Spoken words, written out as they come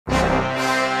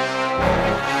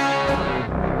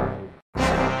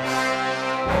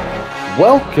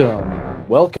Welcome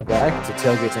back to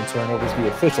Tailgates and Turnovers, the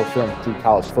official Film Crew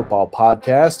College Football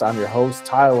Podcast. I'm your host,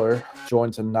 Tyler,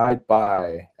 joined tonight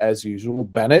by, as usual,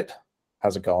 Bennett.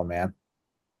 How's it going, man?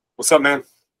 What's up, man?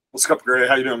 What's up, Gray?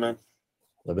 How you doing, man?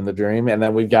 Living the dream. And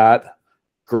then we've got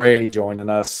Gray joining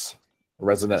us, a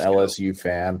resident LSU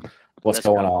fan. What's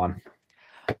going on?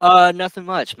 Nothing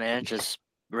much, man. Just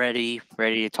ready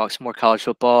to talk some more college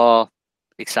football.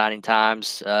 Exciting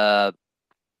times.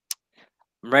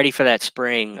 I'm ready for that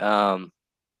spring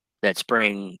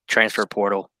transfer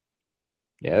portal.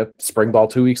 Yeah, spring ball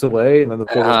 2 weeks away, and then the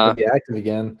portal's going to be active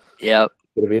again. Yep.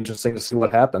 It'll be interesting to see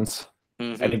what happens.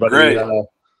 Mm-hmm. Anybody?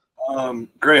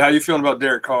 Gray, how you feeling about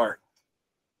Derek Carr?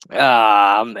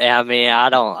 I mean, I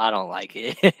don't like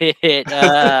it.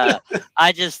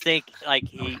 I just think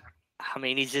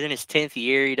he's in his 10th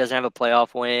year. He doesn't have a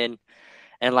playoff win,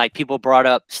 and people brought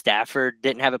up Stafford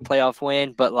didn't have a playoff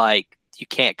win, but you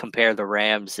can't compare the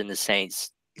Rams and the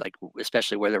Saints,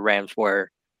 especially where the Rams were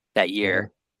that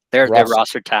year. Their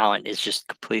roster talent is just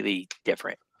completely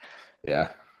different. Yeah,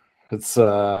 it's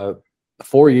 4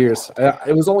 years.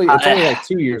 It's only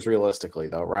 2 years realistically,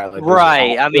 though, right?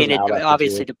 Right. I mean, it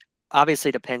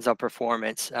obviously depends on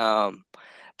performance.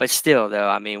 But still, though,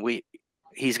 I mean,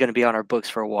 he's going to be on our books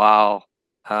for a while.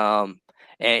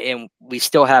 And we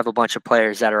still have a bunch of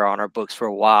players that are on our books for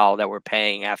a while that we're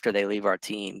paying after they leave our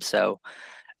team. So,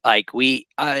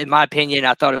 in my opinion,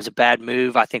 I thought it was a bad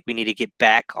move. I think we need to get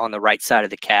back on the right side of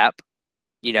the cap,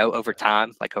 over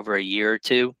time, over a year or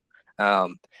two.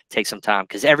 Take some time,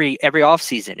 because every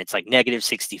offseason it's negative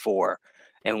 64,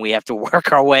 and we have to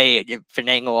work our way and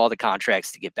finagle all the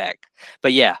contracts to get back.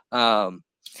 But yeah, the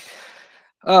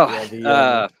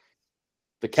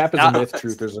cap is a myth.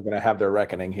 Truthers are going to have their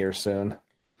reckoning here soon.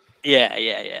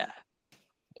 Yeah.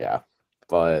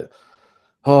 But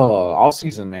all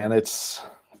season, man,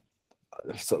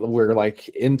 we're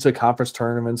into conference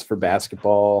tournaments for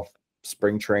basketball.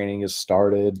 Spring training has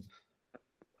started.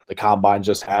 The combine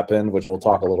just happened, which we'll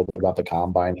talk a little bit about the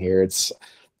combine here. This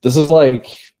is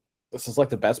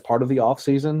the best part of the off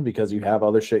season, because you have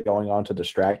other shit going on to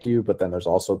distract you, but then there's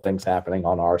also things happening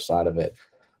on our side of it.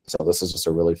 So this is just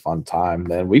a really fun time.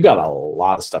 And we've got a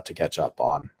lot of stuff to catch up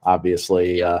on.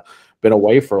 Obviously, been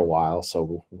away for a while,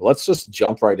 so let's just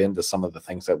jump right into some of the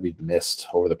things that we've missed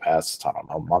over the past,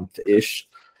 month-ish.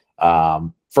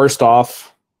 First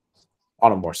off,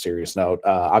 on a more serious note,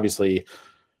 obviously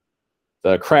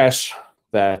the crash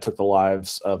that took the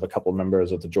lives of a couple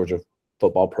members of the Georgia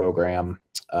football program,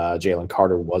 Jalen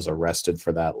Carter was arrested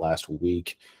for that last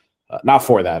week. Not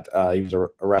for that. He was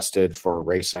arrested for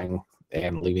racing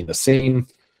and leaving the scene.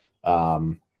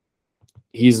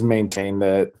 He's maintained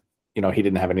that, he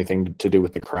didn't have anything to do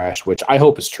with the crash, which I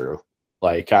hope is true.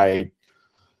 I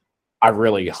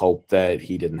really hope that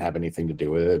he didn't have anything to do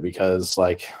with it, because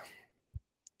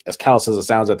as callous as it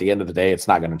sounds, at the end of the day, it's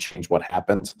not going to change what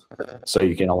happened. So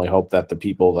you can only hope that the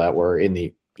people that were in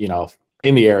the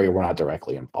area were not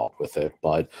directly involved with it.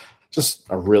 But just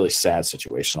a really sad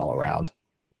situation all around.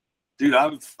 Dude,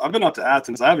 I've been out to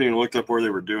Athens. I haven't even looked up where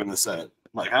they were doing this at.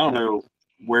 I don't know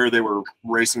where they were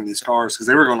racing these cars, because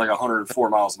they were going 104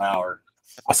 miles an hour.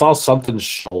 I saw something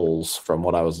Shoals from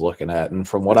what I was looking at, and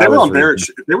from what they were on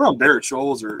Barrett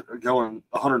Shoals or going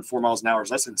 104 miles an hour.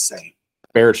 That's insane.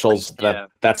 Barrett Shoals,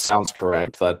 that sounds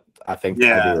correct. That I think.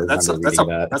 Yeah, that's a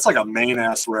main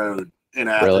ass road in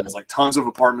Athens. Really? Tons of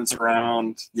apartments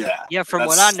around. Yeah. Yeah, from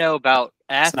what I know about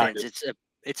Athens,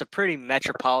 it's a pretty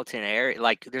metropolitan area.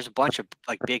 There's a bunch of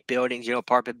big buildings,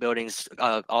 apartment buildings,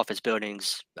 office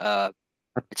buildings.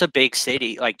 It's a big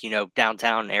city,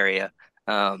 downtown area.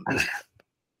 I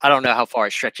don't know how far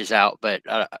it stretches out, but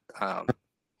yeah, I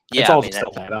mean,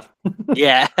 Atlanta.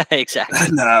 Yeah, exactly.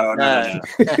 No.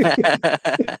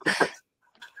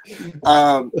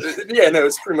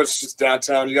 It's pretty much just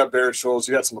downtown. You got Barrett Shoals,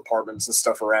 you got some apartments and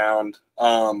stuff around.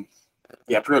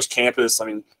 Pretty much campus. I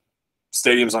mean,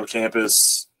 stadiums on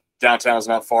campus. Downtown is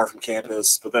not far from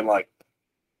campus, but then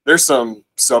there's some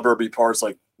suburban parts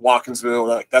like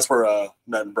Watkinsville. That's where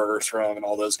Mettenberger's from and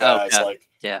all those guys.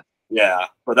 Yeah.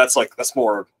 But that's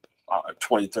more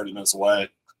 20, 30 minutes away.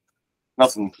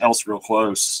 Nothing else real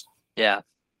close. Yeah.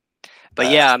 But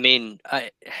I mean,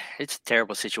 it's a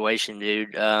terrible situation,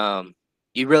 dude.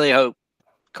 You really hope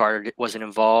Carter wasn't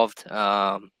involved.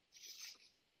 And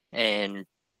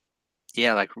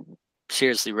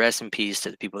seriously, rest in peace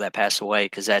to the people that passed away,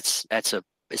 because that's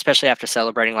especially after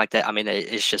celebrating like that. I mean,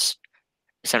 it's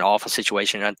an awful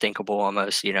situation, unthinkable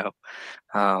almost, Yeah.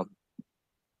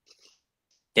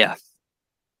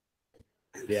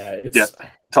 It's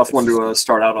tough one to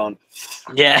start out on.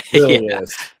 Yeah, it really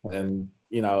is. And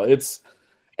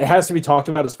it has to be talked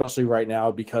about, especially right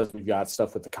now because we've got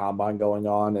stuff with the combine going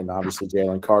on, and obviously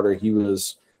Jalen Carter, he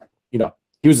was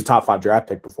a top 5 draft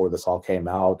pick before this all came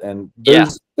out, and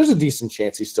there's a decent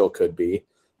chance he still could be.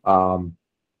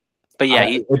 But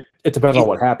yeah, it depends on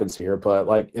what happens here, but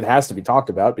like it has to be talked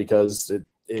about because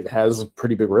it has a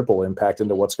pretty big ripple impact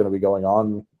into what's going to be going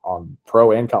on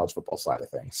pro and college football side of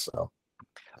things. So,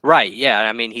 right, yeah,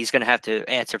 I mean he's going to have to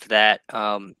answer for that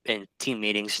in team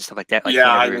meetings and stuff like that. Like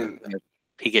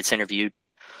he gets interviewed.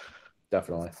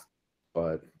 Definitely,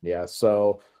 but yeah,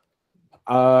 so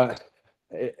I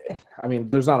mean,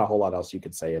 there's not a whole lot else you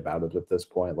could say about it at this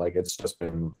point. Like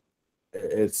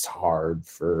it's hard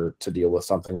to deal with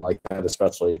something like that,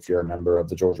 especially if you're a member of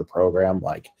the Georgia program.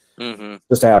 Like,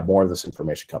 just to have more of this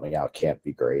information coming out can't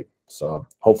be great. So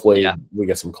hopefully we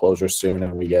get some closure soon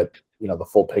and we get, the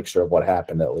full picture of what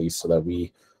happened at least so that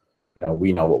we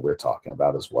know what we're talking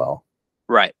about as well.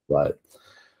 Right. But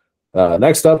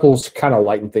next up, we'll kind of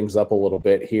lighten things up a little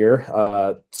bit here.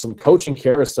 Some coaching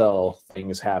carousel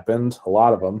things happened, a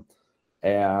lot of them.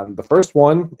 And the first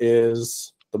one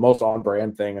is the most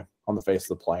on-brand thing on the face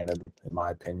of the planet, in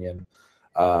my opinion.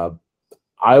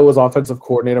 Iowa's offensive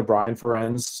coordinator, Brian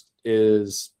Ferentz,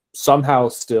 is somehow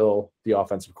still the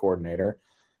offensive coordinator,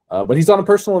 but he's on a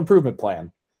personal improvement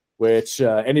plan, which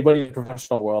anybody in the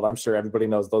professional world, I'm sure everybody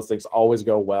knows those things always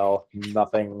go well.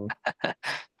 Nothing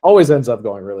always ends up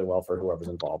going really well for whoever's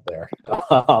involved there.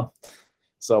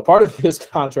 So part of his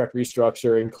contract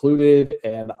restructure included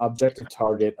an objective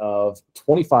target of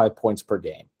 25 points per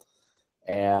game.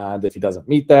 And if he doesn't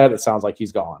meet that, it sounds like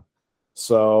he's gone.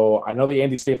 So I know the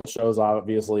Andy Staples shows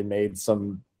obviously made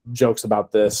some jokes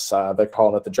about this. They're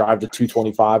calling it the drive to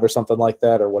 225 or something like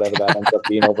that, or whatever that ends up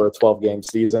being over a 12-game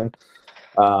season.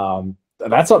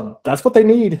 That's what they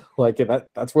need. Like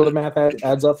that's where the math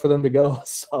adds up for them to go.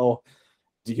 So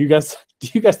do you guys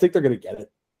think they're going to get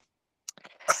it?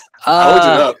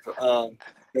 I looked it up.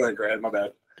 Go ahead, Grad. My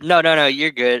bad. No,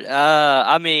 you're good.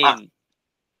 I mean,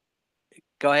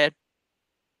 go ahead.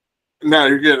 No,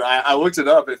 you're good. I looked it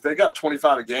up. If they got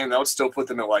 25 a game, that would still put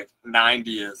them at like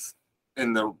 90th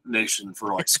in the nation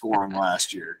for like scoring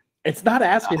last year. It's not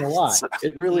asking a lot.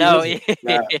 It really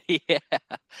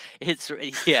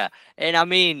isn't. Yeah. And I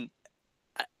mean,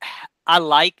 I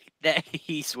like that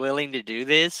he's willing to do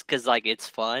this because like it's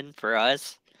fun for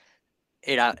us.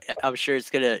 And I'm sure it's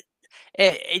gonna,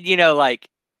 like,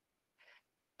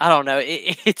 I don't know.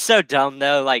 It's so dumb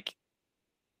though. Like,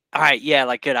 all right, yeah,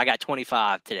 like good. I got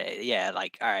 25 today. Yeah,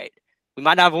 like all right, we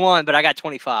might not have won, but I got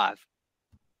 25.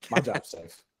 My job's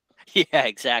safe. Yeah,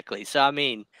 exactly. So I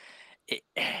mean,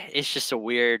 it's just a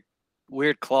weird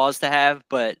clause to have,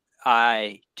 but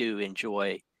I do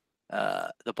enjoy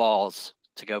the balls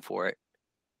to go for it.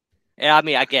 And I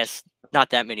mean, I guess not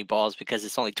that many balls because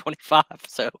it's only 25.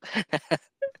 So.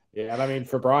 Yeah, and I mean,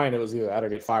 for Brian, it was either that or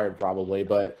get fired probably.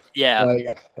 But yeah,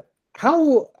 like,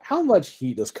 how much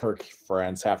heat does Kirk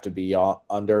Ferentz have to be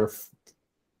under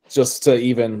just to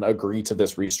even agree to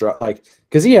this restructure? Like,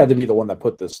 because he had to be the one that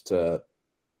put this to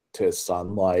his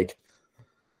son. Like,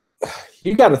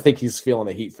 you got to think he's feeling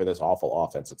the heat for this awful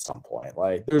offense at some point.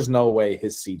 Like, there's no way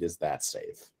his seat is that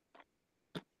safe.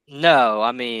 No,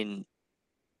 I mean,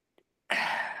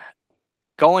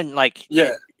 going like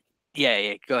yeah.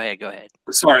 Go ahead.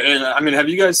 Sorry, and I mean, have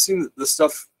you guys seen the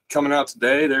stuff coming out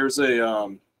today? There's a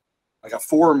like a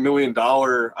 $4 million.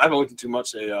 I haven't looked into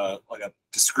much. Like a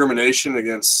discrimination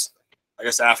against, I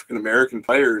guess, African American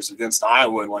players against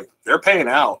Iowa, and like they're paying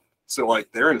out. So like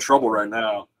they're in trouble right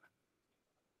now.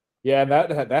 Yeah, and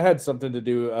that had something to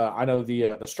do. I know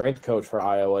the strength coach for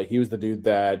Iowa. He was the dude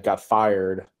that got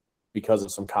fired because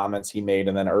of some comments he made,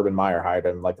 and then Urban Meyer hired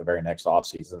him like the very next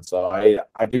offseason. So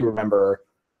I do remember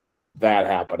that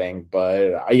happening.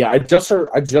 But yeah, I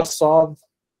just saw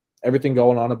everything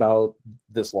going on about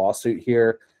this lawsuit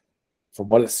here. From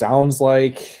what it sounds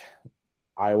like,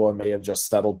 Iowa may have just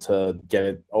settled to get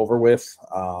it over with.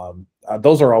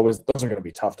 Those are going to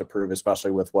be tough to prove,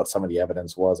 especially with what some of the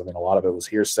evidence was. I mean, a lot of it was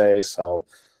hearsay, so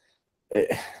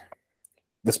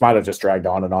this might have just dragged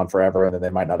on and on forever, and then they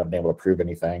might not have been able to prove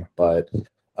anything. But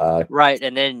right,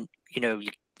 and then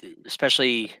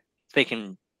especially if they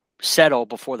can settle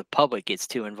before the public gets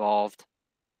too involved.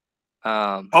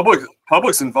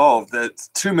 Public's involved. That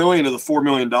 $2 million of the $4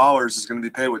 million is going to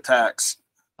be paid with taxpayer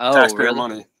really?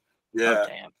 money. Yeah. Oh,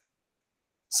 damn.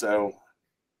 So,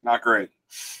 not great.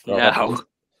 No.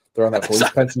 They're on that police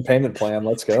pension payment plan.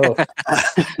 Let's go.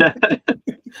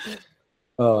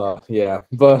 Yeah,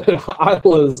 but I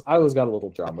was got a little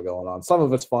drama going on. Some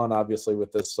of it's fun, obviously,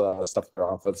 with this stuff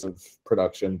for offensive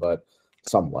production, but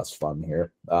some less fun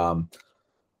here.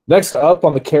 Next up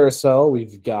on the carousel,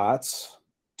 we've got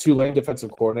Tulane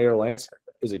defensive coordinator, Lance,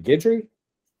 is it Guidry?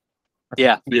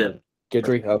 Yeah.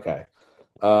 Guidry? Okay.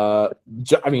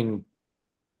 I mean,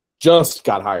 just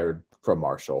got hired from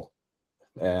Marshall.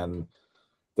 And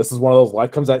this is one of those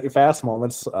life comes at you fast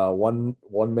moments. One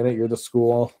minute you're the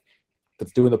school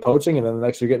that's doing the poaching, and then the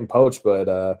next you're getting poached.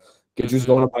 But Guidry's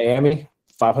going to Miami,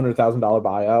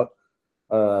 $500,000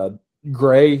 buyout.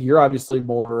 Gray, you're obviously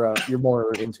more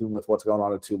in tune with what's going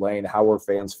on at Tulane. How are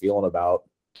fans feeling about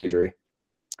Guidry?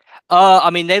 I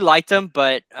mean, they liked him,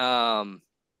 but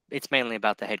it's mainly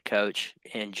about the head coach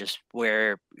and just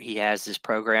where he has this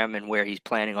program and where he's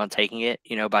planning on taking it,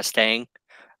 by staying.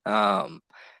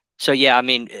 So, yeah, I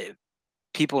mean,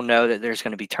 people know that there's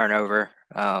going to be turnover.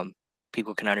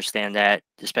 People can understand that,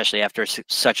 especially after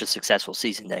such a successful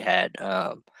season they had.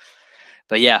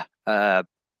 But, yeah,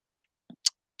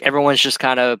 everyone's just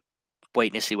kind of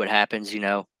waiting to see what happens,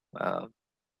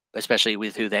 especially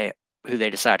with who they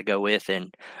decide to go with.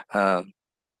 And,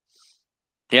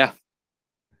 yeah.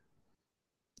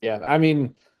 Yeah, I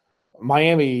mean,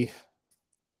 Miami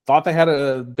thought they had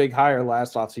a big hire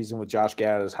last offseason with Josh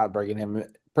Gaddis,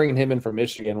 bringing him in from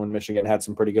Michigan when Michigan had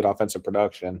some pretty good offensive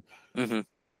production. Mm-hmm.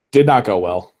 Did not go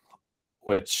well,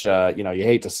 which you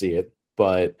hate to see it,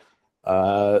 but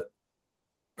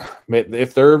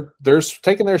if they're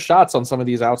taking their shots on some of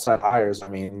these outside hires, I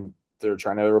mean, they're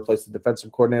trying to replace the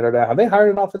defensive coordinator now. Have they hired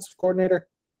an offensive coordinator,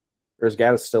 or is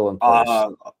Gaddis still in place?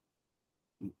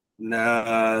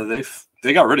 No,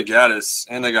 they got rid of Gaddis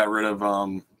and they got rid of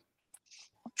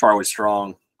Charlie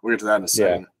Strong. We'll get to that in a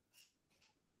second.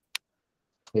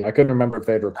 Yeah, I couldn't remember if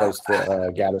they'd replaced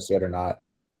Gaddis yet or not.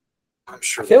 I'm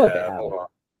sure I feel like they have.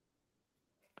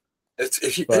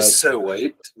 It's so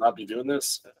late to not be doing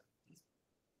this.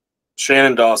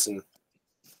 Shannon Dawson.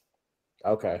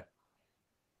 Okay.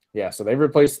 Yeah, so they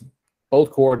replaced both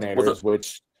coordinators,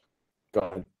 which go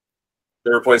ahead.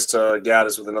 They replaced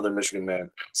Gaddis with another Michigan man.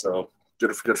 So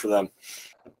good for them.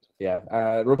 Yeah,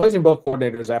 replacing both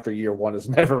coordinators after year one is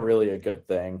never really a good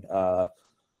thing. So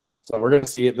we're going to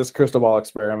see it. This crystal ball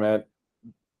experiment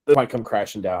might come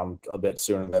crashing down a bit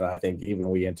sooner than I think even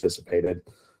we anticipated.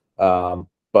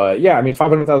 But yeah, I mean,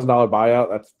 $500,000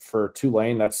 buyout. That's for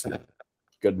Tulane. That's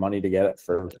good money to get it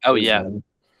for. Oh yeah.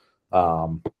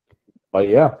 But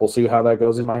yeah, we'll see how that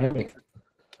goes in Miami.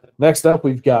 Next up,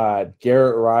 we've got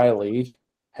Garrett Riley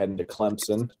heading to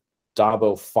Clemson.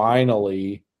 Dabo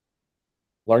finally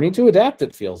learning to adapt,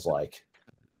 it feels like.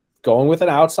 Going with an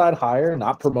outside hire,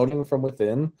 not promoting from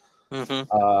within.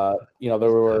 Mm-hmm.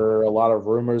 There were a lot of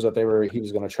rumors that he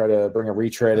was going to try to bring a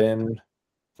retread in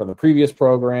from the previous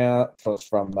program,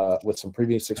 from with some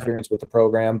previous experience with the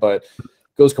program, but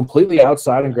goes completely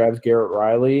outside and grabs Garrett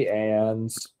Riley, and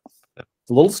it's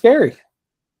a little scary.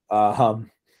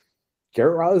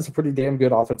 Garrett Riley is a pretty damn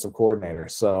good offensive coordinator.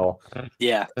 So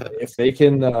yeah, if they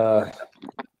can unlock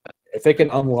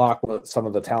some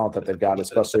of the talent that they've got,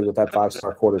 especially with that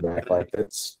 5-star quarterback,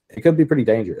 it could be pretty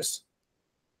dangerous.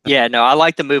 Yeah, no, I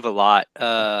like the move a lot.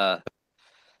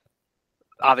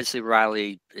 Obviously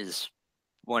Riley is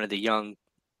one of the young,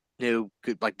 new,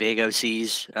 big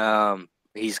OCs.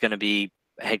 He's going to be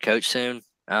a head coach soon.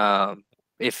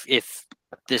 If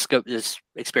this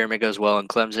experiment goes well in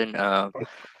Clemson,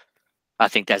 I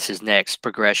think that's his next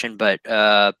progression. But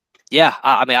yeah,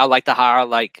 I mean, I like the hire. I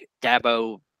like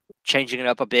Dabo changing it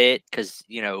up a bit because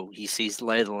he sees the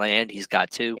lay of the land. He's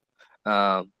got to.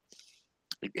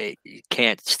 You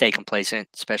can't stay complacent,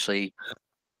 especially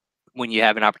when you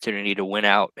have an opportunity to win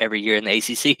out every year in the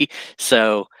ACC.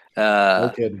 So,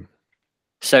 no kidding.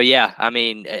 So yeah, I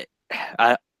mean,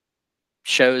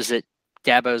 shows that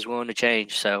Dabo's willing to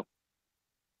change. So,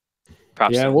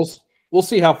 props. Yeah, we'll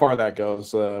see how far that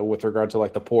goes with regard to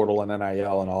the portal and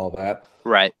NIL and all of that.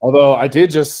 Right. Although I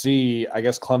did just see, I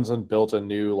guess Clemson built a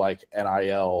new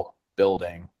NIL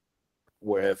building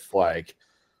with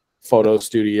photo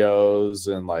studios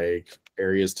and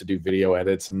areas to do video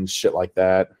edits and shit like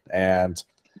that, and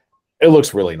it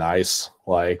looks really nice.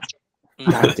 God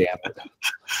damn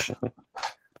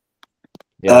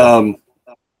it.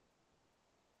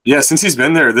 Yeah, since he's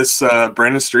been there, this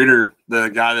Brandon Streeter, the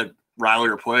guy that Riley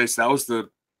replaced, that was the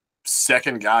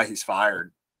second guy he's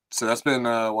fired. So that's been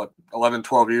 11,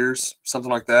 12 years,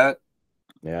 something like that.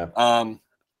 Yeah.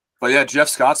 But yeah, Jeff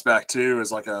Scott's back too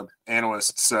as a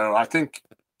analyst. So I think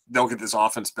they'll get this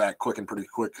offense back pretty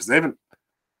quick because they haven't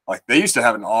they used to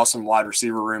have an awesome wide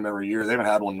receiver room every year. They haven't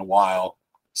had one in a while.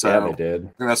 So yeah, they did.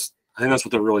 I think that's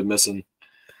what they're really missing.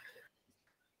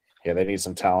 Yeah, they need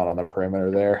some talent on the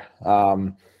perimeter there.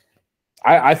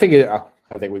 I think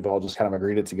I think we've all just kind of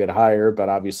agreed it's a good hire, but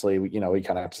obviously, we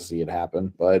kind of have to see it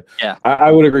happen. But yeah,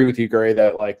 I would agree with you, Gray,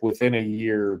 that like within a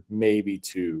year, maybe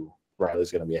two,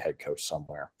 Riley's going to be a head coach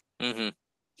somewhere. Mm-hmm.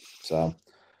 So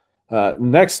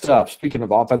next up, speaking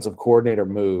of offensive coordinator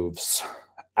moves,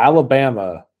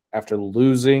 Alabama, after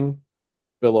losing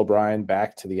Bill O'Brien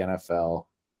back to the NFL,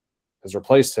 has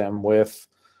replaced him with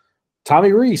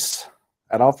Tommy Rees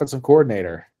at offensive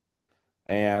coordinator,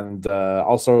 and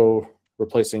also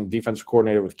replacing defensive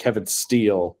coordinator with Kevin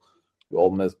Steele,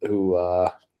 who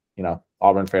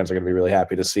Auburn fans are going to be really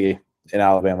happy to see in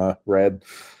Alabama red.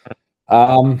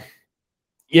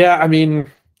 Yeah, I mean,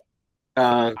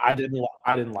 I didn't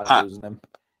like losing him.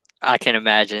 I can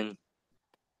imagine.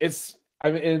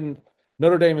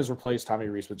 Notre Dame has replaced Tommy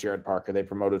Rees with Jared Parker. They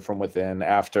promoted from within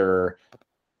after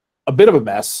a bit of a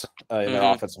mess in their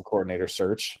offensive coordinator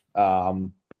search. I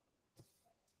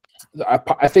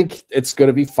think it's going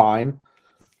to be fine.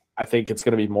 I think it's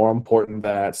going to be more important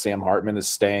that Sam Hartman is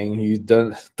staying. He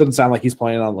doesn't sound like he's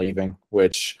planning on leaving,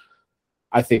 which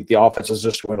I think the offense is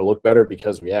just going to look better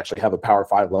because we actually have a Power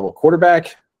 5 level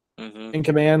quarterback in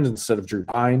command instead of Drew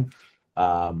Pine.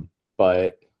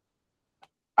 But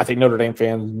I think Notre Dame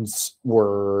fans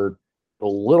were a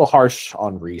little harsh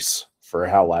on Rees for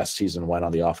how last season went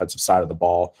on the offensive side of the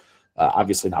ball.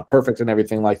 Obviously not perfect and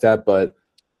everything like that, but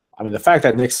I mean, the fact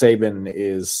that Nick Saban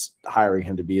is hiring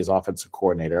him to be his offensive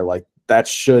coordinator, like that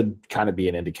should kind of be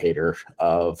an indicator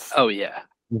of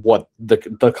what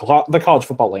the college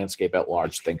football landscape at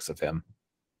large thinks of him.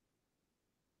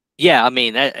 Yeah, I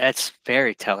mean that's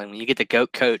very telling. When you get the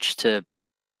GOAT coach to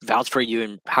vouch for you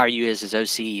and hire you as his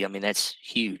OC, I mean that's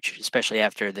huge, especially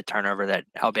after the turnover that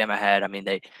Alabama had. I mean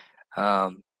they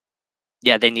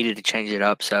needed to change it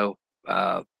up. So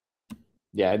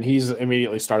yeah, and he's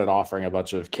immediately started offering a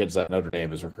bunch of kids that Notre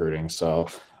Dame is recruiting. So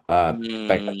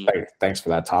thanks for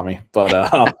that, Tommy.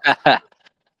 But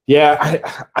yeah,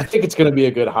 I think it's going to be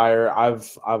a good hire.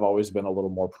 I've always been a little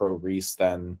more pro Rees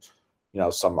than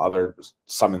some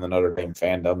in the Notre Dame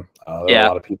fandom. There are a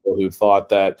lot of people who thought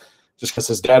that just because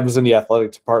his dad was in the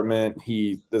athletic department,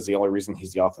 he is the only reason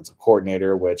he's the offensive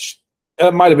coordinator, which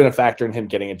might have been a factor in him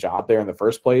getting a job there in the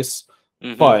first place.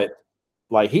 But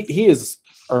like he has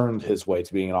earned his way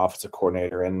to being an offensive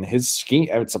coordinator, and his scheme,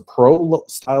 it's a pro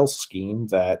style scheme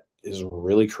that is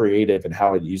really creative in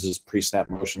how it uses pre-snap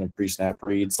motion and pre-snap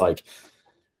reads. Like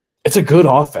it's a good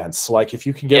offense. Like if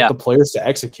you can get the players to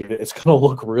execute it, it's going to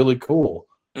look really cool.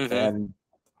 And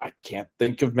I can't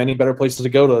think of many better places to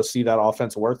go to see that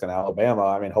offense work than Alabama.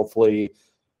 I mean, hopefully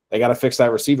they got to fix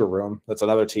that receiver room. That's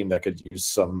another team that could use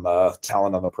some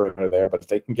talent on the perimeter there. But if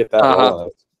they can get that rolling,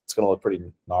 it's going to look pretty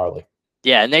gnarly.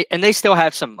 Yeah, and they still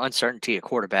have some uncertainty at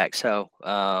quarterback. So,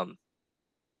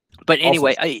 but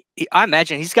anyway, I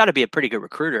imagine he's got to be a pretty good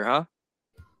recruiter,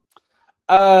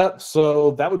 huh? So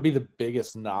that would be the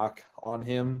biggest knock on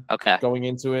him. Okay. Going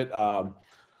into it,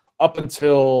 up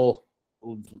until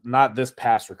not this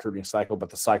past recruiting cycle, but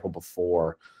the cycle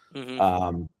before,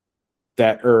 2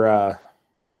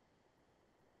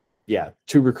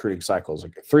 recruiting cycles,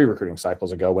 3 recruiting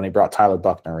cycles ago when he brought Tyler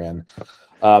Buckner in.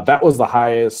 That was the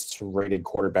highest rated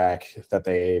quarterback that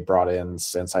they brought in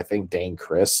since I think Dane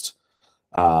Christ,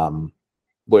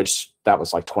 which that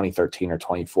was like 2013 or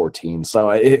 2014. So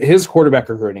his quarterback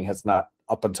recruiting has not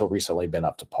up until recently been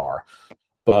up to par,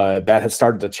 but that has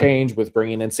started to change with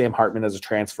bringing in Sam Hartman as a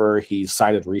transfer. He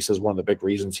cited Rees as one of the big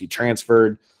reasons he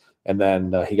transferred. And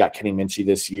then he got Kenny Minchie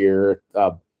this year,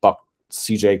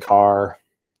 CJ Carr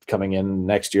coming in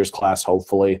next year's class,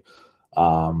 hopefully.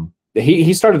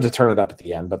 He started to turn it up at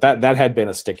the end, but that had been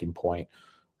a sticking point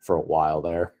for a while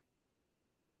there.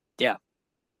 Yeah.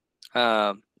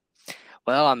 Well,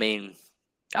 I mean,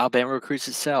 Alabama recruits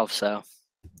itself, so.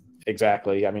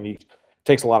 Exactly. I mean, it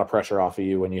takes a lot of pressure off of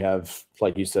you when you have,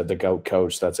 like you said, the GOAT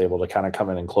coach that's able to kind of come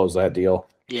in and close that deal.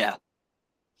 Yeah.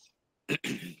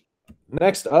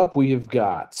 Next up, we've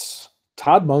got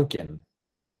Todd Monken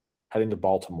heading to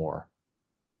Baltimore,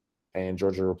 and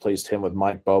Georgia replaced him with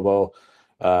Mike Bobo.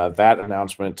 That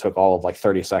announcement took all of like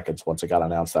 30 seconds once it got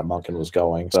announced that Monken was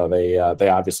going. So they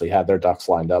obviously had their ducks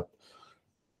lined up.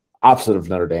 Opposite of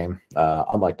Notre Dame.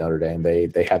 Unlike Notre Dame,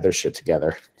 they had their shit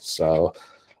together. So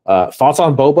thoughts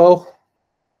on Bobo?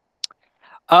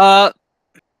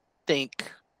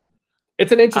 Think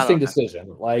it's an interesting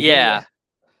decision. Like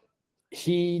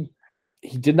he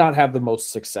did not have the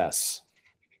most success.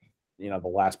 The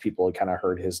last people had kind of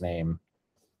heard his name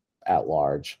at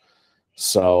large.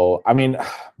 So, I mean,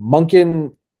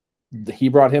 Monken, he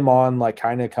brought him on like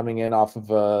kind of coming in off of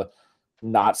a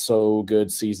not so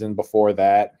good season before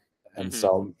that. And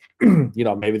so,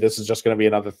 maybe this is just going to be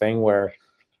another thing where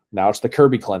now it's the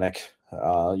Kirby clinic.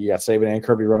 You got Saban and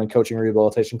Kirby running coaching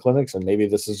rehabilitation clinics, and maybe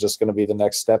this is just going to be the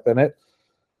next step in it.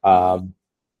 I'm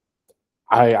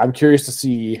curious to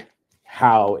see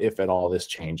how, if at all, this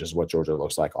changes what Georgia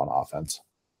looks like on offense.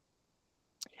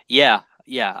 Yeah.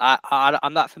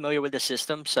 I'm not familiar with the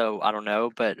system, so I don't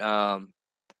know, but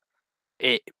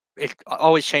it's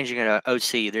always changing at an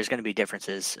OC. There's going to be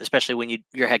differences, especially when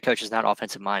your head coach is not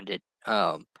offensive minded.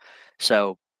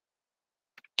 So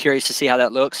curious to see how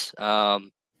that looks.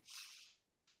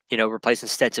 Replacing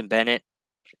Stetson Bennett.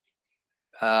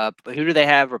 But who do they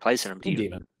have replacing him?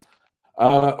 Demon.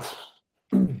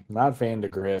 Not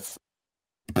Vandegrift.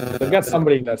 They've got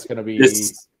somebody that's going to be.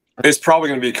 It's probably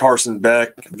going to be Carson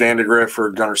Beck, Vandegrift, or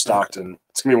Gunnar Stockton.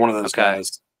 It's going to be one of those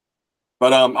guys.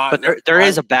 But there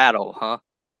is a battle, huh?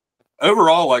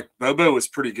 Overall, like Bobo was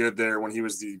pretty good there when he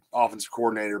was the offensive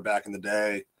coordinator back in the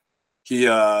day. He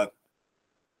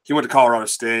went to Colorado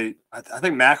State. I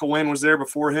think McElwain was there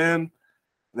before him.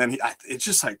 And then it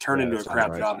just like turned into a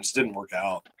crap job. It just didn't work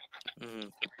out. Mm-hmm.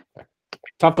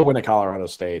 Tough to win at Colorado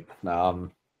State,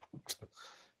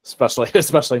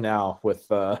 especially now with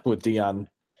Deion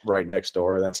right next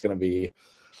door. That's going to be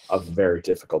a very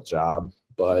difficult job.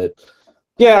 But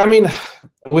yeah, I mean,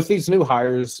 with these new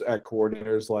hires at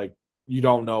coordinators, like you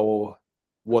don't know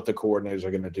what the coordinators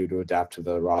are going to do to adapt to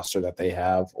the roster that they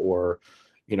have, or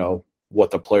what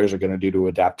the players are going to do to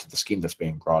adapt to the scheme that's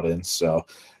being brought in. So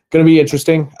going to be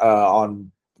interesting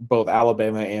on both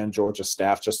Alabama and Georgia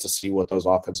staff just to see what those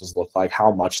offenses look like,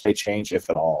 how much they change, if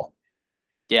at all.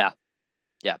 Yeah.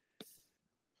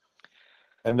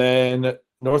 And then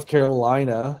North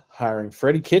Carolina hiring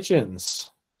Freddie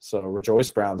Kitchens. So rejoice,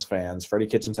 Browns fans. Freddie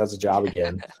Kitchens has a job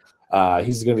again.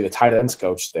 He's going to be the tight ends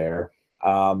coach there.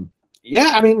 Yeah,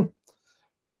 I mean,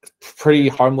 pretty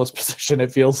harmless position,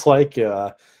 it feels like.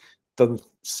 Doesn't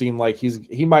seem like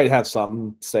he might have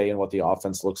some say in what the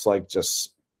offense looks like,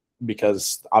 just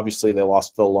because obviously they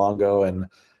lost Phil Longo, and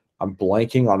I'm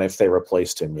blanking on if they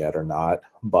replaced him yet or not.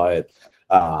 But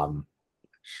I'm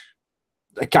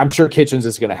sure Kitchens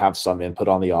is going to have some input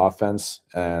on the offense,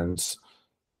 and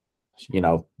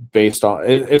based on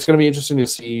it's going to be interesting to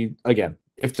see again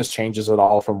if this changes at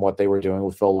all from what they were doing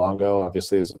with Phil Longo.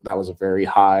 Obviously, that was a very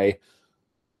high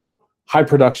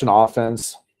production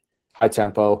offense, high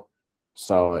tempo.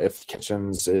 So if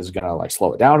Kitchens is going to like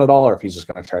slow it down at all, or if he's just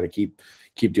going to try to keep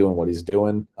doing what he's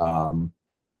doing.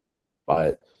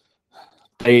 But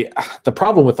the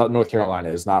problem with North Carolina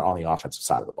is not on the offensive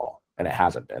side of the ball, and it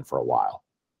hasn't been for a while.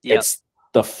 Yep. It's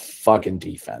the fucking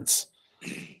defense.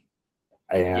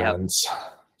 And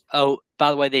oh,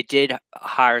 by the way, they did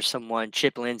hire someone,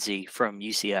 Chip Lindsey from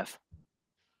UCF.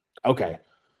 Okay.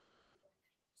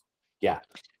 Yeah.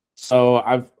 So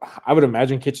I would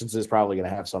imagine Kitchens is probably going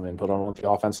to have some input on what the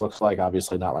offense looks like.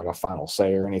 Obviously, not like a final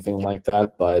say or anything like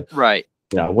that, but right.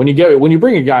 When you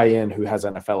bring a guy in who has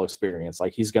NFL experience,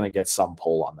 like he's going to get some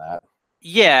pull on that.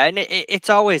 Yeah, and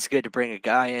it's always good to bring a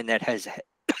guy in that has,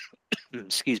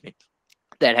 excuse me,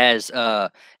 that has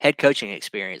head coaching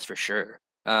experience for sure.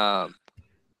 Yeah.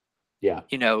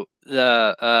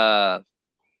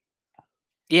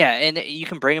 Yeah, and you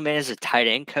can bring him in as a tight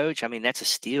end coach. I mean, that's a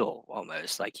steal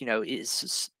almost. Like, it's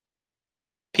just,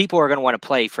 people are going to want to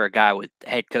play for a guy with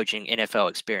head coaching NFL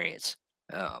experience,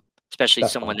 especially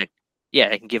That's someone fine.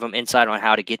 that can give them insight on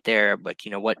how to get there, but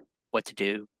what to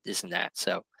do, this and that.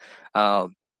 So,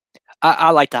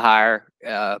 I like to hire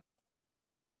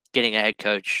getting a head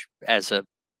coach as a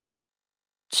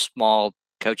small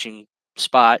coaching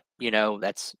spot.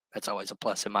 That's always a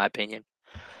plus in my opinion.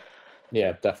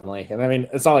 Yeah, definitely. And I mean,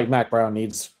 it's not like Mac Brown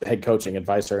needs head coaching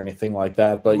advice or anything like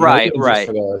that, but right. Just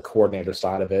for the coordinator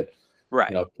side of it,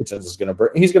 right. Kitchens is going to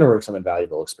bring some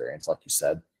invaluable experience, like you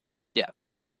said. Yeah,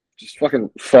 just fucking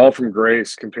fall from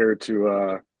grace compared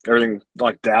to everything.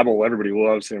 Like Dabble, everybody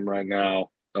loves him right now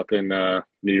up in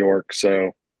New York.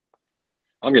 So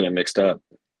I'm getting it mixed up.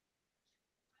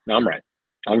 No, I'm right.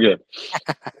 I'm good.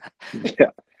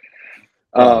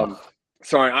 Yeah.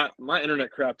 Sorry, my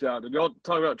internet crapped out. Did y'all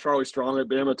talk about Charlie Strong at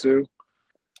Bama too?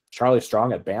 Charlie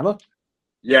Strong at Bama?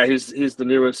 Yeah, he's the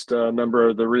newest member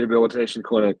of the rehabilitation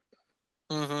clinic.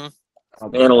 Mm-hmm.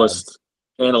 Analyst.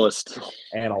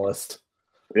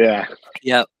 Yeah.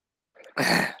 Yep.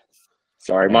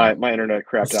 Sorry, my internet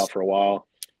crapped out for a while.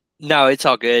 No, it's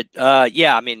all good.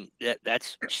 Yeah, I mean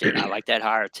that's shit. I like that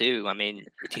hire too. I mean,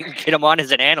 if you can get him on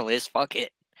as an analyst, fuck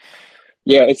it.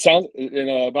 Yeah, it sounds.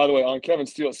 And by the way, on Kevin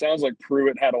Steele, it sounds like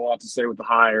Pruitt had a lot to say with the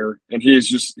hire, and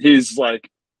he's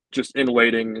in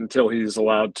waiting until he's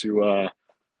allowed to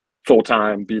full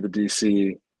time be the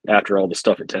DC after all the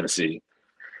stuff at Tennessee.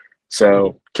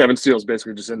 So Kevin Steele's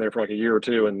basically just in there for like a year or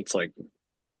two, and it's like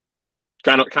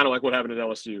Kind of like what happened at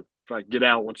LSU. Like get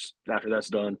out once after that's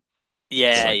done.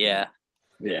 Yeah, yeah.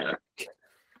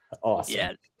 Awesome.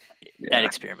 Yeah, that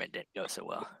experiment didn't go so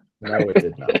well. No, it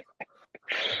did not.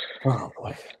 Oh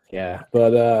boy. Yeah.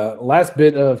 But last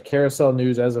bit of carousel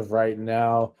news as of right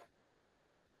now.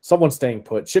 Someone's staying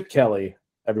put. Chip Kelly,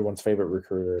 everyone's favorite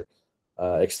recruiter,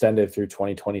 extended through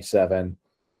 2027.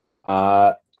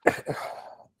 I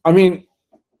mean,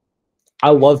 I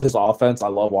love his offense. I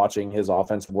love watching his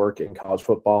offense work in college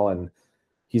football, and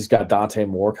he's got Dante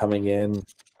Moore coming in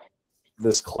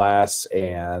this class,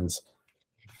 and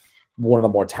one of the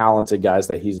more talented guys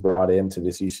that he's brought into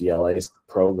this UCLA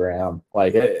program.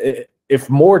 Like, if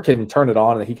Moore can turn it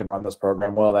on and he can run this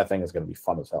program well, that thing is going to be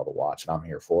fun as hell to watch, and I'm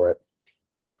here for it.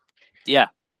 Yeah.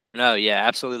 No, yeah,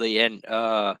 absolutely. And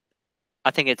I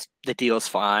think the deal's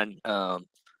fine.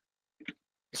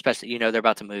 Especially, they're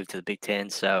about to move to the Big Ten,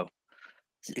 so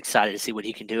excited to see what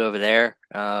he can do over there.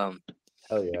 Hell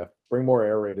yeah. Bring more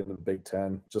air raid into the Big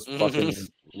Ten. Just fucking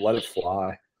let it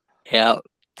fly. Yeah.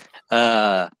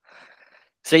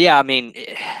 So, yeah, I mean,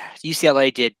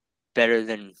 UCLA did better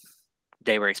than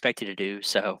they were expected to do.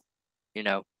 So,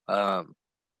 yeah, I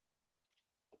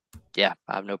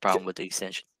have no problem with the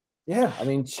extension. Yeah, I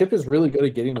mean, Chip is really good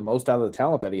at getting the most out of the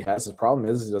talent that he has. The problem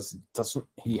is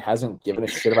he hasn't given a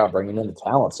shit about bringing in the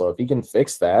talent. So if he can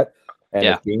fix that, and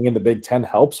if being in the Big Ten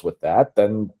helps with that,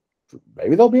 then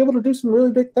maybe they'll be able to do some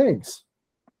really big things.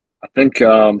 I think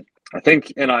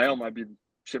NIL might be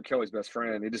Chip Kelly's best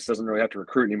friend. He just doesn't really have to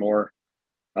recruit anymore.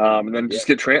 And then just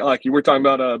get like you were talking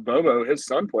about Bobo. His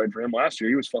son played for him last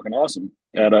year. He was fucking awesome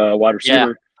at wide receiver.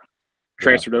 Yeah.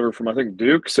 Transferred over from, I think,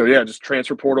 Duke. So, yeah, just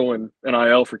transfer portal and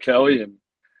NIL for Kelly, and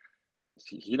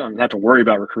he doesn't have to worry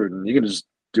about recruiting. He can just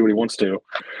do what he wants to.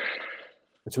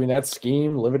 Between that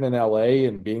scheme, living in LA,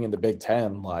 and being in the Big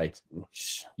Ten, like,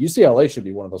 UCLA should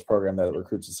be one of those programs that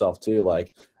recruits itself, too.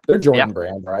 Like, they're Jordan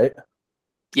Brand, right?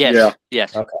 Yes. Yeah.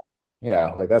 Yes. Okay.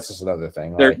 Yeah, like, that's just another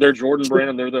thing. They're Jordan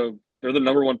Brand. They're the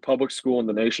number one public school in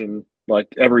the nation,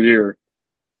 like, every year.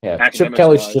 Yeah, Chip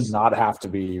Kelly should not have to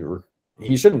be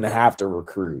he shouldn't have to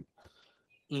recruit.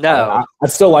 No.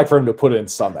 I'd still like for him to put in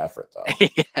some effort, though.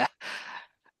 Yeah.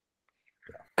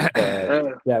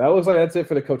 Yeah, that looks like that's it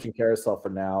for the coaching carousel for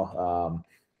now.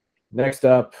 Next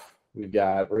up, we've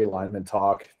got realignment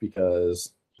talk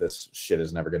because this shit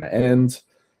is never going to end.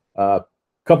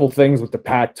 Couple things with the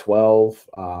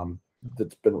Pac-12.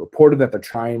 It's been reported that they're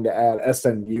trying to add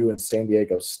SMU and San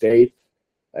Diego State.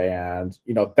 And,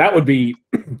 that would be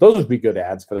 – those would be good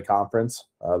ads for the conference.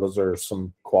 Those are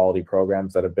some quality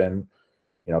programs that have been,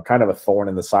 kind of a thorn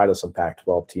in the side of some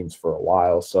Pac-12 teams for a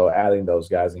while. So adding those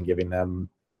guys and giving them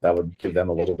 – that would give them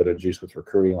a little bit of juice with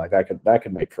recruiting. Like, that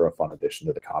could make for a fun addition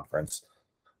to the conference.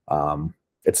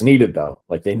 It's needed, though.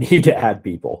 Like, they need to add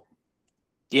people.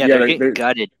 Yeah, they're getting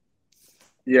gutted.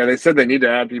 Yeah, they said they need to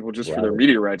add people just for their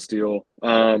media rights deal.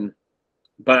 But,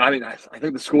 I mean, I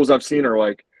think the schools I've seen are,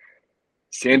 like,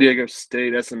 San Diego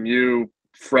State, SMU,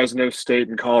 Fresno State,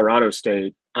 and Colorado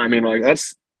State. I mean, like,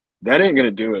 that ain't going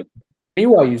to do it.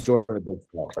 BYU's joining the Big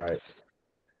 12, right?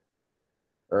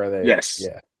 Or are they? Yes.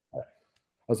 Yeah. I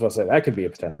was about to say that could be a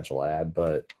potential ad,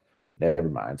 but never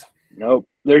mind. Nope.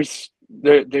 It's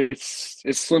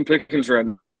slim pickings right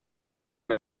now.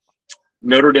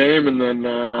 Notre Dame and then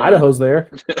Idaho's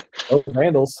there. Those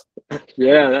Vandals.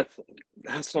 Yeah,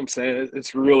 that's what I'm saying.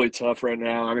 It's really tough right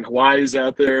now. I mean, Hawaii's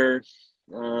out there.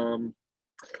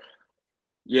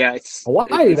 Yeah, it's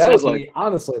Hawaii.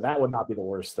 Honestly, that would not be the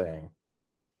worst thing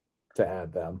to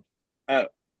add them.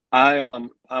 I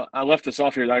left this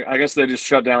off here. I guess they just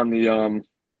shut down the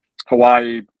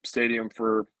Hawaii stadium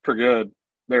for good.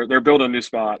 They're building a new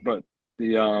spot, but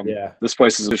this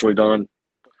place is officially done.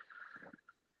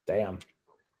 Damn.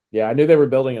 Yeah, I knew they were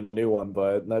building a new one,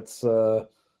 but that's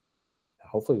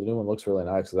hopefully the new one looks really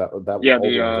nice. That was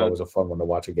always a fun one to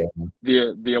watch again.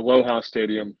 The Aloha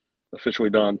Stadium officially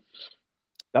done.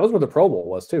 That was where the Pro Bowl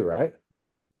was too, right?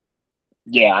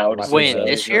 Yeah, I would when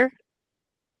this year.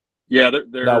 Yeah,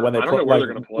 they're. No, when they I don't know where they're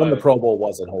going to play. When the Pro Bowl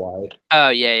was in Hawaii. Oh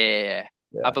yeah.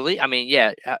 I believe. I mean,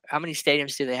 yeah. How many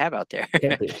stadiums do they have out there?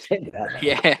 Can't be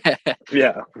that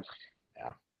Yeah.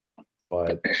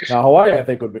 But now Hawaii, I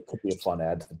think could be a fun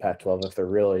add to the Pac-12 if they're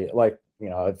really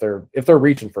if they're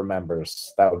reaching for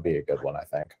members, that would be a good one, I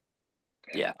think.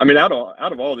 Yeah. I mean, out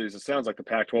of all these, it sounds like the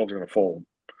Pac-12 is going to fold.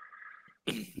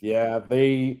 Yeah,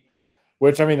 we've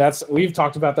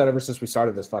talked about that ever since we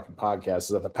started this fucking podcast. Is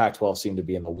that the Pac-12 seemed to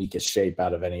be in the weakest shape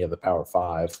out of any of the Power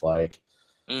Five. Like,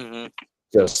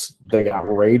 just they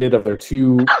got rated of their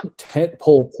two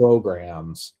tentpole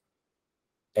programs,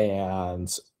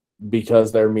 and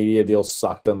because their media deal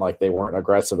sucked and like they weren't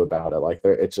aggressive about it. Like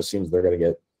it just seems they're going to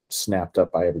get snapped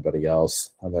up by everybody else,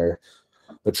 and they're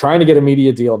trying to get a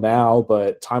media deal now,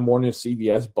 but Time Warner and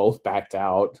CBS both backed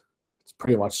out. It's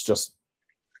pretty much just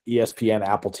ESPN,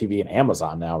 Apple TV, and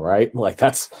Amazon now, right? Like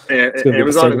that's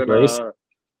Amazon. And then,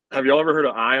 have y'all ever heard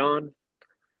of Ion?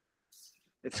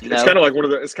 It's kind of like one of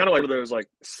those like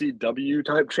CW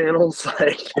type channels.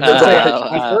 Like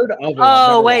I've heard of it.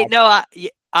 Oh wait, no, I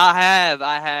have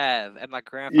at my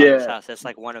grandfather's house. That's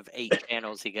like one of 8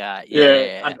 channels he got.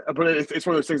 Yeah, but it's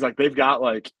one of those things like they've got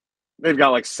like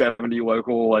 70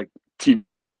 local like TV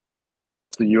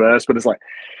to the US, but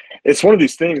it's one of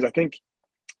these things. I think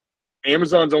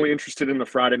Amazon's only interested in the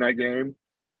Friday night game.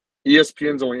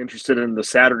 ESPN's only interested in the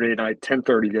Saturday night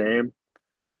 10:30 game.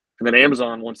 And then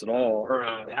Amazon wants it all, or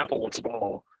Apple wants it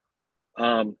all.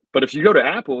 But if you go to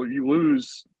Apple, you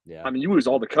lose. Yeah. I mean, you lose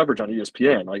all the coverage on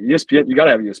ESPN. Like ESPN, you got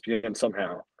to have ESPN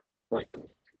somehow. Like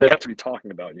they have to be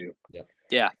talking about you.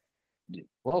 Yeah.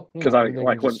 Well, because I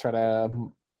like when try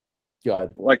to.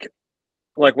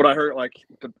 Like what I heard. Like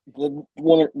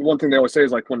one thing they always say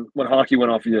is like when hockey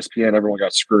went off ESPN, everyone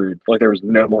got screwed. Like there was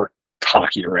no more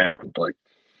hockey around. Like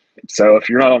so, if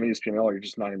you're not on ESPN at all, you're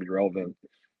just not going to be relevant.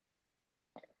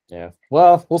 Yeah,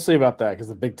 well, we'll see about that because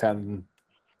the Big Ten,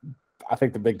 I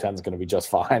think the Big Ten is going to be just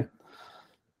fine.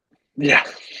 Yeah,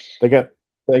 they got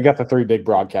the 3 big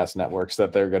broadcast networks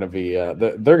that they're going to be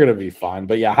they're going to be fine.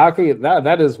 But yeah, hockey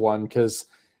that is one because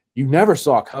you never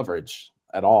saw coverage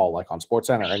at all, like on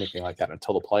SportsCenter or anything like that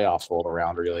until the playoffs rolled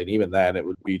around. Really, and even then, it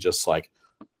would be just like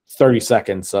 30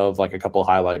 seconds of like a couple of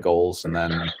highlight goals and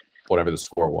then whatever the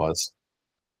score was.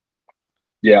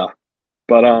 Yeah,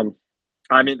 but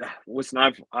I mean, listen,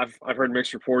 I've heard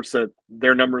mixed reports that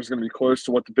their number is going to be close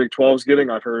to what the Big 12 is getting.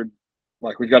 I've heard,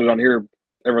 like we got it on here,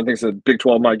 everyone thinks that Big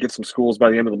 12 might get some schools by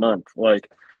the end of the month.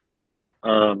 Like,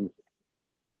 I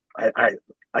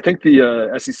think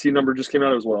the SEC number just came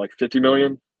out. It was what, like $50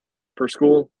 million per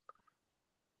school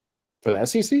for the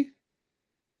SEC.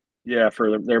 Yeah,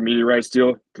 for their media rights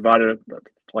deal, divided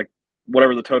like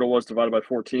whatever the total was divided by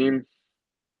 14.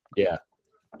 Yeah.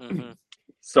 Mm-hmm.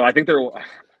 So I think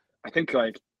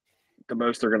like the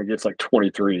most they're going to get is like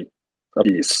 23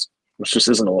 apiece, which just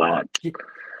isn't a lot.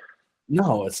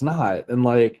 No, it's not. And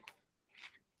like,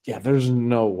 yeah, there's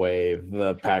no way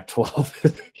the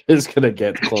Pac-12 is going to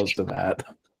get close to that.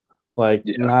 Like,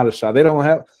 not a shot. They've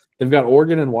got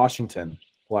Oregon and Washington.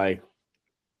 Like,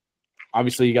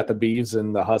 obviously you got the Beavs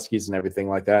and the Huskies and everything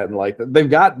like that. And like, they've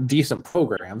got decent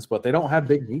programs, but they don't have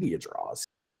big media draws.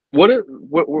 Where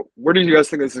do you guys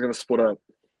think this is going to split up?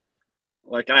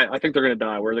 Like, I think they're going to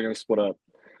die. Where are they going to split up?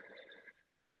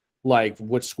 Like,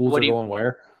 which schools are going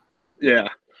where? Yeah.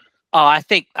 Oh, I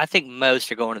think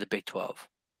most are going to the Big 12.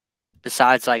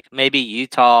 Besides, like, maybe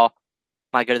Utah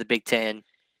might go to the Big 10.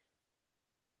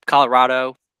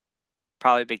 Colorado,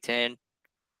 probably Big 10.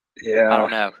 Yeah. I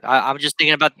don't know. I'm just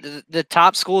thinking about the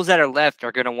top schools that are left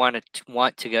are going to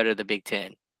want to go to the Big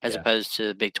 10 as opposed to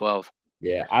the Big 12.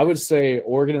 Yeah, I would say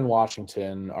Oregon and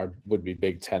Washington would be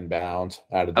Big 10 bound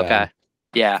out of them. Okay.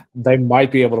 Yeah. They might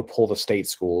be able to pull the state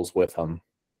schools with them,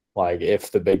 like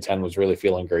if the Big 10 was really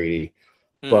feeling greedy.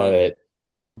 Mm-hmm. But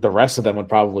the rest of them would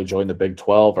probably join the Big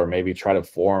 12 or maybe try to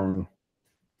reform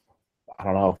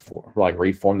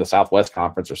the Southwest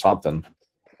Conference or something.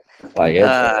 Like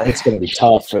it's going to be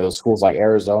tough for those schools like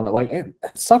Arizona. Like it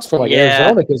sucks for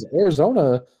Arizona because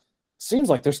Arizona seems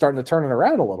like they're starting to turn it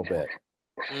around a little bit.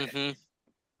 Mm-hmm.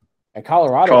 And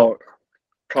Colorado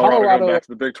going back to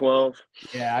the Big 12.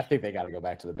 Yeah, I think they got to go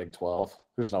back to the Big 12.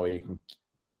 There's no way you can.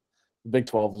 The Big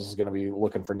 12 is going to be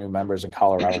looking for new members, and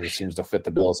Colorado just seems to fit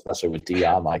the bill, especially with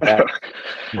Dion like that.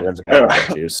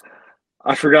 Juice.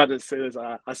 I forgot to say this.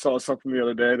 I saw something the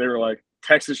other day. They were like,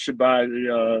 Texas should buy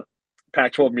the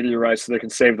Pac-12 media rights so they can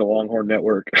save the Longhorn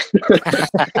Network.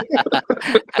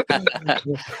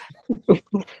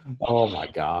 Oh my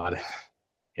God!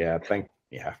 Yeah,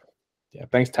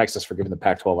 thanks Texas for giving the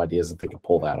Pac-12 ideas that they can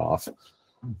pull that off.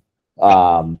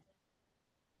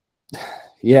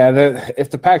 If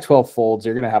the Pac-12 folds,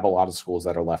 you're going to have a lot of schools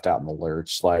that are left out in the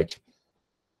lurch. Like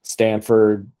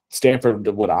Stanford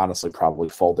would honestly probably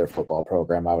fold their football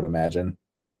program, I would imagine.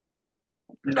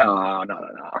 No.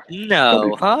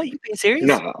 No, huh? You being serious?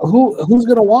 No. Who's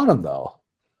going to want them though?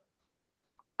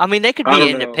 I mean, they could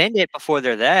be independent before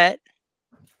they're that.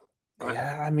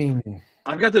 Yeah, I mean,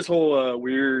 I've got this whole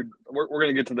weird. We're going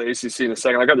to get to the ACC in a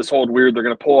second. I got this whole weird. They're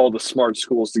going to pull all the smart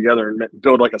schools together and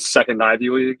build like a second Ivy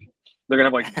League. They're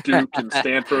going to have like Duke and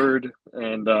Stanford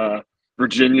and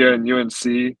Virginia and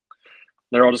UNC.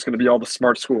 They're all just going to be all the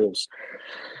smart schools.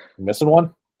 You missing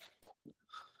one?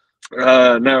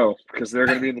 No, because they're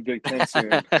going to be in the Big Ten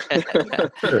soon.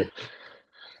 Sure.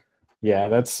 Yeah,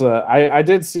 that's. I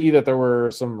did see that there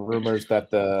were some rumors that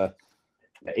the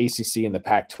ACC and the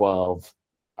Pac-12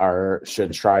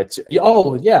 should try to.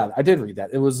 Oh, yeah, I did read that.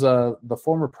 It was the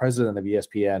former president of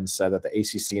ESPN said that the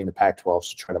ACC and the Pac-12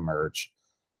 should try to merge.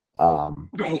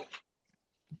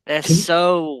 That's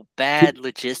so bad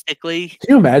logistically. Can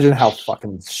you imagine how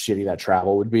fucking shitty that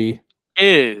travel would be?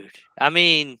 Dude, I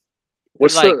mean,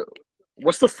 what's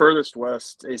the furthest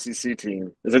west ACC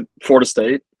team? Is it Florida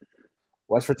State?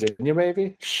 West Virginia,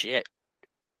 maybe? Shit.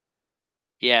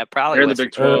 Yeah, probably. They're in the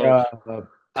Big 12.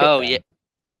 Oh, yeah.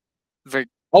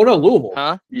 Oh, no, Louisville.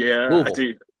 Huh? Yeah.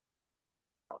 Louisville.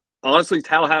 Honestly,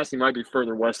 Tallahassee might be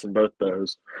further west than both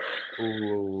those.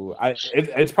 Ooh,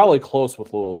 it's probably close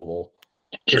with Louisville.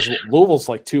 Because Louisville's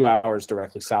like 2 hours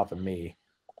directly south of me.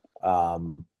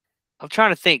 I'm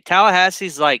trying to think.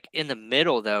 Tallahassee's like in the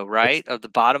middle, though, right? Of the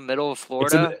bottom middle of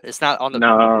Florida. It's not on the.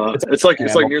 No, it's like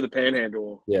near the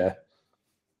Panhandle. Yeah.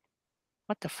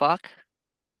 What the fuck?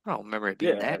 I don't remember it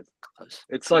being that close.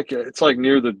 It's like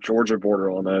near the Georgia border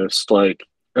almost, like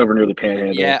over near the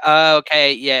Panhandle. Yeah.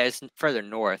 Okay. Yeah, it's further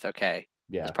north. Okay.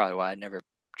 Yeah. That's probably why I never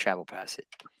traveled past it.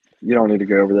 You don't need to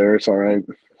go over there. It's all right.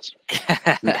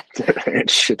 Ain't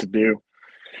shit to do.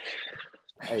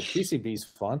 Hey, PCB's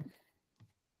fun.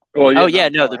 Well, oh yeah,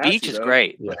 no, the beach is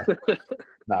great. Yeah.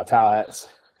 No, Tallahassee.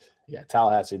 Yeah,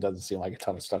 Tallahassee doesn't seem like a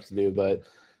ton of stuff to do, but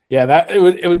yeah, that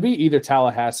it would be either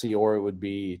Tallahassee or it would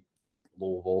be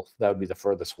Louisville. That would be the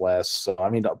furthest west. So I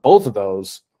mean, both of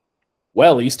those,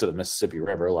 well east of the Mississippi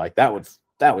River, like that would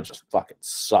just fucking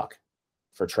suck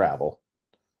for travel.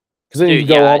 Because then you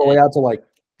go all the way out to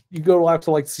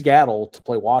like Seattle to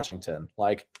play Washington.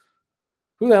 Like,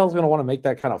 who the hell is going to want to make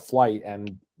that kind of flight?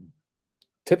 And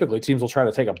typically, teams will try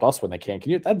to take a bus when they can.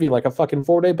 That'd be like a fucking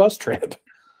 4-day bus trip.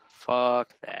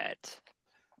 Fuck that.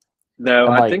 No,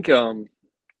 I think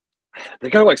they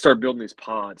gotta like start building these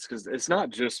pods because it's not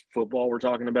just football we're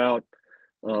talking about.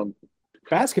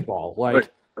 Basketball,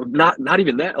 like not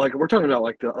even that. Like we're talking about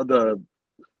like the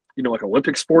like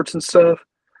Olympic sports and stuff.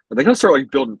 But they gotta start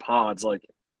like building pods. Like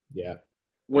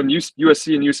when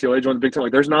USC and UCLA join the Big Ten,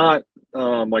 like there's not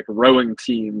like rowing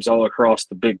teams all across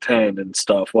the Big Ten and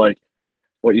stuff. Like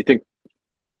what you think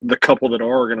the couple that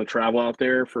are going to travel out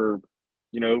there for,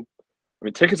 I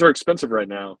mean, tickets are expensive right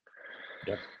now.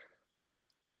 Yeah.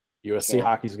 USC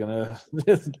hockey's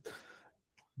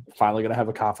finally gonna have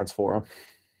a conference for them.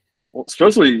 Well,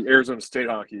 especially Arizona State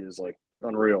hockey is like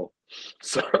unreal.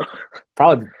 So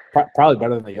probably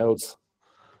better than the Oats.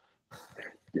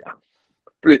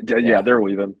 Yeah, they're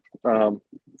leaving.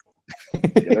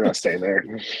 They're not staying there.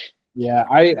 Yeah,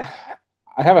 I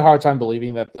have a hard time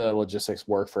believing that the logistics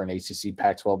work for an ACC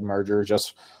Pac-12 merger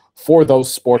just for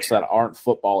those sports that aren't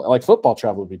football. Like football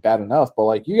travel would be bad enough, but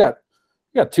like you got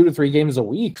 2 to 3 games a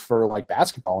week for like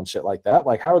basketball and shit like that.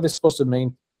 Like how are they supposed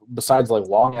to besides like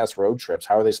long ass road trips,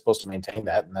 how are they supposed to maintain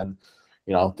that? And then,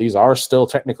 these are still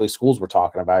technically schools we're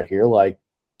talking about here. Like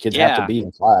kids have to be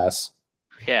in class.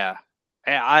 Yeah.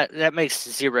 That makes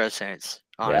zero sense,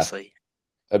 honestly.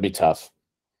 Yeah, that'd be tough.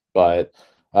 But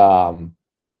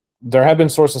there have been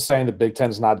sources saying the Big Ten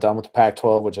is not done with the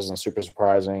Pac-12, which isn't super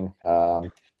surprising.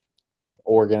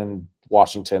 Oregon,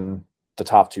 Washington, the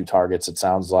top 2 targets, it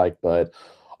sounds like, but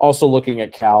also looking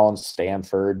at Cal and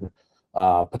Stanford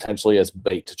potentially as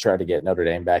bait to try to get Notre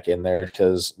Dame back in there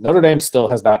because Notre Dame still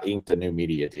has not inked a new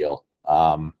media deal.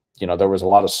 There was a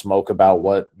lot of smoke about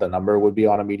what the number would be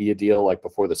on a media deal like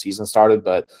before the season started,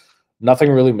 but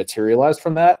nothing really materialized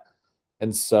from that.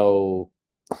 And so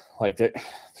like they're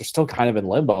still kind of in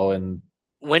limbo. And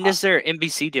when does their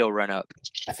NBC deal run up?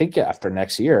 I think after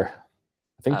next year.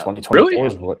 I think 2024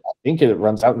 is what I think it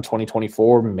runs out in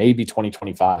 2024, maybe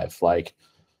 2025. Like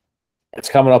it's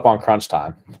coming up on crunch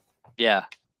time. Yeah.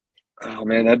 Oh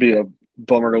man, that'd be a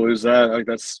bummer to lose that. Like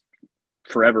that's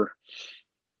forever.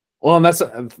 Well, and that's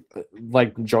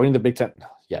like joining the Big Ten.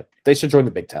 Yeah, they should join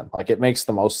the Big Ten. Like it makes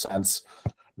the most sense.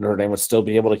 Notre Dame would still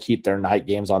be able to keep their night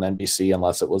games on NBC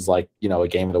unless it was like, a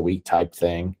game of the week type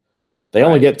thing. They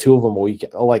only get 2 of them a week.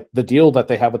 Like the deal that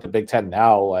they have with the Big Ten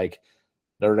now, like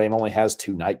Notre Dame only has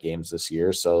 2 night games this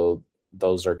year, so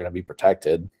those are going to be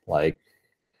protected. Like,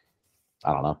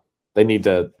 I don't know. They need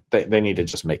to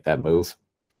just make that move.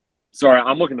 Sorry,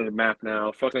 I'm looking at the map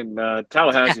now. Fucking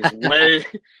Tallahassee is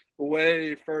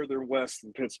way further west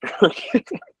than Pittsburgh.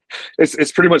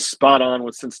 It's pretty much spot on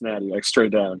with Cincinnati, like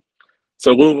straight down.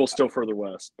 So Louisville's still further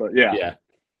west, but yeah.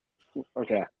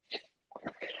 Okay.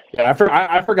 Yeah,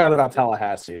 I forgot about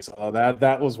Tallahassee. So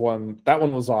that was one. That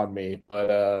one was on me.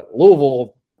 But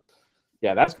Louisville,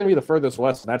 yeah, that's gonna be the furthest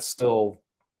west, and that's still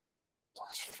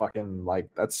fucking like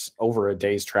that's over a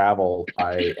day's travel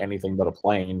by anything but a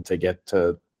plane to get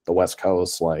to the West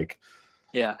Coast. Like,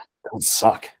 yeah, that would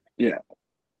suck. Yeah.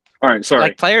 All right, sorry.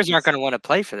 Like players aren't going to want to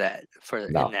play for that.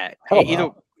 In that,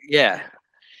 yeah.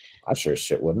 I sure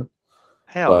shit wouldn't.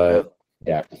 Hell, but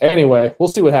yeah. Anyway, we'll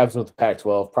see what happens with the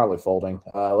Pac-12. Probably folding.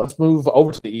 Let's move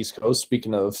over to the East Coast.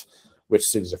 Speaking of which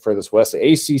cities are furthest west, the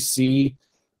ACC.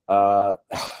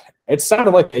 It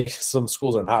sounded like some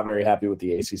schools are not very happy with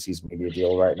the ACC's media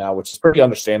deal right now, which is pretty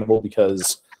understandable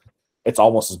because it's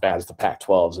almost as bad as the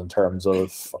Pac-12s in terms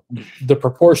of the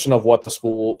proportion of what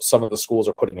some of the schools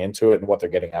are putting into it and what they're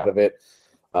getting out of it.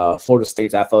 Florida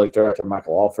State's athletic director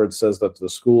Michael Alford says that the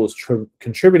school is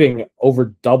contributing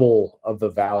over double of the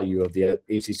value of the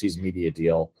ACC's media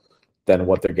deal than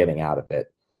what they're getting out of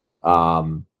it.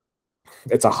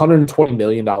 It's a $120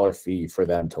 million fee for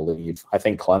them to leave. I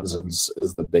think Clemson's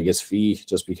is the biggest fee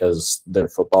just because their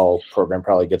football program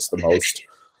probably gets the most,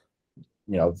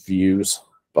 views.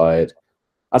 But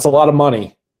that's a lot of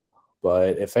money.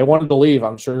 But if they wanted to leave,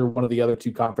 I'm sure one of the other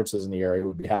two conferences in the area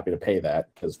would be happy to pay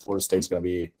that because Florida State's going to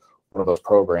be one of those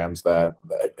programs that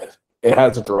it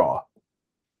has a draw.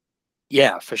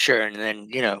 Yeah, for sure. And then,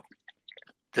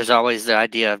 there's always the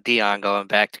idea of Dion going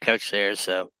back to coach there.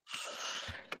 So,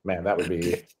 man, that'd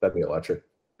be electric.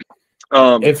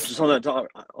 Just on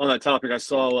that topic, I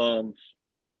saw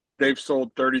they've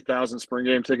sold 30,000 spring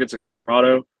game tickets at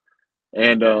Colorado,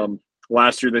 and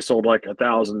last year they sold like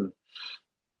 1,000.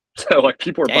 So like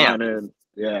people are buying in.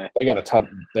 Yeah, they got a ton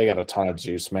of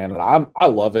juice, man, and I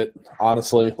love it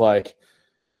honestly. Like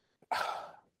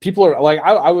people are like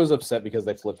I was upset because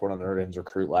they flipped one of Nerdin's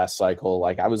recruit last cycle.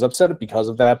 Like I was upset because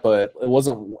of that, but it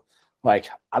wasn't like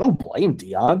I don't blame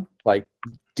Dion. Like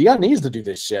Dion needs to do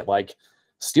this shit. Like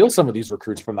steal some of these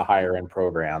recruits from the higher end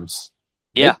programs.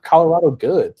 Yeah, make Colorado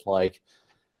good. Like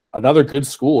another good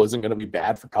school isn't going to be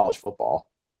bad for college football.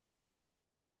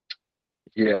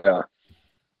 Yeah.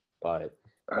 But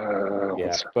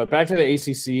but back to the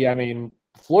ACC. I mean,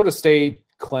 Florida State,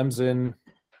 Clemson,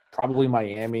 probably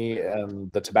Miami,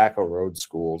 and the Tobacco Road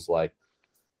schools. Like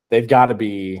they've got to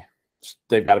be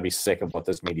sick of what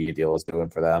this media deal is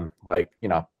doing for them. Like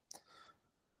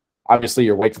obviously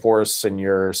your Wake Forest and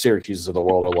your Syracuse of the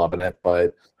world are loving it,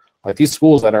 but like these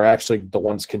schools that are actually the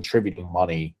ones contributing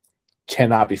money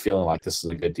cannot be feeling like this is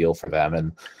a good deal for them.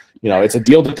 And it's a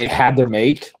deal that they had to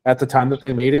make at the time that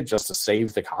they made it just to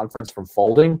save the conference from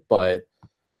folding, but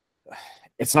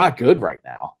it's not good right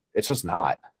now. It's just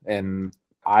not. And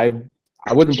I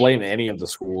wouldn't blame any of the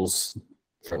schools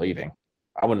for leaving.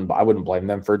 I wouldn't blame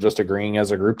them for just agreeing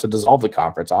as a group to dissolve the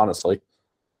conference, honestly.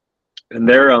 And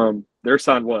they're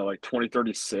signed like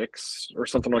 2036 or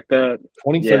something like that.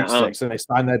 2036, and they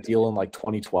signed that deal in like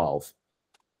 2012.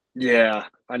 Yeah,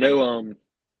 I know.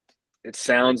 It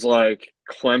sounds like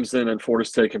Clemson and Florida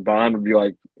State combined would be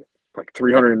like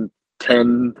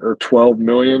 310 or 12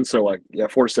 million. So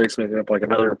Florida State's making up like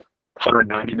another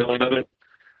 190 million of it.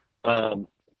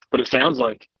 But it sounds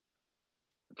like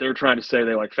they're trying to say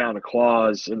they found a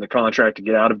clause in the contract to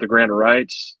get out of the grant of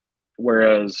rights,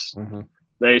 whereas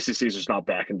the ACC is just not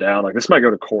backing down. Like this might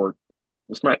go to court.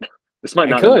 This might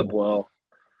not end up well.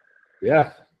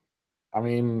 Yeah, I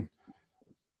mean.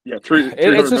 Yeah,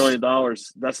 $300 million.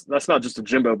 That's not just a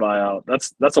Jimbo buyout.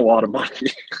 That's a lot of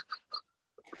money.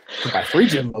 Buy 3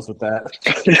 Jimbos with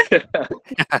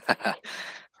that.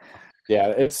 Yeah,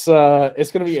 it's going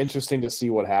to be interesting to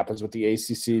see what happens with the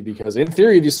ACC because in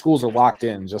theory these schools are locked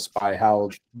in just by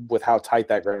how tight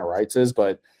that grant of rights is.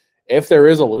 But if there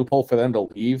is a loophole for them to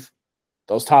leave,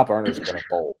 those top earners are going to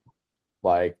fold.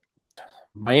 Like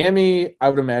Miami, I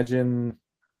would imagine.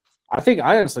 I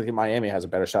honestly think Miami has a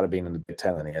better shot of being in the Big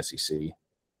Ten than the SEC.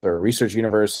 They're a research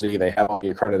university. They have all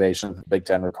the accreditation the Big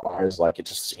Ten requires. Like, it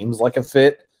just seems like a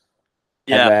fit.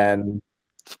 Yeah. And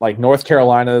then, North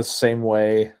Carolina, same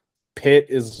way. Pitt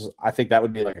I think that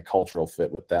would be a cultural fit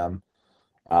with them.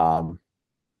 I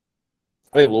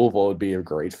think Louisville would be a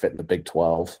great fit in the Big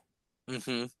 12.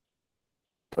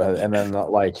 Mm-hmm. And then,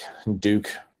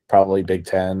 Duke, probably Big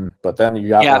 10. But then you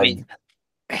got,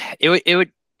 it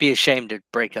would be a shame to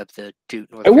break up the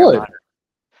Duke North Carolina. Would.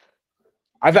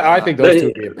 I think those two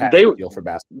would be a package deal for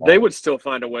basketball. They would still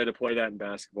find a way to play that in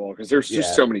basketball because there's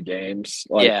just so many games.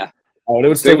 Yeah. Oh, it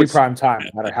would still be prime time,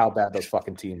 no matter how bad those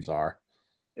fucking teams are.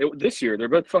 This year, they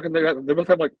both have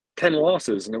 10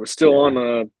 losses, and it was still on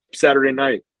a Saturday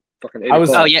night. Fucking 8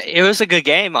 o'clock. Oh yeah, it was a good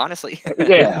game, honestly.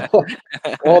 Yeah.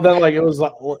 Well, then it was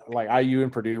like IU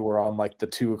and Purdue were on the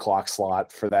 2 o'clock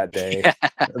slot for that day,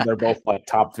 and they're both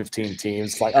top 15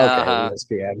 teams. Okay,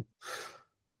 ESPN.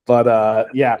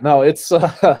 But it's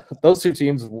those two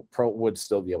teams would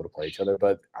still be able to play each other.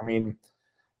 But I mean,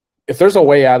 if there's a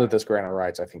way out of this grant of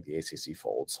rights, I think the ACC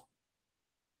folds.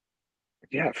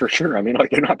 Yeah, for sure. I mean, like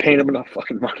they're not paying them enough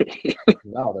fucking money.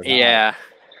 No, they're not. Yeah.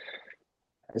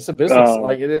 It's a business.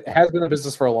 Like it has been a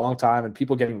business for a long time, and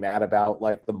people getting mad about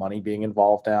like the money being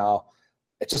involved now.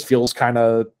 It just feels kind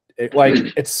of like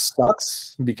it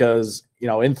sucks because, you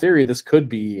know, in theory, this could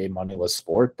be a moneyless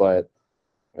sport, but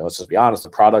you know, let's just be honest, the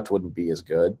product wouldn't be as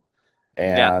good,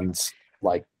 and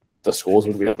like the schools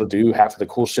would be able to do half of the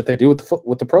cool shit they do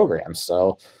with the programs.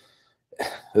 So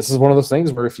this is one of those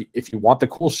things where if you want the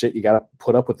cool shit, you got to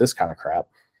put up with this kind of crap.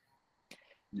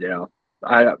 Yeah,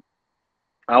 I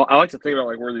like to think about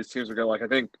like where these teams would go. Like I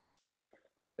think,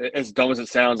 as dumb as it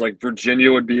sounds, like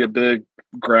Virginia would be a big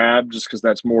grab just because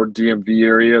that's more DMV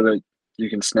area that you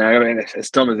can snag. I mean,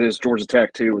 as dumb as it is, Georgia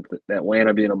Tech too, with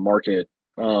Atlanta being a market.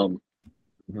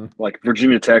 Like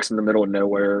Virginia Tech's in the middle of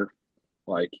nowhere.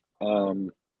 Like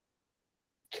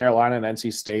Carolina and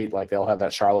NC State, like they'll have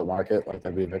that Charlotte market, like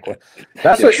that'd be a big one.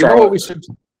 That's what Charlotte, you know what we should.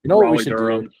 You know what we should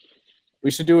do?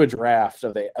 We should do a draft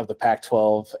of the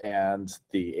Pac-12 and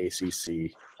the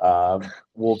ACC.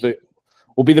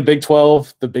 We'll be the Big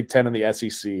 12, the Big 10, and the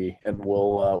SEC, and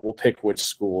we'll pick which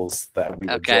schools that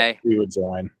we would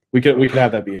join. We could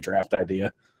have that be a draft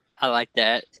idea. I like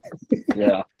that.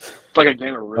 Yeah, it's like a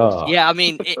game of risk. Yeah, I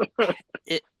mean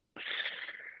it.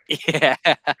 Yeah.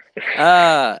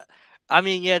 I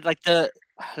mean, yeah, like the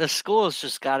schools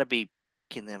just got to be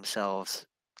picking themselves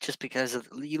just because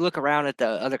you look around at the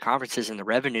other conferences and the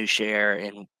revenue share,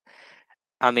 and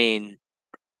I mean,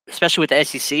 especially with the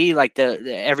SEC, like the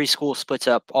every school splits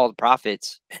up all the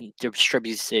profits and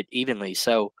distributes it evenly.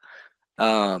 So,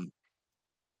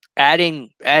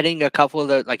 adding a couple of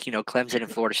the, like, you know, Clemson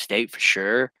and Florida State for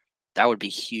sure, that would be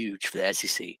huge for the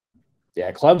SEC.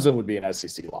 Yeah, Clemson would be an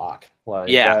SEC lock. Like,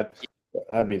 yeah.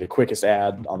 That'd be the quickest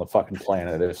ad on the fucking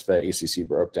planet if the ACC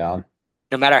broke down.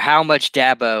 No matter how much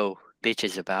Dabo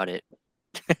bitches about it,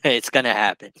 it's gonna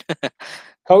happen.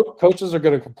 Coaches are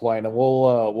going to complain, and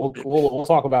we'll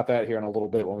talk about that here in a little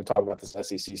bit when we talk about this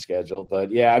SEC schedule.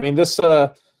 But yeah, I mean, this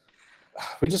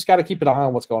we just got to keep an eye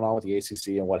on what's going on with the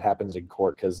ACC and what happens in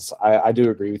court, because I do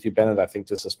agree with you, Bennett. I think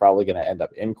this is probably going to end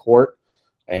up in court,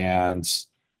 and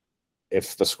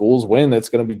if the schools win, it's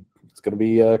going to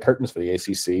be curtains for the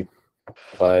ACC.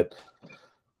 But I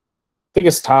think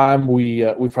it's time we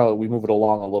move it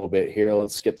along a little bit here.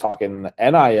 Let's get talking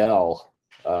NIL.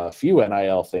 A few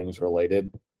NIL things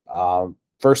related.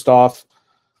 First off,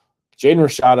 Jaden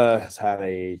Rashada has had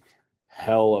a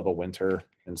hell of a winter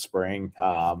and spring.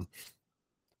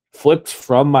 Flipped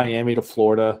from Miami to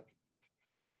Florida,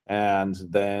 and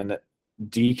then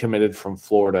decommitted from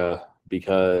Florida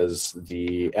because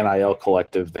the NIL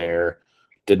collective there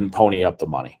didn't pony up the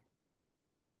money.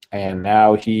 And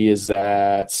now he is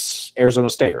at Arizona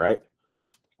State, right?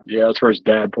 Yeah, that's where his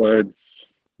dad played.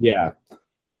 Yeah.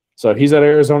 So he's at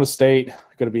Arizona State,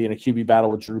 going to be in a QB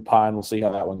battle with Drew Pine. We'll see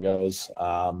how that one goes.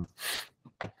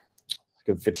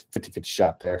 Good 50-50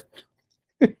 shot there.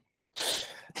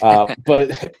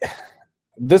 But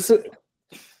this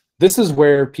is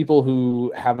where people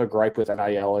who have a gripe with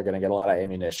NIL are going to get a lot of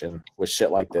ammunition with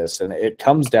shit like this. And it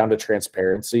comes down to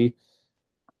transparency,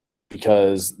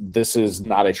 because this is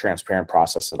not a transparent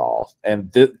process at all. And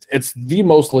it's the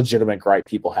most legitimate gripe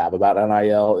people have about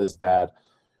NIL is that,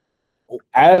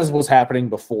 as was happening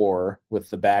before with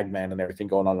the bagmen and everything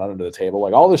going on under the table,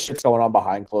 like all this shit's going on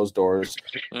behind closed doors.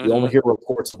 Mm-hmm. You only hear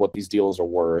reports of what these deals are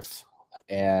worth.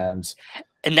 And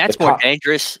that's more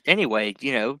dangerous anyway.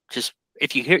 You know, just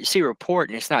if you see a report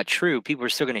and it's not true, people are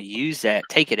still going to use that,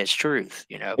 take it as truth,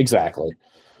 you know? Exactly.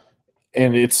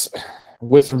 And it's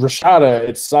with Rashada,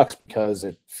 it sucks because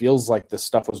it feels like this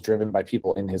stuff was driven by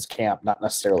people in his camp, not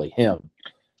necessarily him.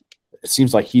 It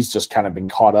seems like he's just kind of been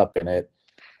caught up in it.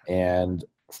 And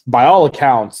by all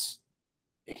accounts,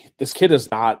 this kid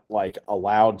is not like a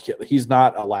loud kid. He's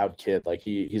not a loud kid. Like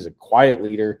he's a quiet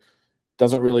leader,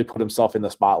 doesn't really put himself in the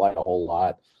spotlight a whole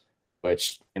lot,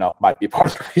 which, you know, might be part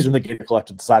of the reason the Gator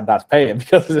Collective decided not to pay him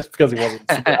because he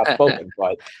wasn't super outspoken.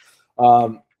 But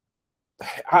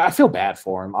I feel bad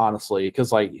for him, honestly,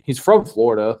 because like he's from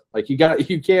Florida. Like you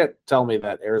can't tell me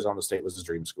that Arizona State was his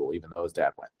dream school, even though his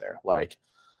dad went there. Like,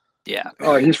 yeah.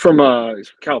 Oh, he's from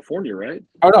California, right?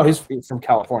 Oh no, he's from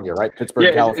California, right?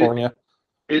 Pittsburgh, California.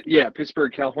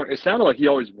 Pittsburgh, California. It sounded like he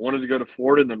always wanted to go to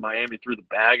Florida, and then Miami threw the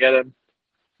bag at him,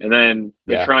 and then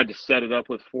they tried to set it up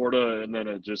with Florida, and then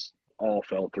it just all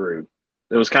fell through.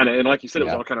 It was kind of, and like you said, it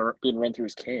was all kind of being run through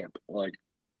his camp. Like,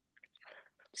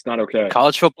 it's not okay.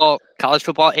 College football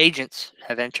agents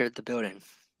have entered the building.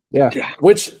 Yeah.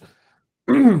 Which,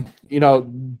 you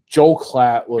know, Joel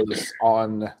Klatt was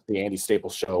on the Andy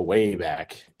Staples show way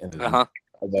back in the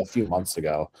a few months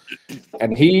ago,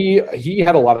 and he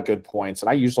had a lot of good points. And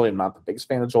I usually am not the biggest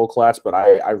fan of Joel Klatt, but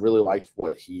I really liked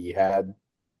what he had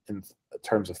in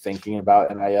terms of thinking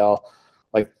about NIL.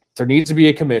 Like, there needs to be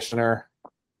a commissioner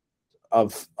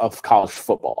of college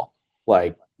football.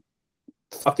 Like,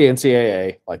 fuck the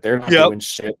NCAA. Like, they're not doing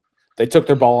shit. They took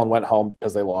their ball and went home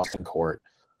because they lost in court.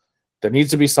 There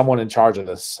needs to be someone in charge of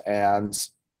this, and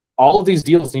all of these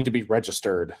deals need to be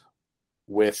registered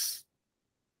with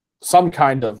some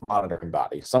kind of monitoring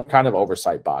body, some kind of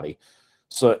oversight body,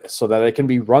 so that it can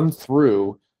be run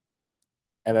through,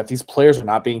 and that these players are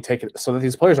not being taken, so that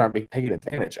these players aren't being taken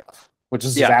advantage of, which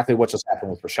is exactly what just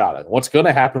happened with Rashada. What's going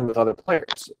to happen with other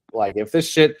players? Like, if this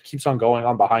shit keeps on going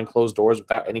on behind closed doors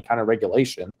without any kind of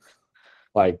regulation,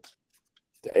 like,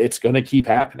 it's going to keep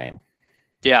happening.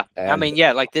 Yeah, I mean,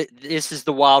 yeah, like this is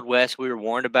the Wild West we were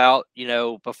warned about, you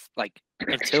know, like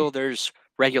until there's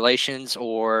regulations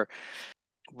or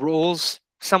rules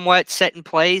somewhat set in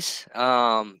place,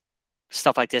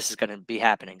 stuff like this is going to be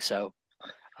happening. So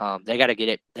they got to get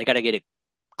it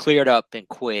cleared up and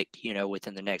quick, you know,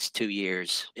 within the next 2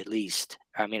 years at least.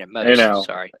 I mean, at most.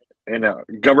 Sorry.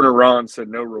 Governor Ron said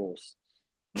no rules.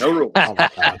 No rules. Oh my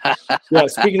God. Yeah,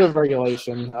 speaking of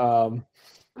regulation,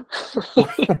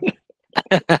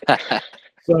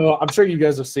 so I'm sure you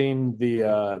guys have seen the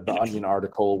Onion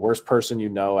article, "Worst person you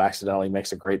know accidentally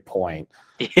makes a great point."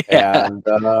 Yeah. And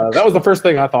that was the first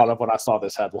thing I thought of when I saw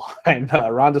this headline.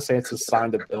 Ron DeSantis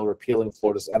signed a bill repealing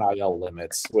Florida's NIL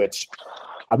limits, which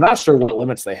I'm not sure what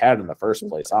limits they had in the first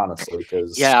place, honestly.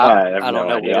 Because I don't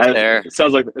know what was there. It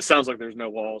sounds like there's no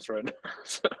walls right now.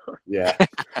 So. Yeah.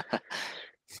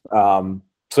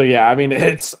 So yeah, I mean,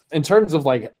 it's in terms of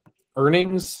like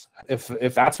earnings, if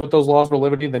that's what those laws were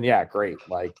limiting, then yeah, great.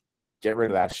 Like, get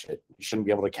rid of that shit. You shouldn't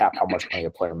be able to cap how much money a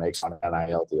player makes on an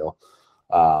NIL deal.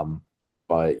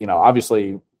 But you know,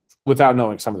 obviously, without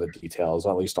knowing some of the details,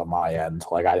 at least on my end,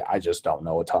 like I just don't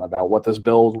know a ton about what this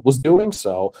bill was doing.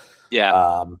 So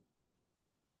yeah.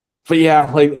 But yeah,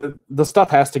 like the stuff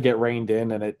has to get reined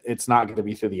in, and it's not going to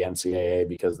be through the NCAA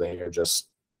because they're just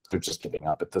giving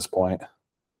up at this point.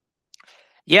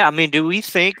 Yeah, I mean, do we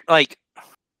think like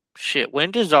shit? When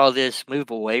does all this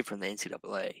move away from the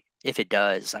NCAA? If it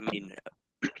does, I mean,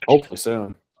 hopefully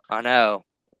soon. I know.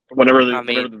 Whenever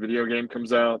the video game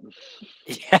comes out.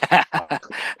 Yeah,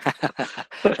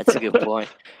 that's a good point.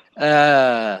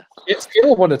 It's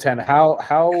scale of 1 to 10.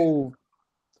 How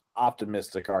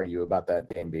optimistic are you about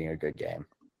that game being a good game?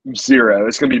 0.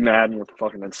 It's gonna be Madden with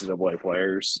fucking NCAA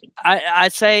players.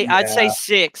 I'd say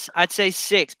 6. I'd say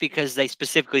 6 because they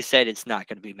specifically said it's not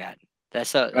going to be Madden.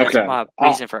 That's my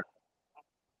reason for.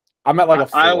 I'm at like a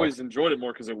 4. I always enjoyed it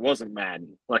more because it wasn't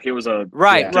Madden. Like, it was a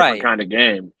different kind of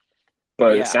game.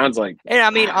 But it sounds like, and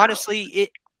I mean, honestly,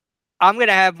 I'm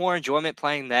gonna have more enjoyment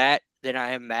playing that than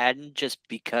I am Madden, just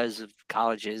because of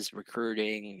colleges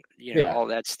recruiting, all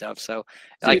that stuff. So,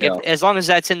 like, as long as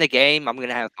that's in the game, I'm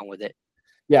gonna have fun with it.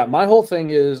 Yeah, my whole thing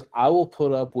is I will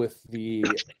put up with the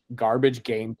garbage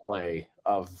gameplay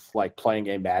of like playing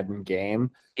a Madden game.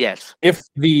 Yes, if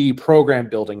the program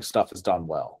building stuff is done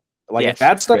well. Like, if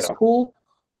that stuff's cool.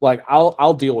 Like,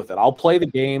 I'll deal with it. I'll play the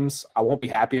games. I won't be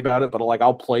happy about it, but like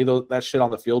I'll play that shit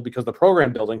on the field because the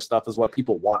program building stuff is what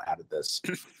people want out of this.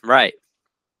 Right.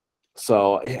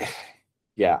 So,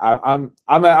 yeah, I'm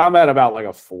at about like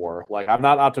a 4. Like, I'm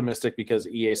not optimistic because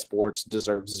EA Sports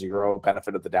deserves 0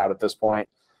 benefit of the doubt at this point.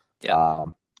 Yeah.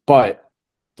 But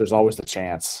there's always the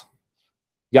chance.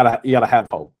 You gotta have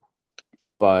hope.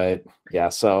 But yeah,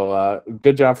 so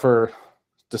good job for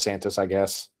DeSantis, I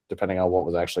guess, depending on what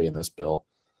was actually in this bill.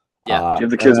 Yeah, give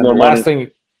the kids more money. Last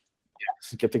thing,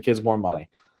 get the kids more money.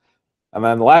 And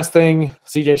then the last thing,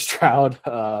 CJ Stroud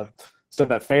said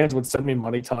that fans would send me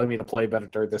money telling me to play better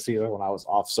during the season when I was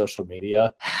off social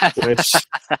media, which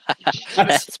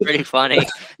that's pretty funny.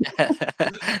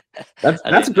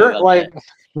 That's great. Like,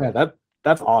 man,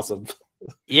 that's awesome.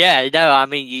 Yeah, no, I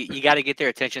mean, you got to get their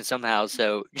attention somehow.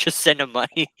 So just send them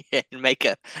money and make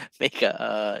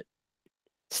a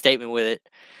statement with it.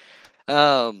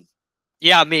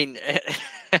 Yeah, I mean,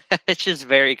 it's just a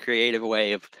very creative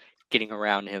way of getting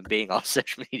around him being off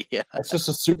social media. It's just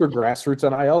a super grassroots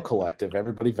NIL collective.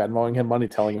 Everybody Venmoing him money,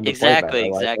 telling him to exactly,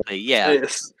 play better. exactly. Yeah,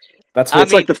 it's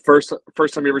like the first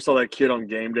time you ever saw that kid on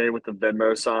game day with the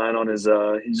Venmo sign on his.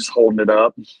 He's just holding it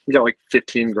up. He got like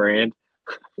 $15,000.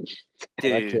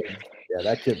 Dude.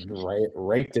 That kid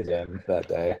raked it in that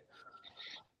day.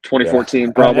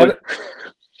 2014, probably.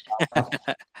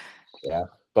 Yeah.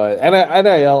 But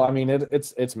NIL, I mean,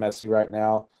 it's messy right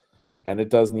now, and it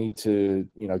does need to,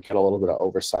 get a little bit of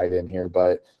oversight in here.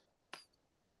 But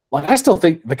like, I still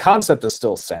think the concept is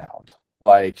still sound.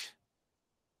 Like,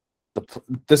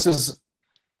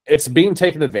 it's being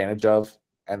taken advantage of,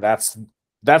 and that's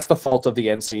the fault of the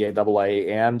NCAA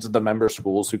and the member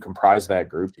schools who comprise that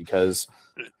group, because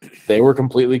they were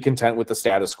completely content with the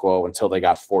status quo until they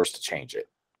got forced to change it.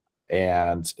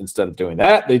 And instead of doing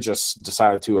that, they just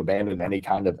decided to abandon any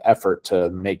kind of effort to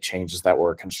make changes that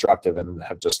were constructive and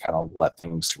have just kind of let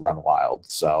things run wild.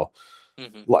 So,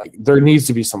 like, there needs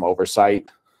to be some oversight.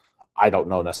 I don't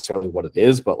know necessarily what it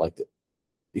is, but like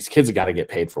these kids have got to get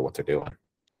paid for what they're doing.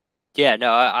 Yeah,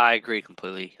 no, I agree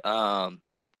completely.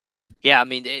 Yeah, I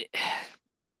mean,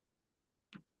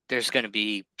 there's going to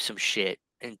be some shit,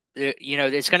 and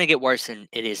it's going to get worse than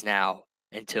it is now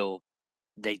until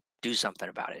they do something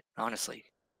about it. Honestly,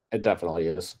 it definitely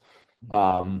is.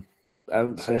 And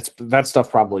that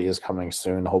stuff probably is coming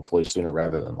soon. Hopefully sooner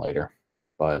rather than later.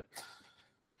 But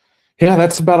yeah,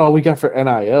 that's about all we got for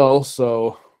NIL.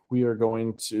 So we are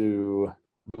going to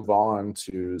move on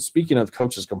to, speaking of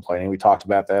coaches complaining, we talked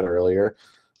about that earlier.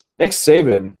 Nick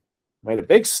Saban made a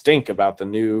big stink about the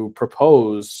new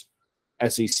proposed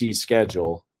SEC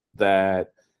schedule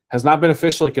that has not been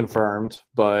officially confirmed,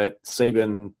 but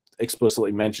Saban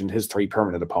explicitly mentioned his 3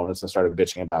 permanent opponents and started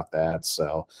bitching about that.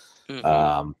 So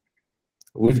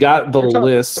we've got the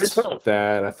list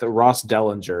that Ross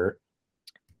Dellinger.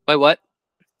 Wait, what?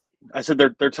 I said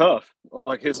they're tough.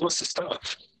 Like, his list is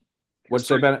tough. What'd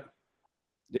you say, Bennett?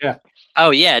 Yeah.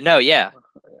 Oh, yeah. No, yeah.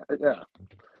 Yeah.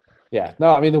 Yeah.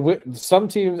 No, I mean, some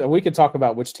teams, and we could talk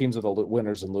about which teams are the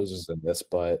winners and losers in this,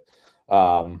 but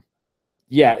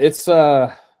yeah, it's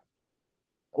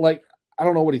like, I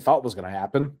don't know what he thought was going to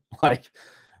happen. Like,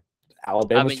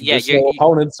 Alabama's traditional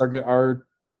opponents are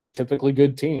typically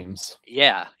good teams.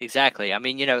 Yeah, exactly. I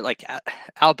mean, like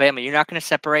Alabama, you're not going to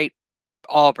separate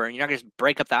Auburn. You're not going to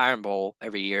break up the Iron Bowl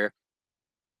every year.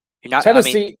 You're not.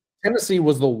 Tennessee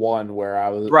was the one where I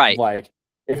was like,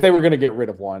 if they were going to get rid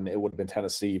of one, it would have been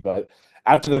Tennessee. But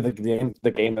after the game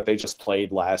that they just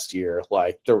played last year,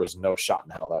 like, there was no shot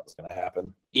in hell that was going to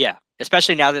happen. Yeah,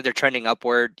 especially now that they're trending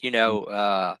upward.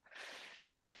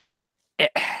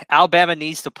 Alabama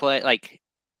needs to play, like,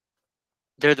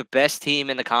 they're the best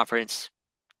team in the conference,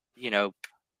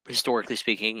 historically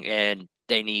speaking, and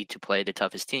they need to play the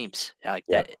toughest teams. Like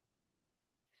that.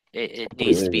 It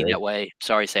needs to be that way.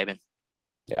 Sorry, Saban.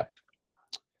 Yeah.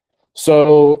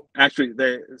 So actually,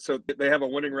 they have a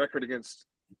winning record against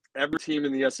every team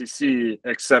in the SEC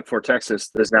except for Texas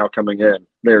that is now coming in.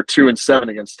 They're 2-7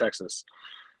 against Texas.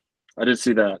 I did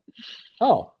see that.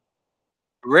 Oh.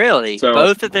 Really? So,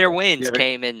 both of their wins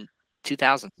came in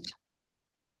 2000.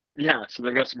 Yeah, so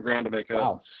they got some ground to make up.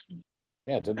 Wow.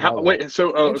 Yeah. Okay.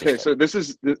 So this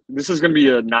is going to be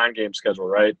a 9-game schedule,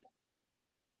 right?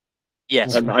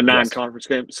 Yes. A 9-conference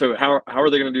game. So how are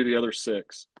they going to do the other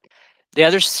 6? The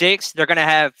other 6, they're going to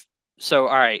have. So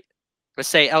all right, let's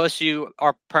say LSU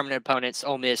are permanent opponents.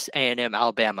 Ole Miss, A&M,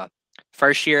 Alabama.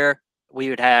 First year we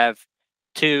would have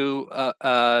 2.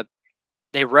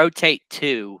 They rotate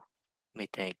 2. Let me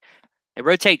think. They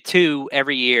rotate 2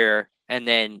 every year, and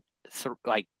then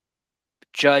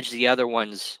judge the other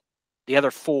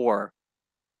 4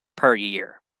 per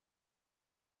year.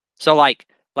 So like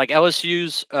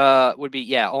LSU's would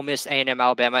be Ole Miss, A&M,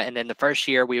 Alabama, and then the first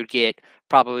year we would get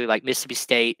probably like Mississippi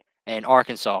State and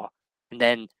Arkansas, and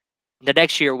then the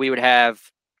next year we would have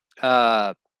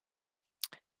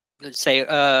let's say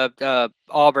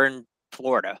Auburn,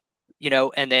 Florida,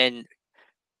 and then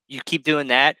you keep doing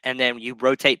that, and then you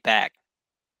rotate back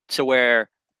to where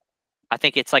I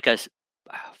think it's like a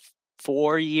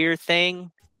 4-year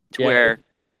thing where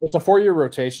it's a 4-year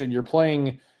rotation. You're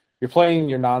playing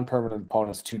your non-permanent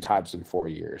opponents 2 times in 4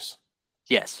 years.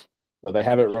 Yes. So they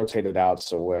have it rotated out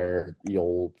so where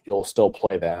you'll still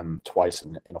play them twice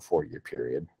in a 4-year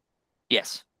period.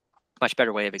 Yes. Much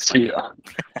better way of explaining it.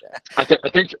 I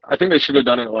think they should have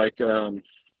done it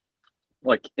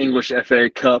like English FA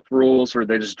Cup rules where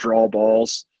they just draw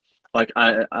balls. Like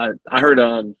I heard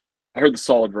the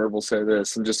Solid Verbal say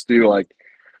this, and just do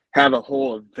have a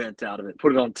whole event out of it.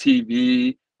 Put it on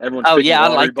TV. Everyone's picking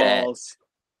lottery balls.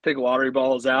 Take lottery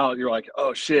balls out. You're like,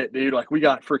 oh shit, dude! Like, we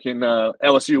got freaking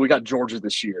LSU. We got Georgia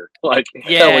this year. Like,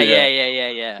 yeah.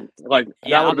 Like,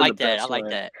 I like that. I like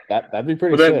that. That'd be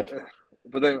pretty sick.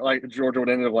 But then like Georgia would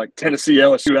end up like Tennessee,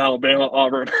 LSU, Alabama,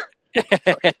 Auburn.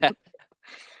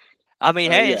 I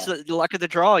mean, hey, it's the luck of the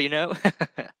draw,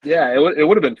 Yeah, it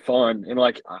would have been fun, and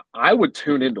I would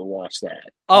tune in to watch that.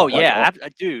 Oh yeah,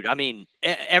 dude. I mean,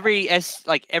 every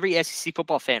SEC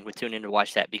football fan would tune in to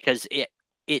watch that because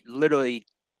it literally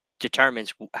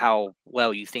determines how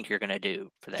well you think you're going to do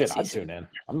for that season. I'd tune in.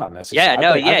 I'm not necessarily. Yeah,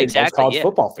 no, yeah, exactly. College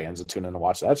football fans would tune in to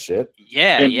watch that shit.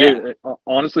 Yeah, and, dude,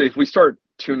 honestly, if we start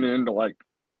tuning into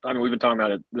I mean, we've been talking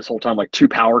about it this whole time, like 2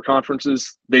 power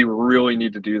conferences. They really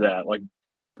need to do that. Like,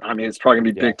 I mean, it's probably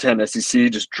gonna be Big Ten,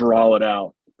 SEC. Just draw it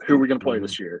out. Who are we gonna play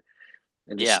this year?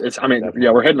 And just, it's. I mean, definitely.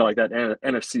 yeah, we're heading to like that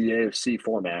NFC, AFC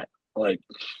format. Like,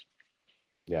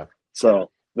 yeah.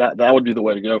 So that would be the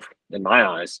way to go in my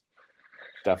eyes.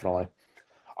 Definitely.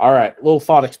 All right, little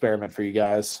thought experiment for you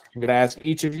guys. I'm gonna ask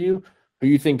each of you who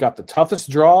you think got the toughest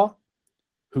draw,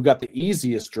 who got the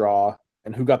easiest draw,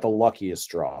 and who got the luckiest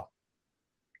draw.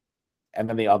 And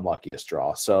then the unluckiest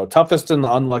draw. So toughest and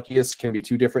the unluckiest can be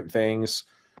 2 different things.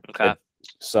 Okay.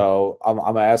 So I'm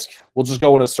gonna ask. We'll just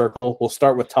go in a circle. We'll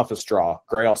start with toughest draw.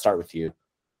 Gray, I'll start with you.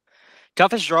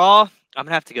 Toughest draw. I'm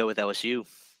gonna have to go with LSU.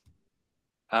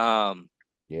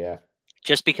 Yeah.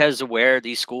 Just because of where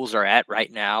these schools are at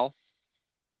right now.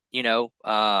 You know,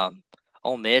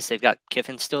 Ole Miss, they've got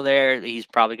Kiffin still there. He's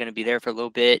probably going to be there for a little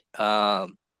bit.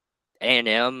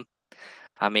 A&M,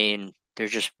 I mean, they're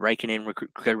just raking in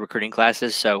good recruiting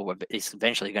classes, so it's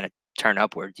eventually going to turn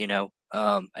upward, you know.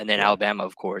 And then Alabama,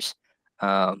 of course.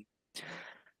 But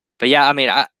yeah, I mean,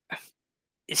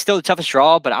 it's still the toughest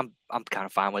draw, but I'm kind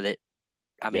of fine with it.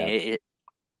 I mean,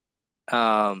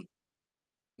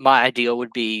 my ideal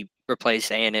would be replace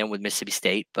A&M with Mississippi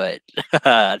State, but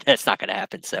that's not going to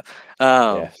happen. So,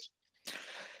 but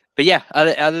yeah,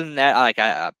 other than that, like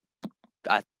I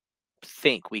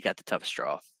think we got the toughest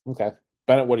draw. Okay,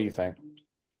 Bennett, what do you think?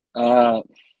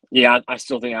 Yeah, I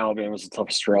still think Alabama was the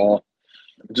toughest draw.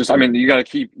 Just, I mean, you got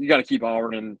to keep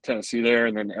Auburn and Tennessee there,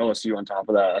 and then LSU on top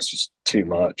of that. That's just too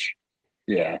much.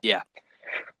 Yeah.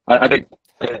 I think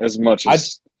as much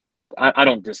as I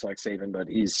don't dislike Saban, but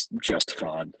he's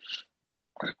justified.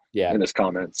 In his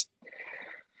comments.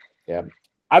 Yeah,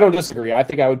 I don't disagree. I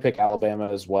think I would pick Alabama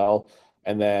as well,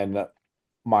 and then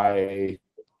my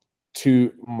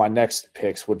next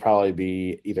picks would probably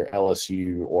be either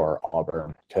LSU or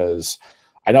Auburn, because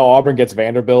I know Auburn gets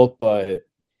Vanderbilt, but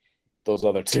those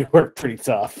other 2 are pretty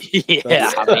tough.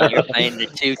 Yeah, I mean, you're playing the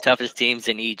 2 toughest teams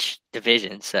in each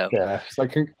division, so yeah, it's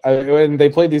like and they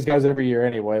play these guys every year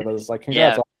anyway, but it's like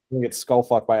congrats. You get skull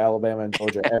fucked by Alabama and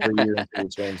Georgia every year until we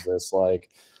change this. Like,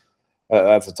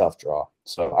 that's a tough draw.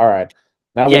 So, all right.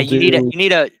 Now you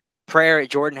need a prayer at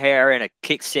Jordan Hare and a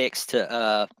kick 6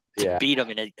 to beat them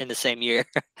in the same year.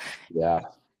 Yeah.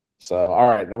 So, all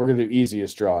right, we're gonna do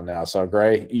easiest draw now. So,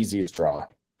 Gray, easiest draw.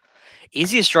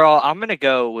 Easiest draw. I'm gonna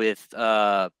go with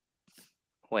let's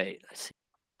see.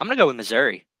 I'm gonna go with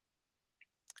Missouri.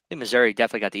 I think Missouri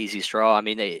definitely got the easiest draw. I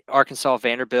mean, Arkansas,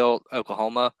 Vanderbilt,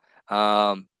 Oklahoma.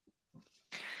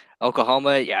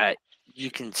 Oklahoma, yeah,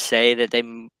 you can say that they,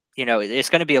 you know,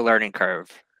 it's going to be a learning curve,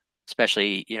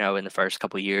 especially, you know, in the first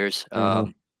couple of years.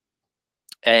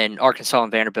 And Arkansas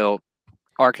and Vanderbilt,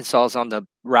 Arkansas is on the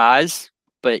rise,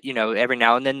 but, you know, every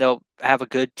now and then they'll have a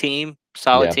good team,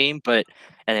 solid team, and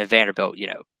then Vanderbilt, you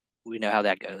know, we know how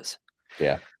that goes.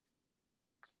 Yeah.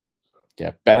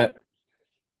 Bennett.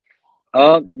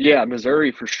 Yeah,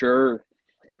 Missouri for sure.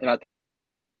 And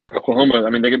Oklahoma,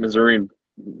 I mean, they get Missouri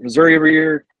every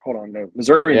year. Hold on, no.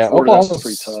 Missouri and Florida, that's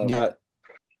pretty tough.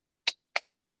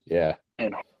 Yeah.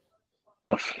 And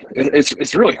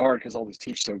it's really hard because all these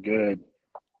teams are so good.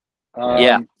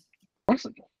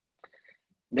 Honestly,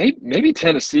 maybe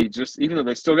Tennessee, just even though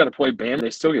they still got to play Bama,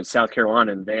 they still get South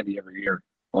Carolina and Vandy every year.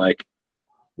 Like,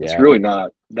 it's really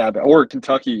not that bad. Or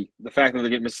Kentucky, the fact that they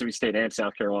get Mississippi State and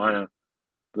South Carolina,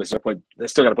 they still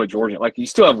got to play Georgia. Like, you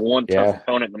still have one tough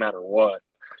opponent no matter what.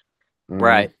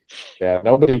 Right. Yeah,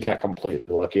 nobody got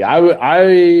completely lucky. I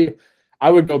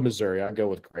would go Missouri. I'd go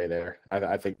with Gray there.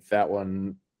 I think that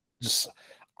one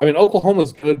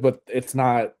Oklahoma's good, but it's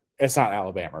not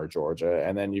Alabama or Georgia.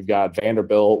 And then you've got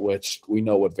Vanderbilt, which we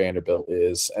know what Vanderbilt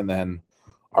is, and then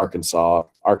Arkansas.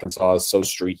 Arkansas is so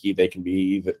streaky, they can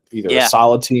be either a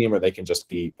solid team or they can just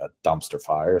be a dumpster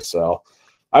fire. So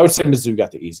I would say Mizzou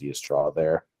got the easiest draw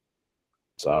there.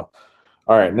 So,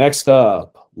 all right, next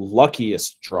up,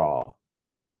 luckiest draw.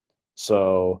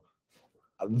 So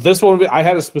this one, I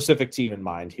had a specific team in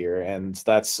mind here, and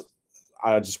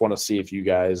I just want to see if you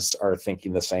guys are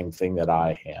thinking the same thing that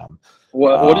I am.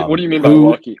 What do you mean by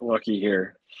lucky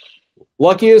here?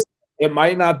 Luckiest, it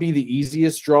might not be the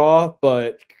easiest draw,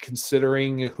 but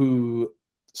considering who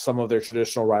some of their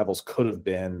traditional rivals could have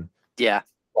been,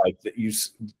 like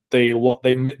they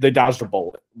dodged a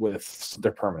bullet with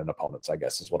their permanent opponents, I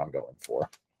guess is what I'm going for.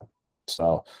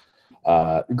 So,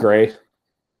 Gray.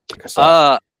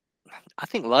 I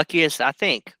think luckiest. I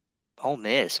think Ole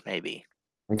Miss maybe.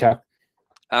 Okay.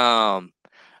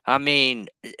 I mean,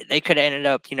 they could have ended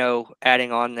up, you know,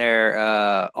 adding on their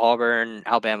Auburn,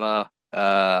 Alabama,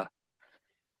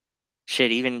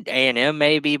 even A&M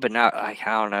maybe, but not. I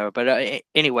don't know. But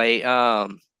anyway,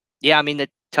 Yeah, I mean the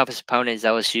toughest opponent is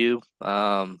LSU.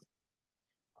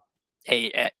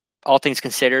 All things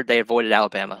considered, they avoided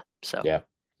Alabama. So yeah.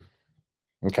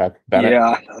 Okay. Bennett?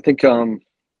 Yeah, I think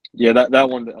yeah, that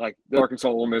one, like the Arkansas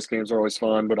Ole Miss games are always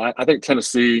fun, but I think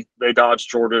Tennessee, they dodge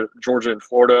Georgia and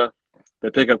Florida. They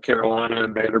pick up Carolina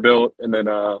and Vanderbilt, and then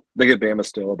they get Bama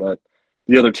still, but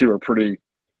the other two are pretty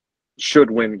should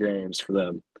win games for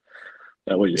them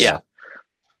at least. Yeah.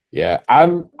 Yeah.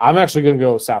 I'm actually gonna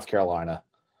go with South Carolina.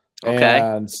 Okay.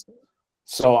 And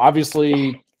so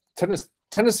obviously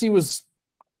Tennessee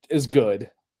is good.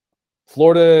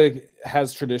 Florida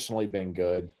has traditionally been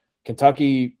good.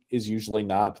 Kentucky is usually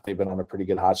not, but they've been on a pretty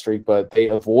good hot streak. But they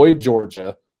avoid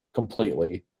Georgia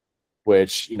completely,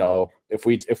 which, you know, if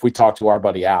we talk to our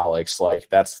buddy Alex, like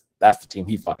that's the team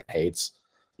he fucking hates.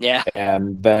 Yeah.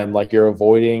 And then like you're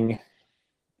avoiding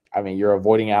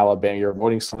Alabama, you're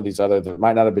avoiding some of these other that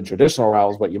might not have been traditional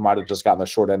rivals, but you might have just gotten the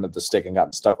short end of the stick and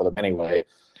gotten stuck with them anyway.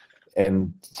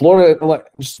 And Florida, like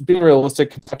just being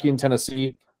realistic, Kentucky and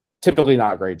Tennessee, typically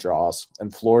not great draws.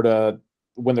 And Florida,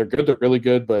 when they're good, they're really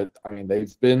good. But I mean,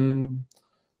 they've been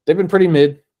pretty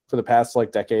mid for the past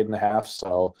like decade and a half.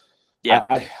 So yeah,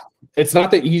 it's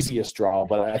not the easiest draw,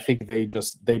 but I think they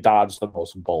dodged the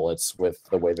most bullets with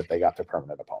the way that they got their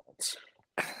permanent opponents.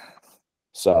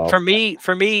 So for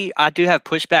me, I do have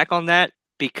pushback on that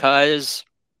because,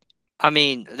 I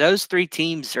mean, those three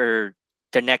teams are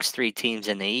the next three teams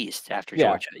in the East after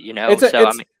Georgia. You know, it's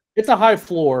a high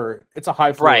floor. It's a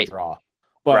high floor right. draw.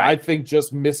 But right. I think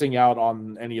just missing out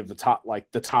on any of the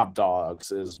top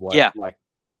dogs is what like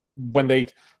when they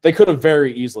could have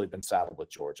very easily been saddled with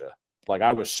Georgia. Like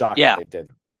I was shocked that they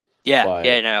didn't. Yeah, but,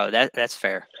 no, that's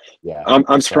fair. Yeah,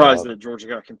 I'm surprised that Georgia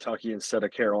got Kentucky instead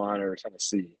of Carolina or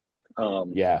Tennessee.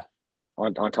 On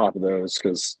top of those,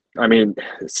 because I mean,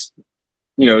 it's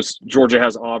Georgia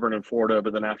has Auburn and Florida,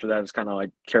 but then after that it's kind of like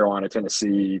Carolina,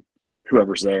 Tennessee,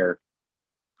 whoever's there.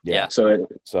 Yeah. So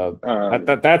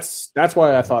that's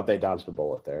why I thought they dodged the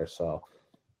bullet there. So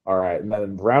all right, and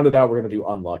then rounded out, we're gonna do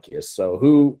unluckiest. So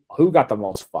who got the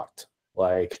most fucked?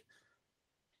 Like,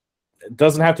 it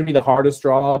doesn't have to be the hardest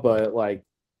draw, but like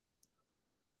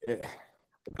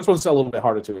this one's a little bit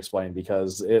harder to explain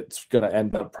because it's gonna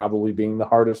end up probably being the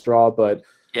hardest draw. But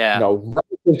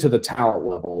relative to the talent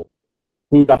level,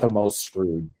 who got the most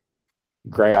screwed?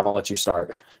 Gray, I'm gonna let you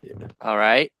start. All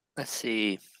right, let's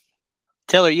see.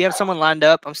 Taylor, you have someone lined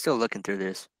up? I'm still looking through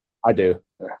this. I do.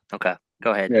 Okay,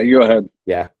 go ahead. Yeah, you go ahead.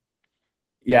 Yeah,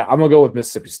 I'm gonna go with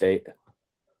Mississippi State.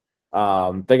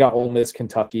 They got Ole Miss,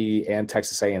 Kentucky, and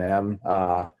Texas A&M.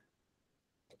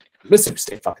 Mississippi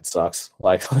State fucking sucks.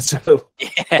 Like let's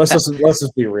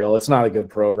just be real. It's not a good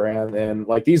program, and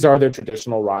like these are their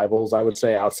traditional rivals. I would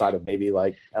say outside of maybe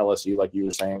like LSU, like you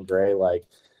were saying, Gray. Like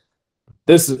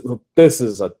this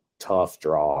is a tough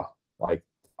draw. Like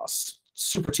a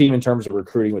super team in terms of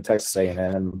recruiting with Texas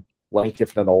A&M, Lane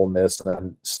Kiffin and Ole Miss, and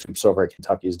then Stoops over at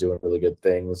Kentucky is doing really good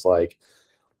things. Like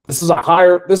this is a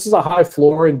high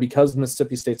floor, and because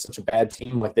Mississippi State's such a bad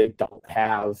team, like they don't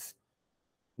have.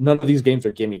 None of these games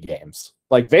are gimme games.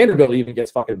 Like Vanderbilt even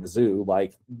gets fucking Mizzou.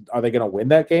 Like, are they going to win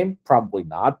that game? Probably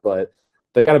not. But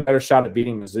they got a better shot at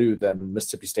beating Mizzou than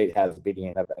Mississippi State has at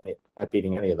beating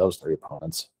any of those three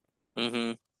opponents.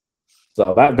 Mm-hmm.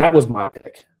 So that was my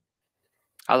pick.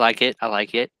 I like it. I'll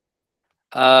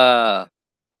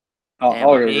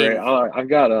agree. I've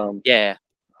got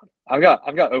I've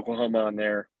got Oklahoma on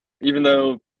there. Even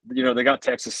though they got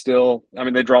Texas still. I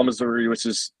mean, they draw Missouri, which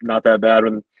is not that bad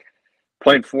when.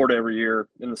 Playing Florida every year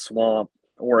in the swamp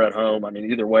or at home. I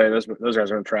mean, either way, those guys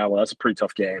are going to travel. That's a pretty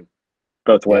tough game,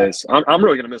 both ways. I'm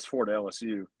really going to miss Florida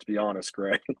LSU, to be honest,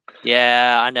 Greg.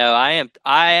 Yeah, I know.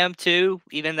 I am too.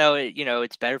 Even though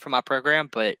it's better for my program,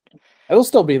 but it'll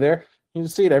still be there. You can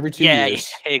see it every 2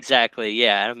 years. Yeah, exactly.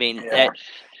 Yeah, I mean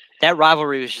that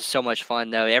rivalry was just so much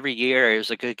fun though. Every year it was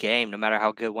a good game, no matter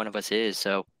how good one of us is.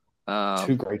 So.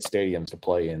 Two great stadiums to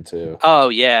play in too. Oh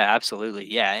yeah, absolutely.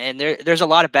 Yeah, and there's a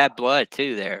lot of bad blood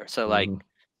too there. So like,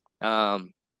 those are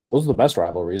the best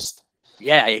rivalries.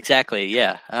 Yeah, exactly.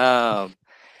 Yeah.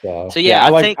 So yeah, I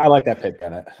like that pick,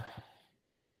 Bennett.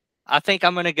 I think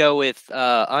I'm gonna go with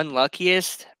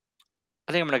unluckiest.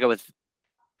 I think I'm gonna go with.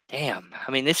 Damn,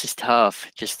 I mean this is tough.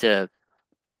 It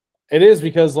is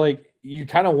because like you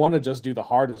kind of want to just do the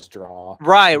hardest draw.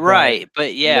 Right.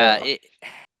 But yeah.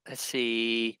 Let's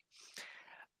see.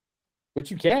 But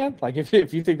you can, like,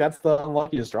 if you think that's the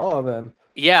unluckiest draw, then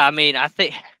yeah. I mean, I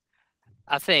think.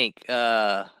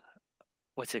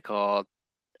 What's it called?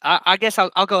 I guess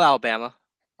I'll go Alabama.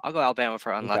 I'll go Alabama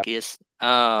for unluckiest.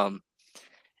 Okay.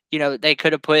 They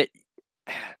could have put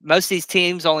most of these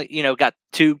teams only. Got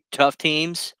two tough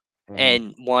teams,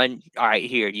 and one, all right,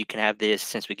 here, you can have this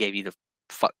since we gave you the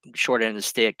short end of the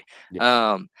stick.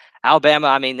 Yeah. Alabama,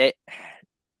 I mean,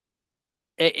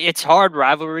 it's hard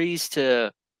rivalries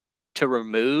to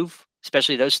remove,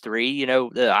 especially those three, you know,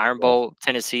 the Iron Bowl,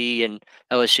 Tennessee, and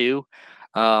LSU.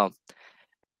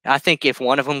 I think if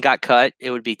one of them got cut, it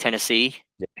would be Tennessee.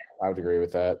 Yeah, I would agree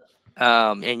with that.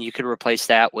 And you could replace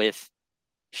that with,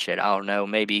 I don't know,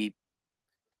 maybe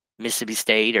Mississippi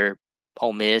State or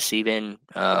Ole Miss even.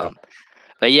 But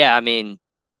yeah, I mean,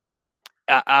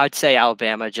 I'd say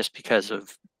Alabama just because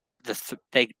of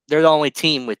they're the only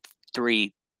team with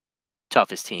three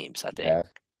toughest teams, I think. Yeah.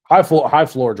 High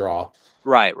floor draw.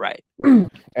 Right.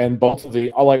 And both of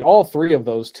all three of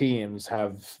those teams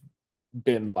have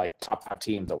been like top 5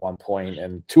 teams at one point,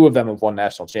 and 2 of them have won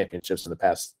national championships in the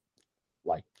past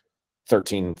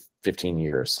 13, 15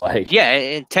 years.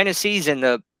 And Tennessee's in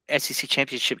the SEC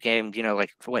championship game, you know,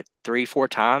 3-4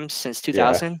 times since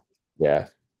 2000. Yeah.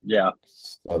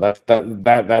 So that's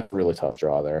a really tough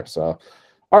draw there. So,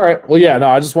 all right. Well, yeah. No,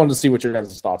 I just wanted to see what your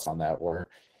guys' thoughts on that were.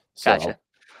 So, gotcha.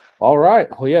 All right.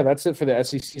 Well, yeah, that's it for the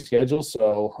SEC schedule.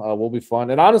 So we'll be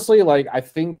fun. And honestly, I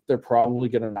think they're probably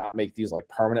going to not make these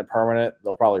permanent.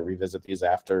 They'll probably revisit these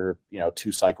after,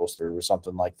 2 cycles through or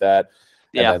something like that.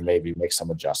 And then maybe make some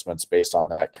adjustments based on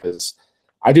that. Because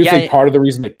I do think part of the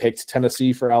reason they picked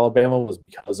Tennessee for Alabama was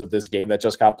because of this game that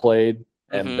just got played.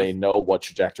 And they know what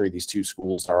trajectory these 2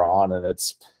 schools are on. And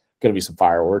it's going to be some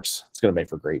fireworks. It's going to make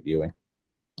for great viewing.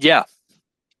 Yeah.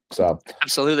 So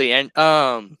absolutely. And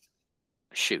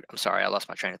shoot, I'm sorry, I lost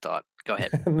my train of thought. Go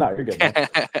ahead. No, you're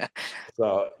good.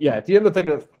 So yeah, if you end up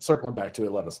thinking of circling back to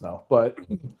it, let us know. But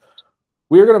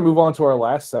we're going to move on to our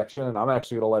last section, and I'm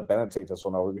actually going to let Bennett take this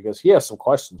one over because he has some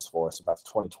questions for us about the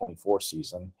 2024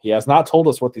 season. He has not told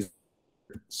us what these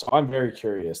are, so I'm very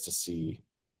curious to see.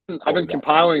 I've been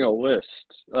compiling a list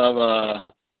of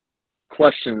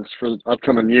questions for the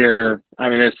upcoming year. I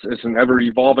mean, it's an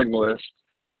ever-evolving list.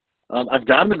 I've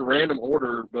got them in random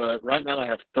order, but right now I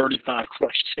have 35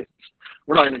 questions.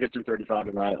 We're not going to get through 35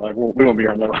 tonight. We won't be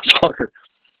here that much longer.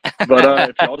 But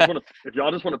if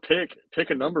y'all just want to pick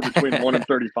a number between 1 and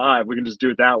 35, we can just do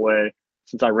it that way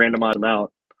since I randomized them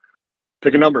out.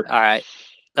 Pick a number. All right,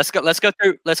 let's go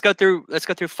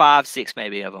through 5, 6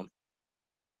 maybe of them.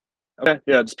 Okay,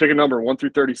 yeah, just pick a number 1 through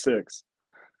 36.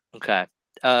 Okay.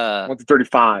 1 through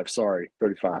 35. Sorry,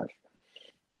 35.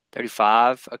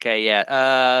 35. Okay,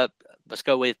 yeah. Let's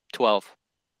go with 12.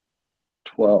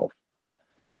 12.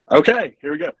 Okay,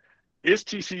 here we go. Is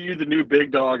TCU the new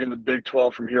big dog in the Big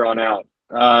 12 from here on out?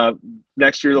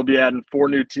 Next year they'll be adding 4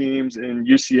 new teams in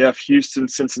UCF, Houston,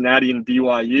 Cincinnati, and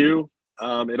BYU.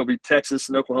 It'll be Texas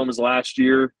and Oklahoma's last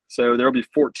year, so there'll be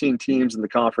 14 teams in the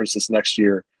conference this next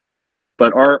year.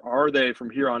 But are they from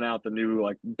here on out the new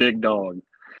big dog?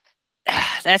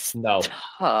 That's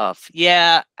tough.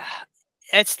 Yeah.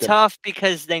 It's tough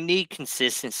because they need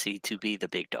consistency to be the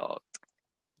big dog.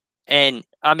 And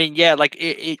I mean, yeah,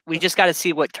 we just got to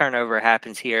see what turnover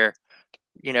happens here,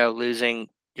 losing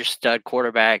your stud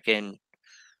quarterback and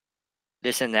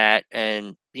this and that.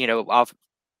 And,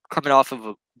 coming off of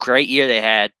a great year they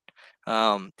had,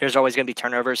 there's always going to be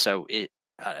turnover. So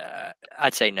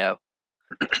I'd say no.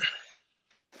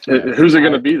 Who's it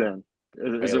going to be then?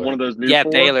 Is it one of those new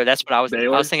 4? Baylor. That's what I was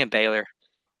thinking. Baylor.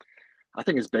 I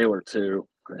think it's Baylor too,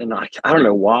 and I don't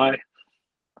know why.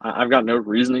 I've got no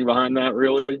reasoning behind that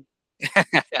really.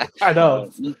 I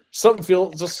know something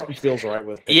feels right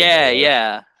with it.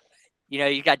 Yeah.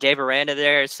 You got Dave Aranda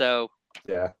there, so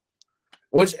yeah.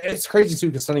 Which it's crazy too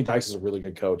because Sonny Dykes is a really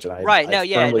good coach, and I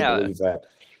believe that.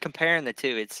 Comparing the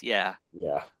two, it's yeah.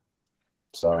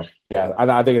 So yeah,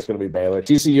 I think it's going to be Baylor.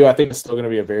 TCU, I think it's still going to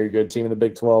be a very good team in the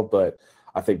Big 12, but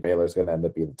I think Baylor's going to end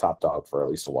up being the top dog for at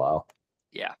least a while.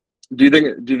 Yeah. Do you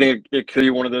think it could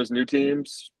be one of those new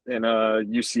teams in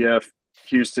UCF,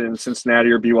 Houston, Cincinnati,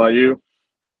 or BYU?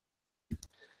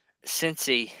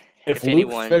 Cincy. If Luke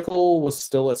Fickell was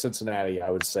still at Cincinnati, I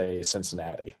would say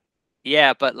Cincinnati.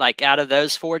 Yeah, but out of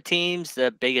those 4 teams, the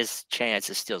biggest chance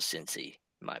is still Cincy,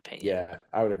 in my opinion. Yeah,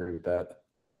 I would agree with that.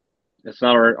 It's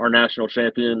not our national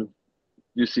champion,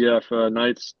 UCF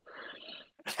Knights.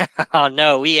 Oh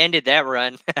no, we ended that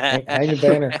run. Hang a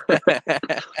banner.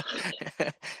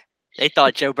 They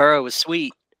thought Joe Burrow was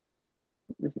sweet.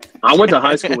 I went to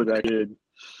high school with that kid.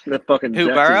 That fucking Who,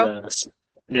 Burrow? His ass.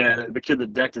 Yeah, the kid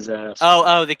that decked his ass.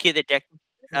 Oh, the kid that decked.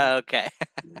 Oh, okay.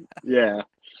 Yeah,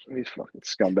 he's fucking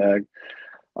scumbag.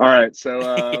 All right,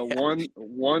 so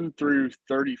 1 through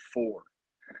 34.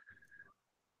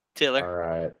 Tiller. All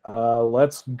right,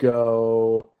 let's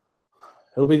go.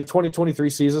 It'll be the 2023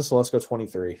 season, so let's go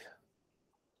 23.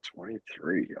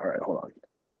 23. All right, hold on.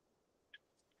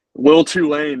 Will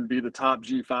Tulane be the top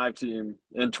G5 team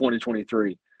in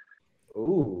 2023?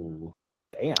 Ooh,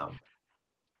 damn.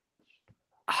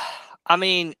 I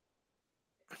mean,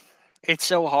 it's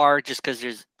so hard just because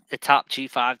there's the top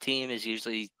G5 team is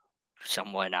usually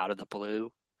someone out of the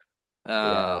blue.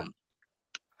 Yeah.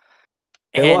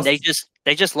 And they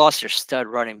just lost their stud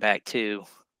running back too.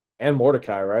 And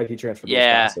Mordecai, right? He transferred to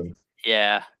Wisconsin.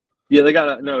 Yeah. Yeah, they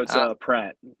got it's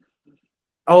Pratt.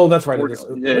 Oh, that's right.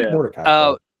 Mordecai.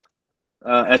 Oh,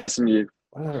 SMU.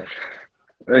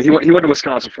 He went to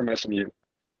Wisconsin from SMU.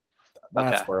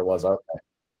 That's where it was. Okay.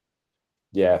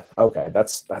 Yeah. Okay.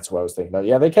 That's what I was thinking of.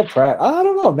 Yeah, they kept Pratt. I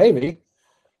don't know. Maybe.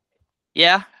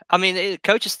 Yeah. I mean, the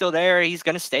coach is still there. He's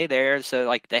going to stay there. So,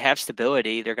 like, they have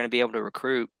stability. They're going to be able to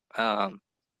recruit. I'd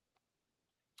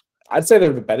say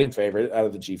they're the betting favorite out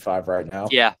of the G5 right now.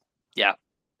 Yeah. Yeah.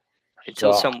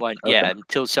 Until someone.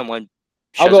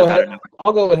 I'll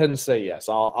go ahead and say yes.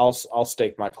 I'll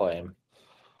stake my claim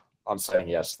on saying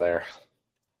yes there.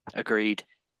 Agreed.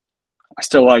 I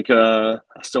still like those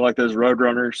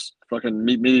Roadrunners. Fucking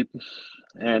meet,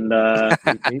 and I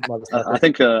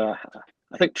think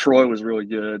Troy was really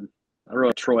good. I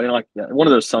really Troy like that. One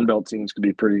of those Sunbelt teams could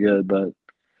be pretty good, but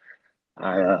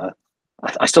I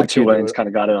still Tulane's kind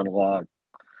of got it on the log.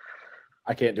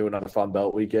 I can't do it on a Fun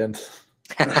Belt weekend.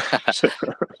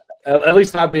 At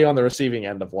least not be on the receiving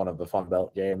end of one of the Fun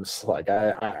Belt games. Like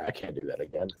I can't do that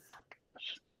again.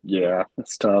 Yeah,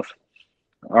 it's tough.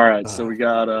 All right, so we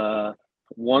got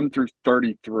 1 through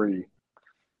 33.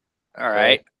 All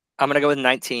right, I'm gonna go with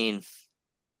 19.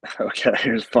 Okay,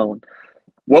 here's a fun one.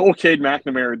 What will Cade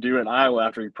McNamara do in Iowa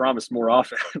after he promised more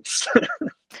offense?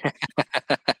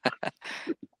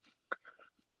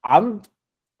 I'll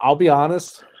be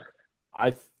honest.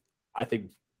 I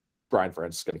think Brian Ferentz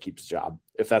is going to keep his job.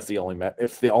 If that's the only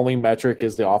if the only metric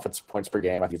is the offensive points per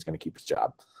game, I think he's going to keep his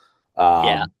job.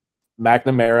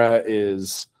 McNamara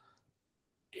is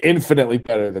infinitely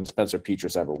better than Spencer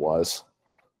Petras ever was.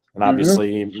 And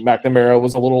obviously McNamara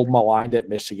was a little maligned at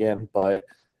Michigan, but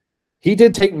he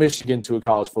did take Michigan to a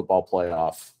college football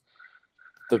playoff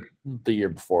the year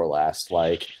before last.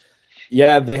 Like,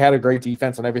 yeah, they had a great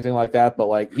defense and everything like that, but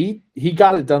like he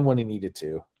got it done when he needed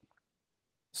to.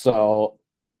 So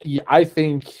I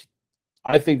think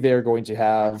they're going to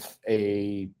have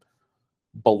a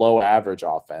below average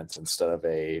offense instead of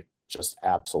a just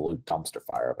absolute dumpster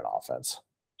fire of an offense.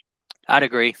 I'd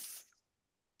agree.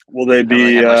 Will they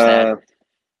be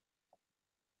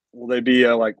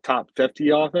like top 50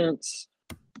 offense?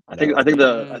 I think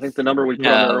the number we put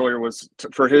on there earlier was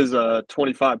for his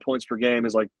 25 points per game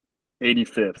is like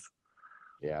 85th.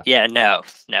 Yeah. Yeah, no.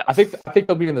 I think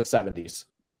they'll be in the 70s.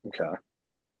 Okay.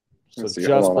 So just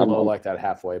below like that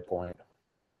halfway point.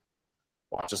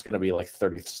 Well, it's just going to be like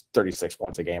 36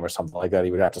 points a game or something like that.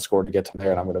 He would have to score to get to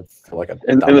there, and I'm going to feel like a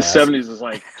and the 70s is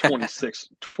like 26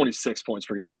 points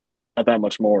per game. Not that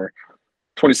much more.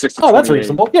 26 to 28. That's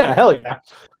reasonable. Yeah, hell yeah.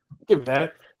 Give me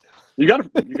that. You got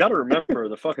to remember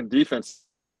the fucking defense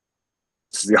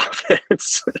is the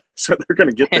offense, so they're going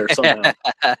to get there somehow.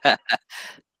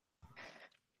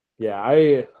 Yeah,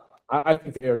 I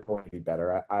think they're going to be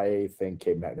better. I think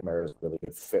Cade McNamara is a really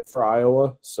good fit for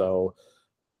Iowa, so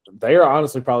they are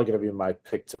honestly probably going to be my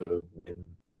pick to win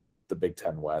the Big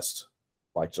Ten West.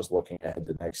 Like just looking ahead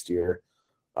to next year,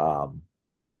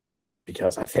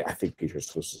 because I think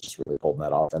Peters was just really holding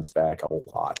that offense back a whole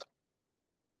lot.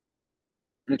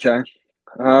 Okay.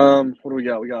 What do we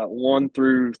got? We got 1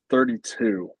 through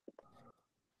 32.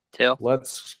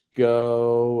 Let's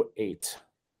go 8.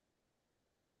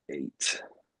 8.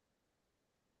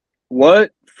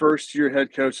 What first-year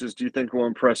head coaches do you think will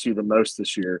impress you the most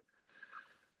this year?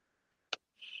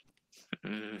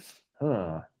 Is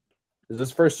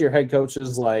this first-year head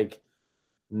coaches like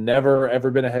never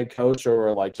ever been a head coach,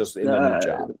 or like just in a new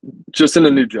job? Just in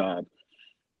a new job.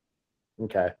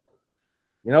 Okay.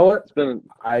 You know what?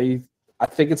 I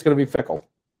think it's going to be Fickell.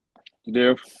 You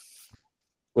do?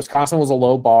 Wisconsin was a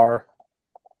low bar.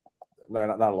 No,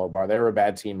 not a low bar. They were a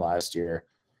bad team last year.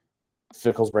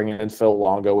 Fickell's bringing in Phil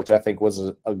Longo, which I think was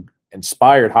a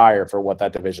inspired hire for what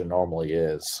that division normally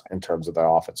is in terms of their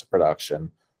offensive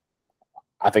production.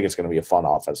 I think it's going to be a fun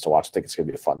offense to watch. I think it's going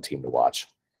to be a fun team to watch.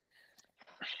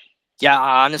 Yeah,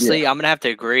 honestly, I'm going to have to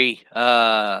agree.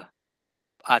 I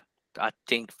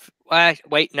think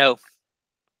wait, no.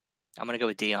 I'm going to go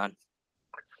with Deion.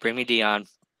 Bring me Deion.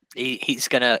 He's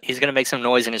gonna make some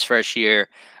noise in his first year.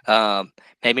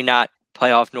 Maybe not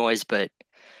playoff noise, but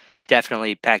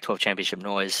definitely Pac-12 championship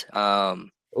noise.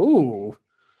 Ooh.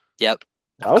 Yep.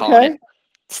 Okay.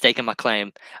 Staking my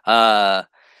claim.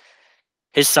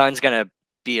 His son's gonna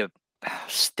be a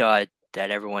stud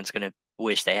that everyone's gonna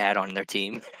wish they had on their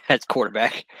team as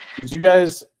quarterback. Did you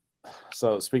guys?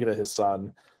 So speaking of his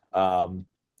son,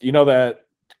 you know that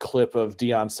clip of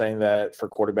Dion saying that for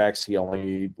quarterbacks he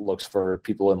only looks for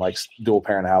people in like dual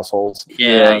parent households.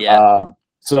 Yeah.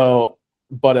 So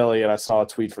Bud Elliott, I saw a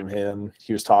tweet from him.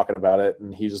 He was talking about it,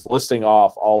 and he was listing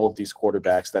off all of these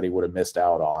quarterbacks that he would have missed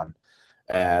out on.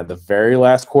 And the very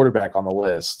last quarterback on the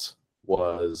list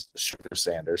was Shooter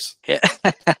Sanders. Yeah.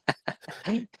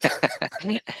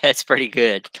 That's pretty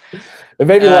good. It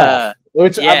made me laugh.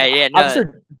 Which no. I'm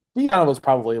sure Dion was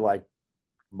probably like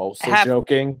mostly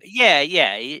joking.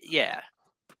 Yeah.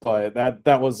 But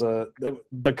that was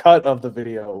the cut of the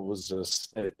video was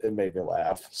just it made me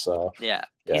laugh. So yeah.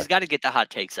 He's got to get the hot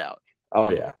takes out. Oh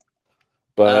yeah,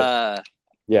 but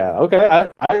yeah, okay.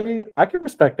 I can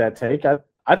respect that take.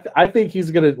 I think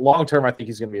he's gonna long term. I think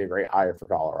he's gonna be a great hire for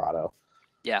Colorado.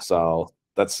 Yeah. So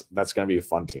that's gonna be a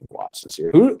fun team to watch this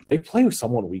year. Who they play with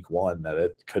someone week 1 that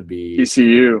it could be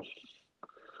TCU.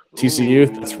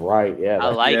 TCU. That's right. Yeah, I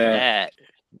like that.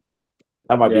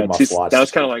 That might be must watch. That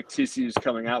was kind of like TCU's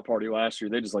coming out party last year.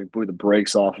 They just like blew the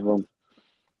brakes off of them.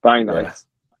 Buying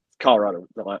Colorado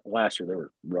last year, they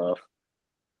were rough.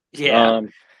 Yeah.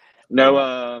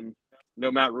 No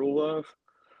Matt Rule love.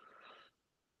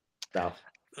 No.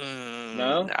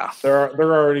 No. They're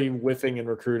already whiffing and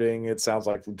recruiting. It sounds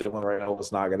like Dylan Raiola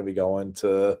is not going to be going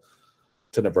to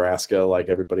Nebraska like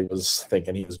everybody was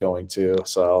thinking he was going to.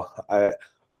 So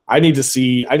I need to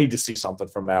see something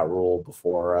from Matt Rule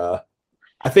before.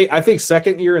 I think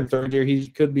second year and third year he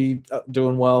could be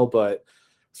doing well, but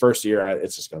first year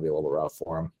it's just going to be a little rough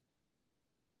for him.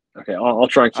 Okay, I'll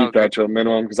try and keep that to a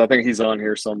minimum because I think he's on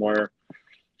here somewhere.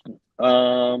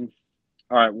 All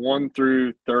right, 1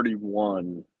 through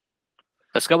 31.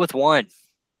 Let's go with 1.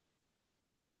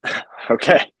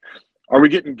 Okay. Are we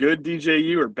getting good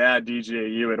DJU or bad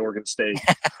DJU at Oregon State?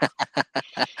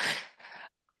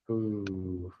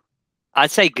 Ooh.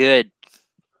 I'd say good.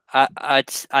 I'd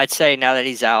say now that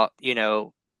he's out,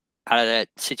 out of that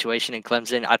situation in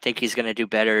Clemson, I think he's going to do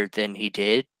better than he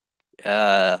did.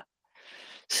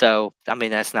 So I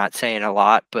mean that's not saying a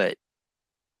lot, but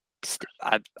does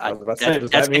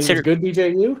that mean he's good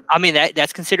DJU? I mean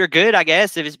that's considered good, I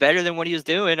guess, if it's better than what he was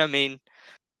doing. I mean,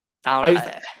 I don't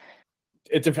know.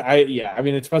 It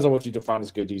depends on what you define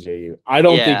as good DJU. I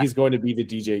don't think he's going to be the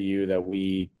DJU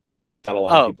that a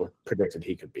lot of people predicted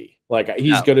he could be. Like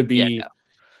he's going to be.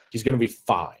 He's going to be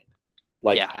fine.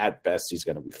 At best, he's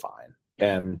going to be fine.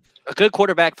 And a good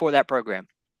quarterback for that program.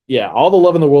 Yeah, all the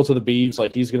love in the world to the Beavs.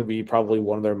 Like he's going to be probably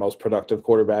one of their most productive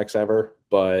quarterbacks ever.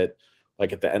 But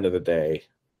like at the end of the day,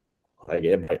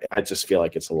 I just feel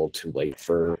like it's a little too late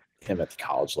for him at the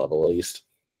college level, at least.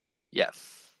 Yeah.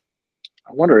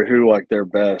 I wonder who like their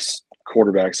best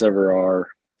quarterbacks ever are.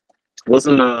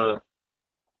 Wasn't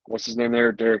what's his name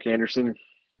there? Derek Anderson.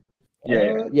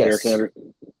 Yeah, yes. Derek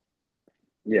Anderson.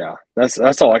 Yeah, that's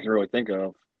all I can really think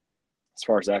of as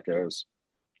far as that goes.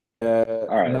 All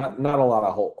right, not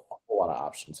a whole lot of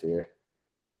options here.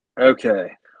 Okay,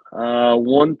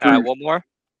 1 through. One more.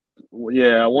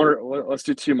 Yeah, let's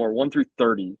do 2 more. 1 through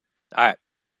 30. All right,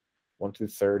 1 through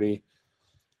 30.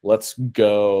 Let's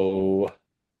go.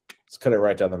 Let's cut it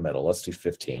right down the middle. Let's do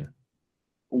 15.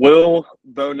 Will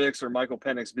Bo Nix or Michael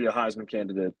Penix be a Heisman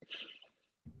candidate?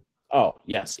 Oh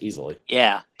yes, easily.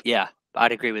 Yeah,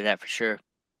 I'd agree with that for sure.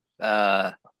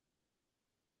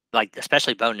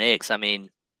 Especially Bo Nix. I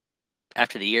mean,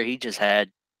 after the year he just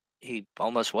had, he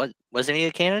almost wasn't he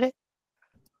a candidate?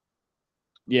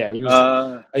 Yeah, he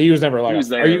was never like.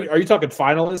 Are you talking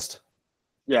finalist?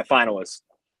 Yeah, finalist.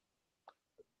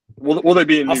 Will they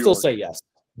be in New York? I'll still say yes.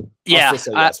 Yeah,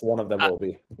 yes. One of them will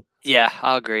be. Yeah,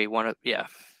 I'll agree. All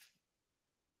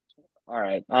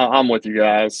right, I'm with you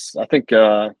guys. I think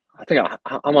I'm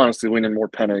honestly leaning more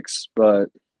Penix, but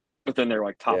within their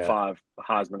top 5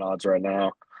 Heisman odds right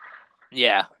now.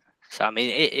 Yeah. So, I mean,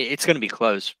 it's going to be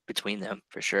close between them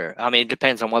for sure. I mean, it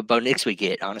depends on what Bo Nix we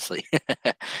get, honestly.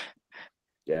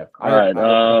 Yeah. All right.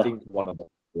 I think one of them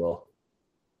will.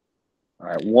 All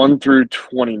right. 1 through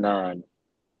 29.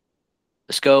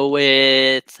 Let's go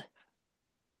with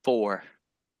 4.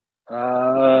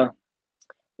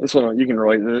 This one, you can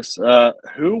relate to this.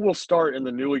 Who will start in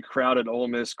the newly crowded Ole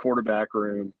Miss quarterback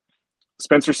room?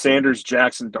 Spencer Sanders,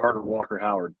 Jackson Dart, or Walker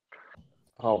Howard?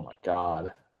 Oh, my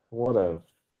God.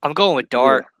 I'm going with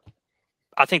Dart. Yeah.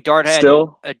 I think Dart had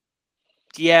I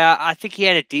think he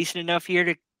had a decent enough year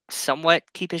to somewhat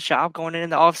keep his job going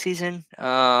in the offseason.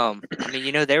 I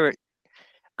mean, they were a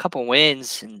couple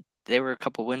wins, and they were a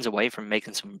couple wins away from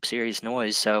making some serious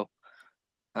noise. So,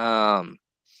 I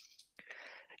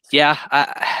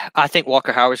think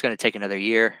Walker Howard's going to take another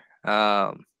year.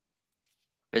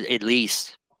 at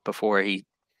least before he,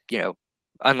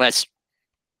 unless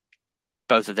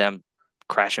both of them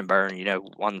crash and burn,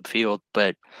 on the field.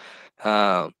 But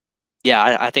I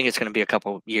think it's going to be a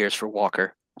couple years for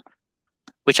Walker,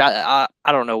 which I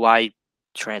don't know why he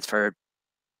transferred,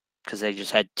 because they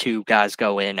just had two guys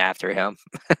go in after him.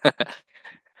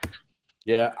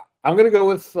 Yeah, I'm going to go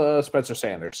with Spencer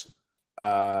Sanders.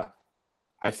 I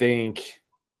think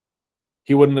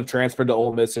he wouldn't have transferred to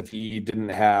Ole Miss if he didn't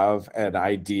have an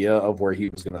idea of where he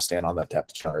was going to stand on that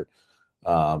depth chart.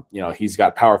 He's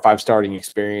got Power 5 starting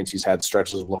experience. He's had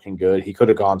stretches of looking good. He could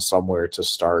have gone somewhere to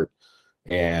start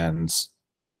and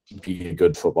be a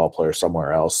good football player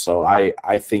somewhere else. So I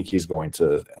think he's going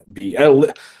to be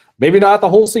maybe not the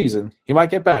whole season. He might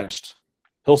get benched.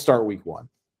 He'll start week 1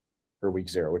 or week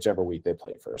 0, whichever week they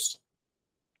play first.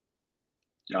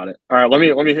 Got it. All right, let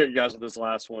me hit you guys with this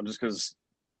last one, just because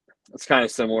it's kind of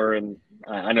similar, and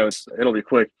I know it'll be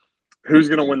quick. Who's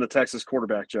going to win the Texas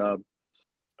quarterback job?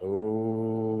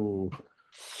 Oh,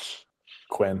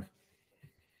 Quinn.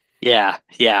 Yeah,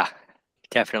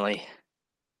 definitely.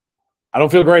 I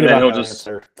don't feel great about that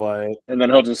answer, but and then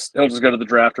he'll just go to the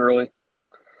draft early.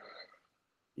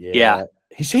 Yeah.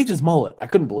 He shaved his mullet. I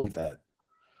couldn't believe that.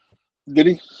 Did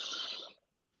he?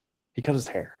 He cut his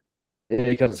hair. Yeah,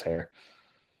 he cut his hair.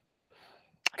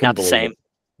 Not the same.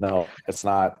 No, it's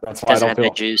not. That's why I don't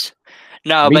feel juice.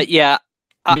 No, but yeah.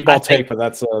 I'll take, but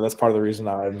that's part of the reason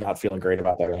I'm not feeling great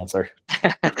about that answer.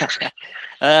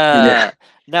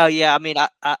 No, yeah. I mean,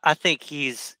 I think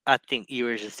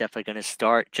Ewers is definitely going to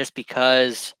start, just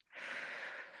because.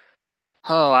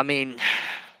 Oh, I mean,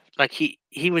 like he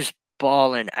was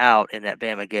balling out in that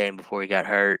Bama game before he got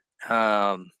hurt.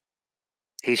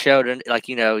 He showed, like,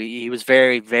 he was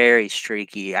very, very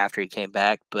streaky after he came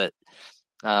back, but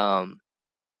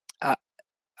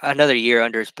another year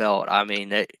under his belt. I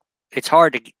mean, it's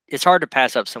hard to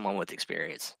pass up someone with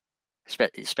experience,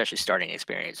 especially starting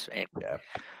experience. Yeah.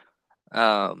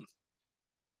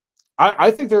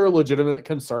 I think there are legitimate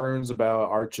concerns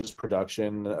about Arch's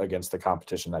production against the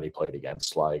competition that he played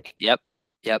against. Like, yep.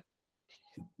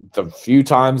 The few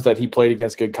times that he played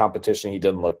against good competition, he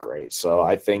didn't look great. So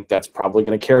I think that's probably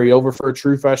going to carry over for a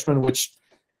true freshman, which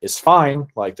is fine.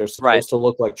 Like, they're supposed to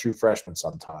look like true freshmen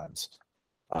sometimes.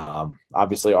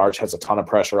 Obviously, Arch has a ton of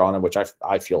pressure on him, which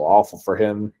I feel awful for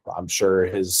him. I'm sure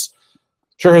his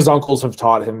uncles have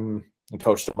taught him and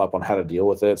coached him up on how to deal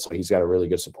with it. So he's got a really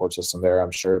good support system there,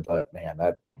 I'm sure. But man,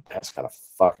 that's gotta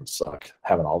fucking suck,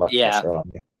 having all that pressure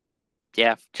on you.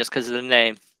 Yeah, just because of the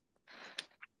name.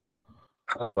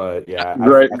 But yeah,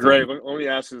 great. Let me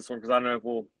ask you this one, because I don't know if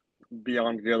we'll be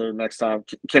on together next time.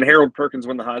 Can Harold Perkins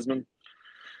win the Heisman?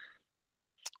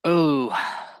 Oh,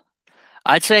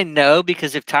 I'd say no,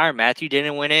 because if Tyrann Mathieu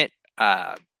didn't win it,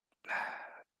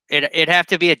 it'd have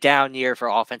to be a down year for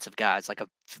offensive guys, like a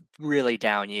really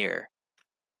down year.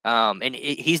 And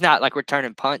he's not like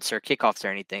returning punts or kickoffs or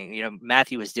anything.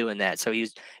 Mathieu was doing that, so he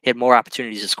had more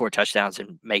opportunities to score touchdowns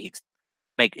and make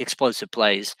explosive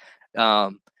plays.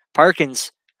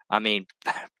 Perkins, I mean,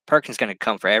 Perkins going to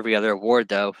come for every other award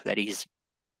though that he's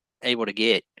able to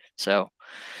get. So,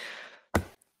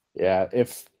 yeah,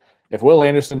 if Will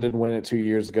Anderson didn't win it 2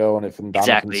 years ago, and if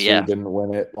Ndamukong Suh didn't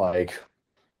win it, like,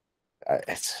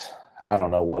 I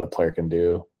don't know what a player can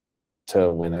do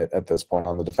to win it at this point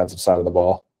on the defensive side of the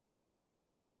ball.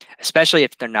 Especially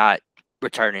if they're not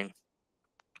returning.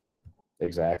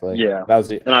 Exactly. Yeah. That was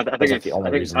the, and I think the only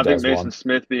reason. I think Mason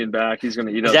Smith being back, he's going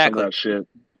to eat up some of that shit.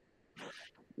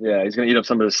 Yeah, he's going to eat up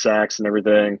some of his sacks and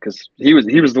everything, because he was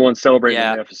the one celebrating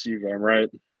the FSU game, right?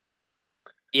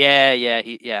 Yeah.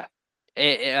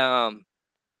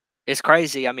 It's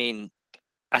crazy. I mean,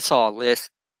 I saw a list.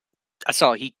 I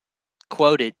saw he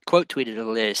quote tweeted a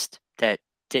list that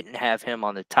didn't have him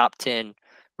on the top 10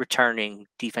 returning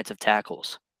defensive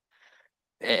tackles,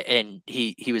 and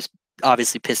he was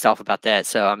obviously pissed off about that.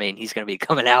 So I mean, he's going to be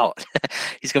coming out.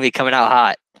 He's going to be coming out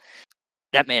hot.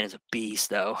 That man is a beast,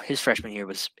 though. His freshman year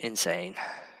was insane.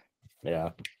 Yeah.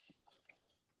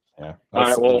 All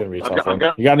right, well,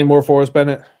 you got any more for us,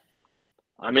 Bennett?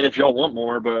 I mean, if y'all want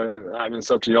more, but I mean, it's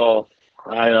up to y'all.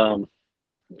 I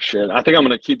think I'm going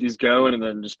to keep these going and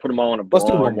then just put them all in a blog.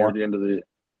 Let's do one more at the end of the.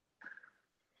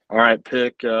 All right,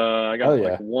 pick. I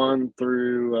got 1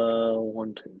 through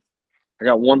 1, 2. I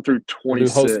got 1 through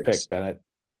 26. We'll do host pick, Bennett.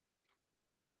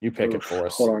 You pick it for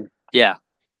us. Hold on. Yeah.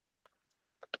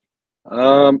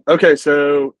 Okay,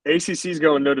 so ACC's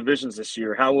going no divisions this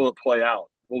year. How will it play out?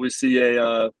 Will we see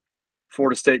a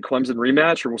Florida State Clemson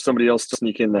rematch, or will somebody else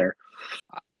sneak in there?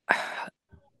 I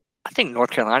think North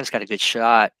Carolina's got a good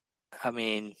shot. I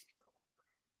mean,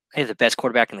 they have the best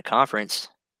quarterback in the conference.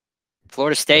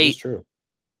 Florida State. That is true.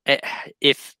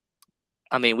 if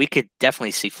I mean, we could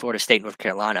definitely see Florida State, North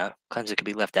Carolina. Clemson could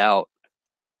be left out.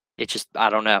 It's just I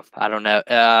don't know. I don't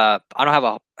have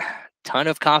a ton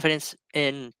of confidence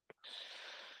in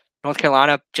North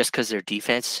Carolina just because their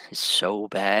defense is so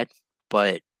bad.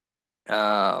 But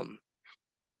yeah,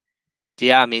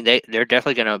 I mean they're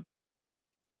definitely gonna.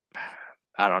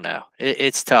 I don't know.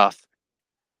 It's tough.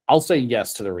 I'll say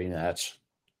yes to the rematch.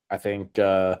 I think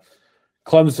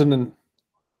Clemson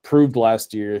proved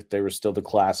last year they were still the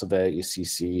class of the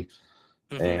ACC,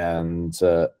 and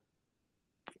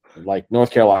like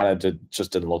North Carolina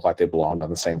just didn't look like they belonged on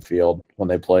the same field when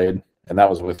they played, and that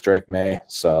was with Drake May.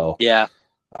 So yeah,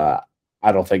 I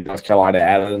don't think North Carolina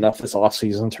added enough this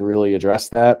offseason to really address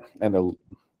that, and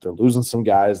they're losing some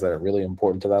guys that are really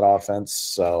important to that offense.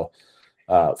 So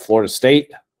Florida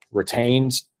State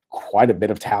retains quite a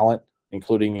bit of talent,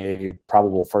 including a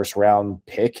probable first-round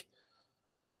pick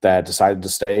that decided to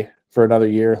stay for another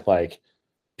year. Like,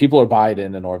 people are buying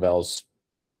into Norvell's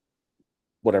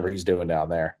whatever he's doing down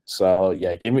there. So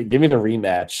yeah, give me the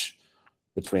rematch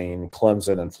between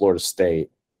Clemson and Florida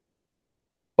State.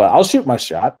 But I'll shoot my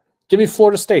shot. Give me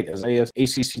Florida State as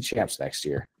ACC champs next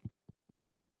year.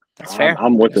 That's fair.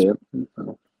 I'm with it.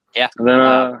 Yeah. And then,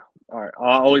 all right,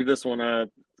 I'll leave this one.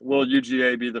 Will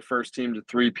UGA be the first team to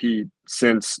three-peat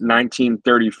since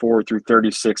 1934 through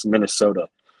 36 Minnesota?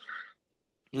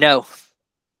 No.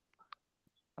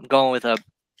 I'm going with a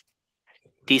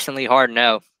decently hard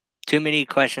no. Too many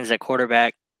questions at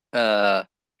quarterback.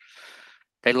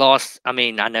 They lost. I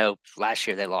mean, I know last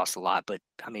year they lost a lot, but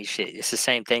I mean, shit, it's the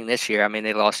same thing this year. I mean,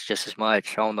 they lost just as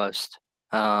much, almost.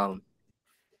 So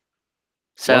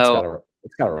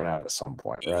it's got to run out at some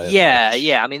point, right?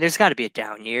 Yeah. I mean, there's got to be a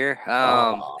down year.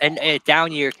 And a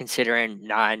down year considering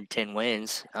 9-10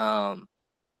 wins.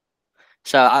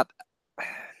 So I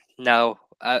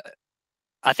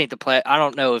think I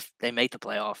don't know if they make the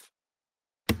playoff.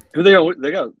 Who they got?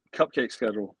 They got cupcake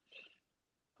schedule.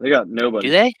 They got nobody.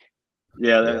 Do they?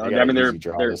 Yeah, I mean they're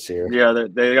this year. Yeah,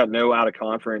 they got no out of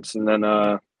conference, and then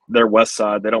their West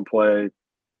Side they don't play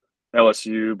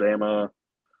LSU, Bama.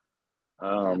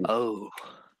 Oh,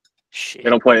 shit! They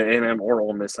don't play A&M or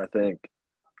Ole Miss, I think.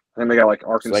 And they got like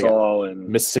Arkansas and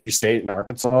Mississippi State and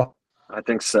Arkansas. I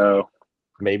think so.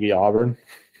 Maybe Auburn.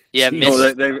 Yeah,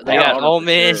 they got Ole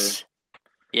Miss. Sure.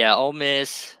 Yeah, Ole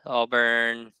Miss,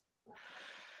 Auburn.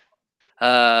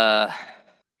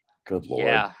 Good Lord.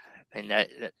 Yeah, and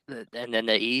then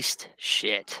the East.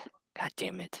 Shit. God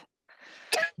damn it.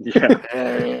 Yeah.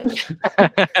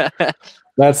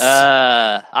 That's.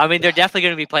 I mean, they're definitely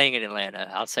going to be playing in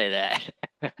Atlanta. I'll say that.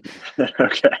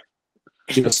 Okay.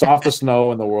 The softest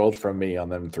no in the world from me on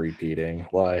them three-peating.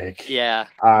 Like, yeah,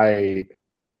 I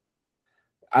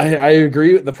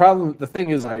agree. The thing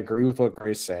is, I agree with what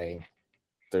Gray's saying.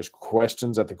 There's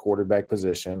questions at the quarterback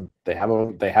position. They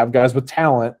have guys with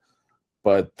talent,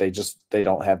 but they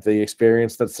don't have the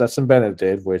experience that Stetson Bennett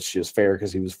did, which is fair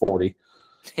because he was 40.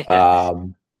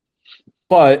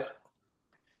 But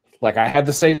like I had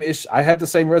the same issue. I had the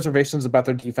same reservations about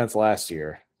their defense last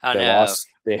year.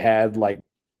 They had like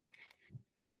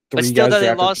three still, guys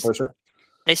they lost.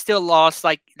 They still lost.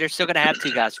 Like they're still going to have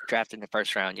two guys drafted in the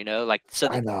first round. You know, like so.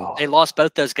 They lost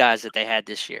both those guys that they had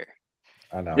this year.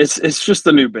 I know. It's just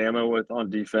the new Bama on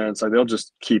defense. Like they'll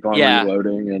just keep on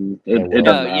reloading, and it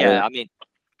doesn't matter. Yeah, I mean,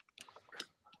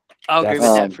 I'll agree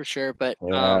with that for sure. But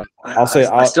I'll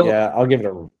give it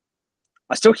a.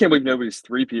 I still can't believe nobody's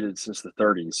three-peated since the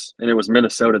 30s, and it was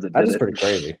Minnesota that did it. That's pretty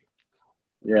crazy.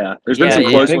 Yeah, there's been some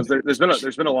close ones.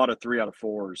 There's been a lot of 3 out of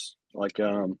 4s, like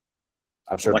I'm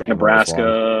sure like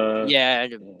Nebraska. Yeah,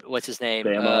 what's his name?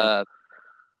 Bama.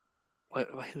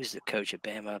 Who's the coach at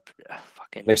Bama?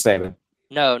 Fucking. They're saving.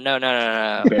 No.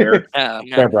 Bear. No.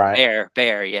 Bear Bryant.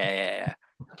 Bear. Yeah.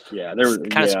 Yeah, they were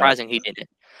kind of surprising he didn't.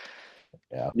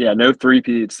 Yeah, no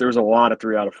three-peats. There was a lot of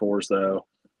 3 out of 4s though.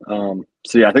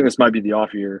 So yeah, I think this might be the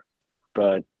off year,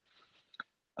 but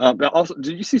also,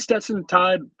 did you see Stetson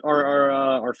tied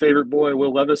our favorite boy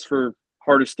Will Levis for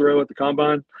hardest throw at the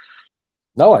combine?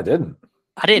 No, I didn't.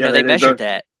 I didn't know they measured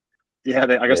that. Yeah,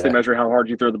 I guess they measure how hard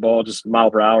you throw the ball, just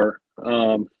mile per hour.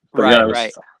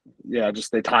 Right. Yeah,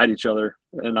 just they tied each other,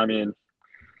 and I mean,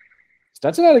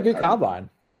 Stetson had a good combine.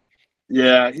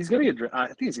 Yeah, he's gonna get. I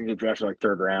think he's gonna get drafted like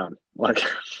 3rd round. Like,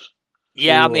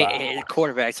 yeah, I mean,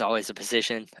 quarterback's always a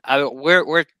position.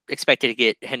 We're expected to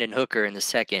get Hendon Hooker in the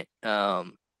 2nd.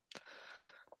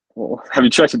 Well, have you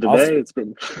checked it today? It's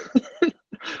been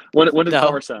when did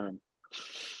Power sign?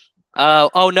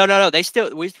 Oh no.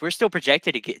 We're still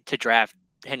projected to draft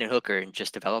Hendon Hooker and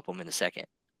just develop him in the 2nd.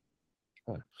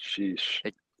 Oh, sheesh.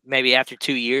 Maybe after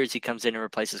 2 years he comes in and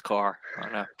replaces Carr. I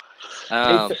don't know.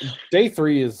 Day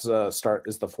 3 is the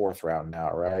 4th round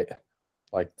now, right?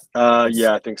 Like,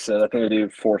 yeah, I think so. I think they do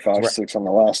 4, 5, 6 on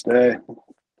the last day.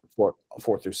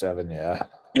 4 through 7, yeah.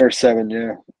 Or 7,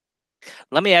 yeah.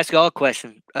 Let me ask y'all a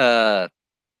question.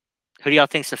 Who do y'all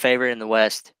think's the favorite in the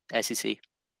West SEC?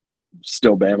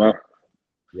 Still Bama.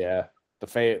 Yeah, the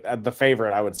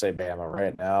favorite, I would say Bama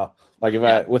right now. Like,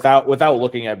 if without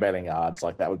looking at betting odds,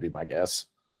 like that would be my guess.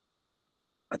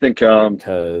 I think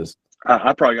because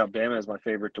I probably got Bama as my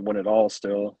favorite to win it all.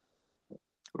 Still,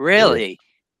 really?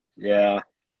 Yeah,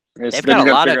 they've got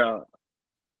a lot of.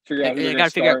 They got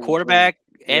to figure out quarterback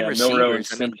and receivers. Milroe,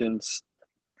 Simpkins.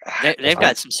 They've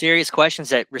got some serious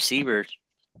questions at receivers.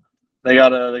 They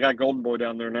got Golden Boy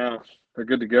down there now. They're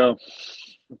good to go.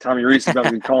 Tommy Reese is about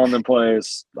to be calling them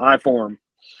plays. High form.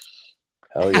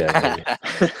 Hell yeah.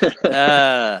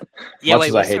 Yeah,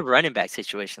 wait, what's the running back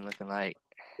situation looking like?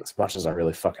 As much as I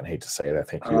really fucking hate to say it, I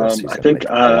think I think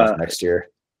next year.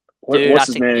 What's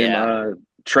his name?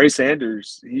 Trey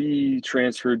Sanders. He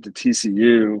transferred to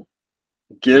TCU.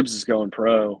 Gibbs is going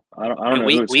pro. I don't know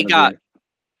who it's going to be.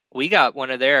 We got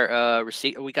one of their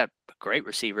we got a great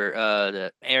receiver.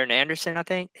 The Aaron Anderson, I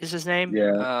think, is his name.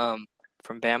 Yeah.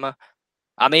 From Bama.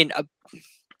 I mean,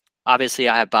 obviously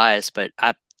I have bias, but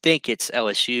I think it's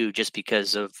LSU just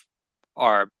because of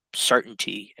our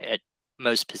certainty at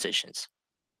most positions.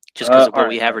 Just because of what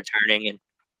we have returning. And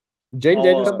Jaden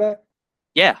Daniels come back?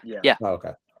 Yeah. Oh,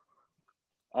 okay.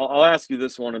 I'll ask you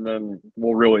this one, and then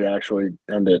we'll really actually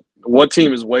end it. What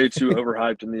team is way too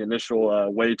overhyped in the initial,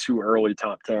 way too early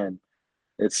top 10?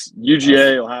 It's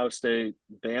UGA, Ohio State,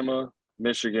 Bama,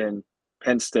 Michigan,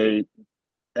 Penn State,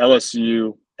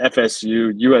 LSU,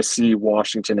 FSU, USC,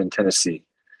 Washington, and Tennessee.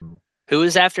 Who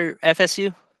is after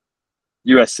FSU?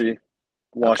 USC,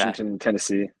 Washington, and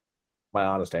Tennessee. My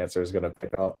honest answer is going to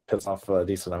piss off a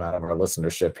decent amount of our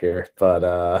listenership here,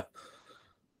 but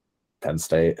Penn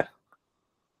State.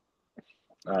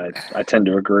 I tend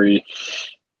to agree.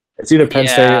 It's either Penn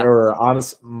State or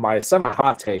my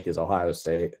semi-hot take is Ohio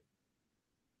State.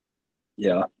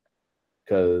 Yeah.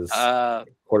 Because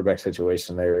quarterback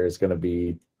situation there is going to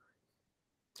be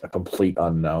a complete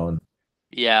unknown.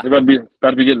 Yeah. They're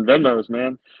about to be getting Venmos,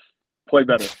 man. Play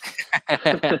better.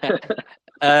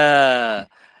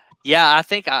 Yeah, I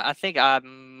think I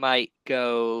might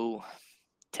go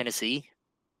Tennessee.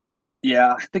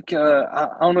 Yeah, I think I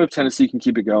don't know if Tennessee can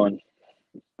keep it going.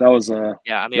 That was we'll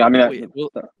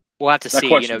have to see.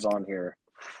 Question's on here,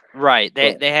 right?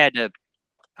 They had to.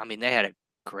 I mean, they had a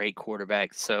great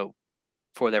quarterback, so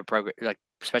for their program, like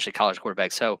especially college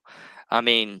quarterback. So, I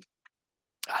mean,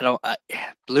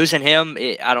 losing him.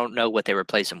 I don't know what they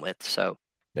replace him with. So,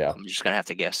 yeah, I'm just gonna have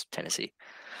to guess Tennessee.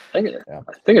 I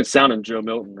think it's sounding Joe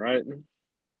Milton, right?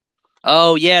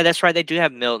 Oh yeah, that's right. They do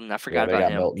have Milton. I forgot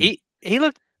about him. Milton. He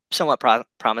looked somewhat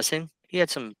promising. He had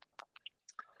some.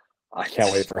 I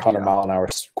can't wait for 100-mile-an-hour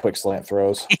quick slant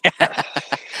throws.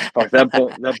 Fuck,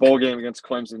 that bowl game against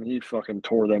Clemson, he fucking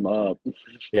tore them up.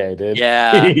 Yeah, he did.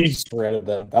 Yeah, he shredded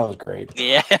them. That was great.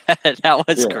 Yeah, that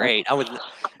was great. I was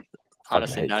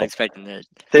honestly not expecting that.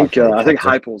 I think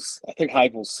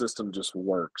Heupel's system just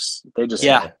works. They just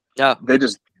they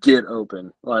just get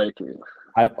open. Like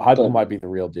Heupel might be the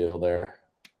real deal there.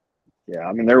 Yeah,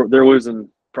 I mean they're losing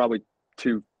probably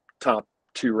top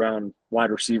 2 round wide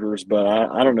receivers, but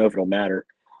I don't know if it'll matter.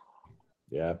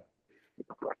 Yeah.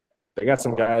 They got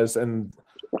some guys, and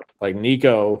like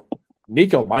Nico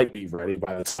might be ready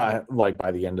by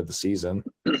the end of the season.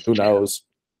 Who knows?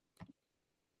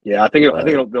 Yeah, I think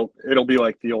it'll be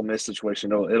like the Ole Miss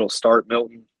situation. It'll start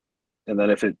Milton, and then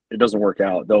if it doesn't work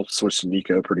out, they'll switch to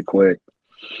Nico pretty quick.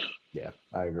 Yeah,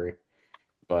 I agree.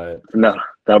 But no,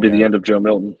 that'll be the end of Joe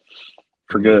Milton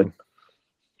for good.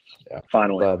 Yeah,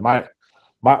 finally.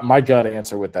 But my gut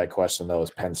answer with that question though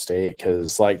is Penn State,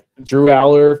 because like Drew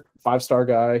Aller, 5-star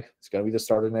guy, he's gonna be the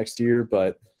starter next year,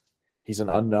 but he's an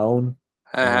unknown.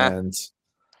 And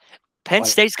Penn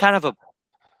State's kind of a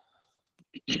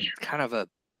you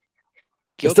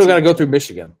still got to go through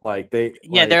Michigan.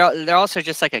 They're also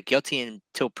just like a guilty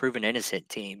until proven innocent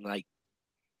team. Like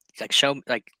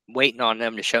waiting on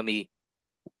them to show me.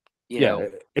 You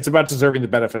know, it's about deserving the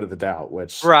benefit of the doubt,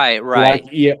 which right.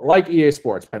 Like EA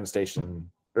Sports, Penn State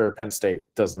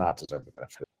does not deserve the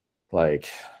benefit. Like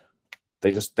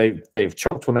they've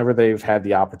choked whenever they've had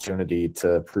the opportunity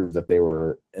to prove that they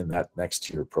were in that next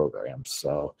tier program.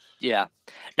 So yeah.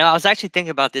 No, I was actually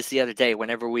thinking about this the other day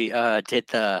whenever we did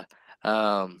the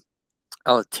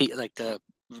the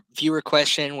viewer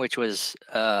question, which was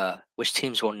which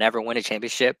teams will never win a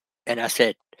championship, and I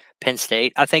said Penn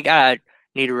State. I think I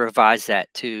need to revise that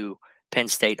to Penn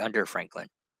State under Franklin.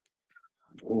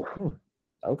 Ooh.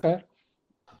 Okay.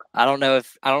 I don't know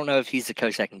if he's the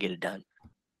coach that can get it done.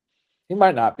 He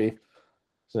might not be.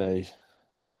 So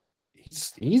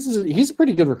he's a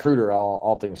pretty good recruiter,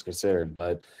 all things considered.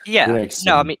 But yeah,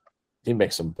 he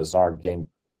makes some bizarre game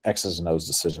X's and O's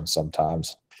decisions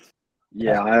sometimes.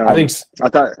 Yeah, I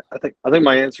think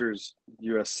my answer is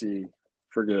USC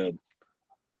for good.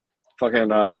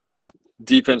 Fucking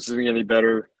defense isn't any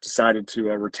better. Decided to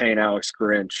retain Alex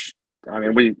Grinch. I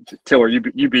mean, Tiller,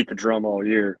 you beat the drum all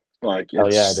year. Like, oh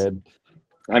yeah, I did.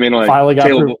 I mean, like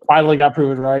finally got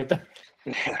proven right.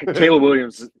 Caleb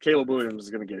Williams is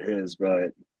gonna get his,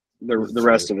 but the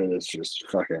rest of it is just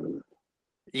fucking.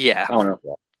 Yeah, I don't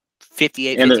know.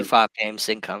 58, 55 games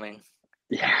incoming.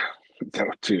 Yeah,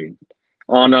 dude.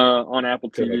 On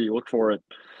Apple TV, look for it.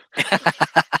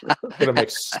 gonna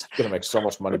make so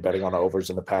much money betting on overs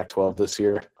in the Pac-12 this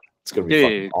year. It's gonna be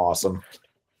fucking awesome.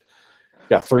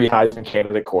 Got 3 Heisman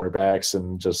candidate quarterbacks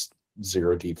and just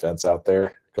 0 defense out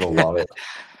there. Gonna love it.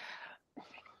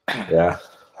 Yeah,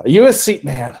 USC,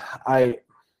 man. I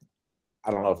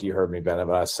don't know if you heard me, Ben,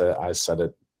 but I said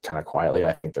it kind of quietly.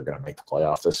 I think they're gonna make the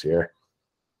playoff this year.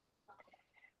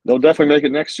 They'll definitely make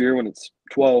it next year when it's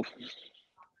 12.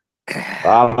 I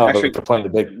don't know. Actually, they're playing the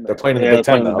Big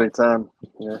Ten, though. Big Ten.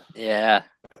 Yeah.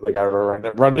 They got to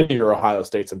run into your Ohio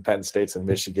States and Penn States and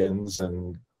Michigans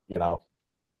and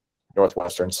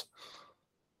Northwesterns.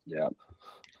 Yeah.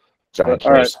 Giant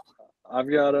all right. I've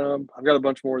got a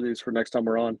bunch more of these for next time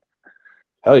we're on.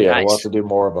 Hell yeah, Nice. We'll have to do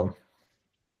more of them.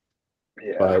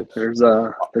 Yeah, but there's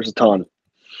a ton.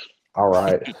 All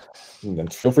right. And then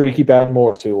feel free to keep adding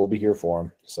more too. We'll be here for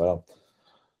them. So,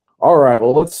 all right.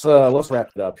 Well, let's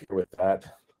wrap it up here with that.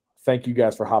 Thank you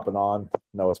guys for hopping on. I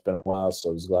know it's been a while, so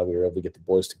I was glad we were able to get the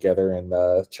boys together and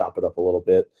chop it up a little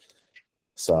bit.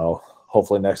 So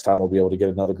hopefully next time we'll be able to get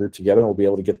another group together and we'll be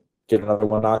able to get another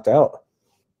one knocked out.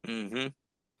 Mm-hmm.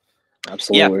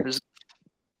 Absolutely. Yeah, it was a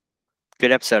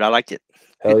good episode. I liked it.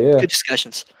 Hell yeah. Good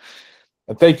discussions.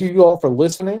 And thank you all for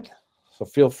listening. So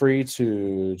feel free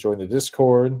to join the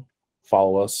Discord,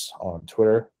 follow us on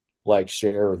Twitter, like,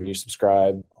 share, review,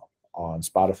 subscribe on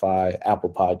Spotify, Apple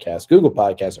Podcasts, Google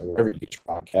Podcasts, or wherever you get your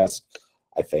podcasts,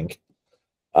 I think.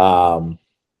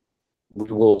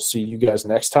 We will see you guys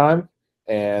next time.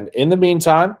 And in the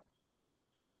meantime,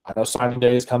 I know signing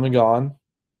day is come and gone,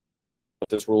 but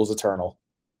this rule is eternal.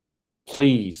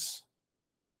 Please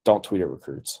don't tweet at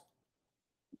recruits.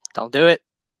 Don't do it.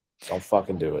 Don't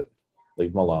fucking do it.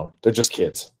 Leave them alone. They're just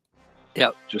kids.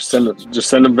 Yep. Just send them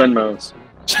Venmos.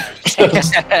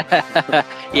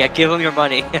 Yeah, give them your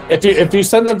money. if you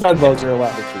send them Venmos, you're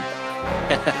allowed to keep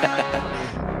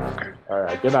them. All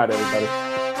right. Good night, everybody.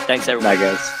 Thanks, everybody.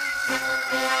 Bye,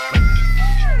 guys.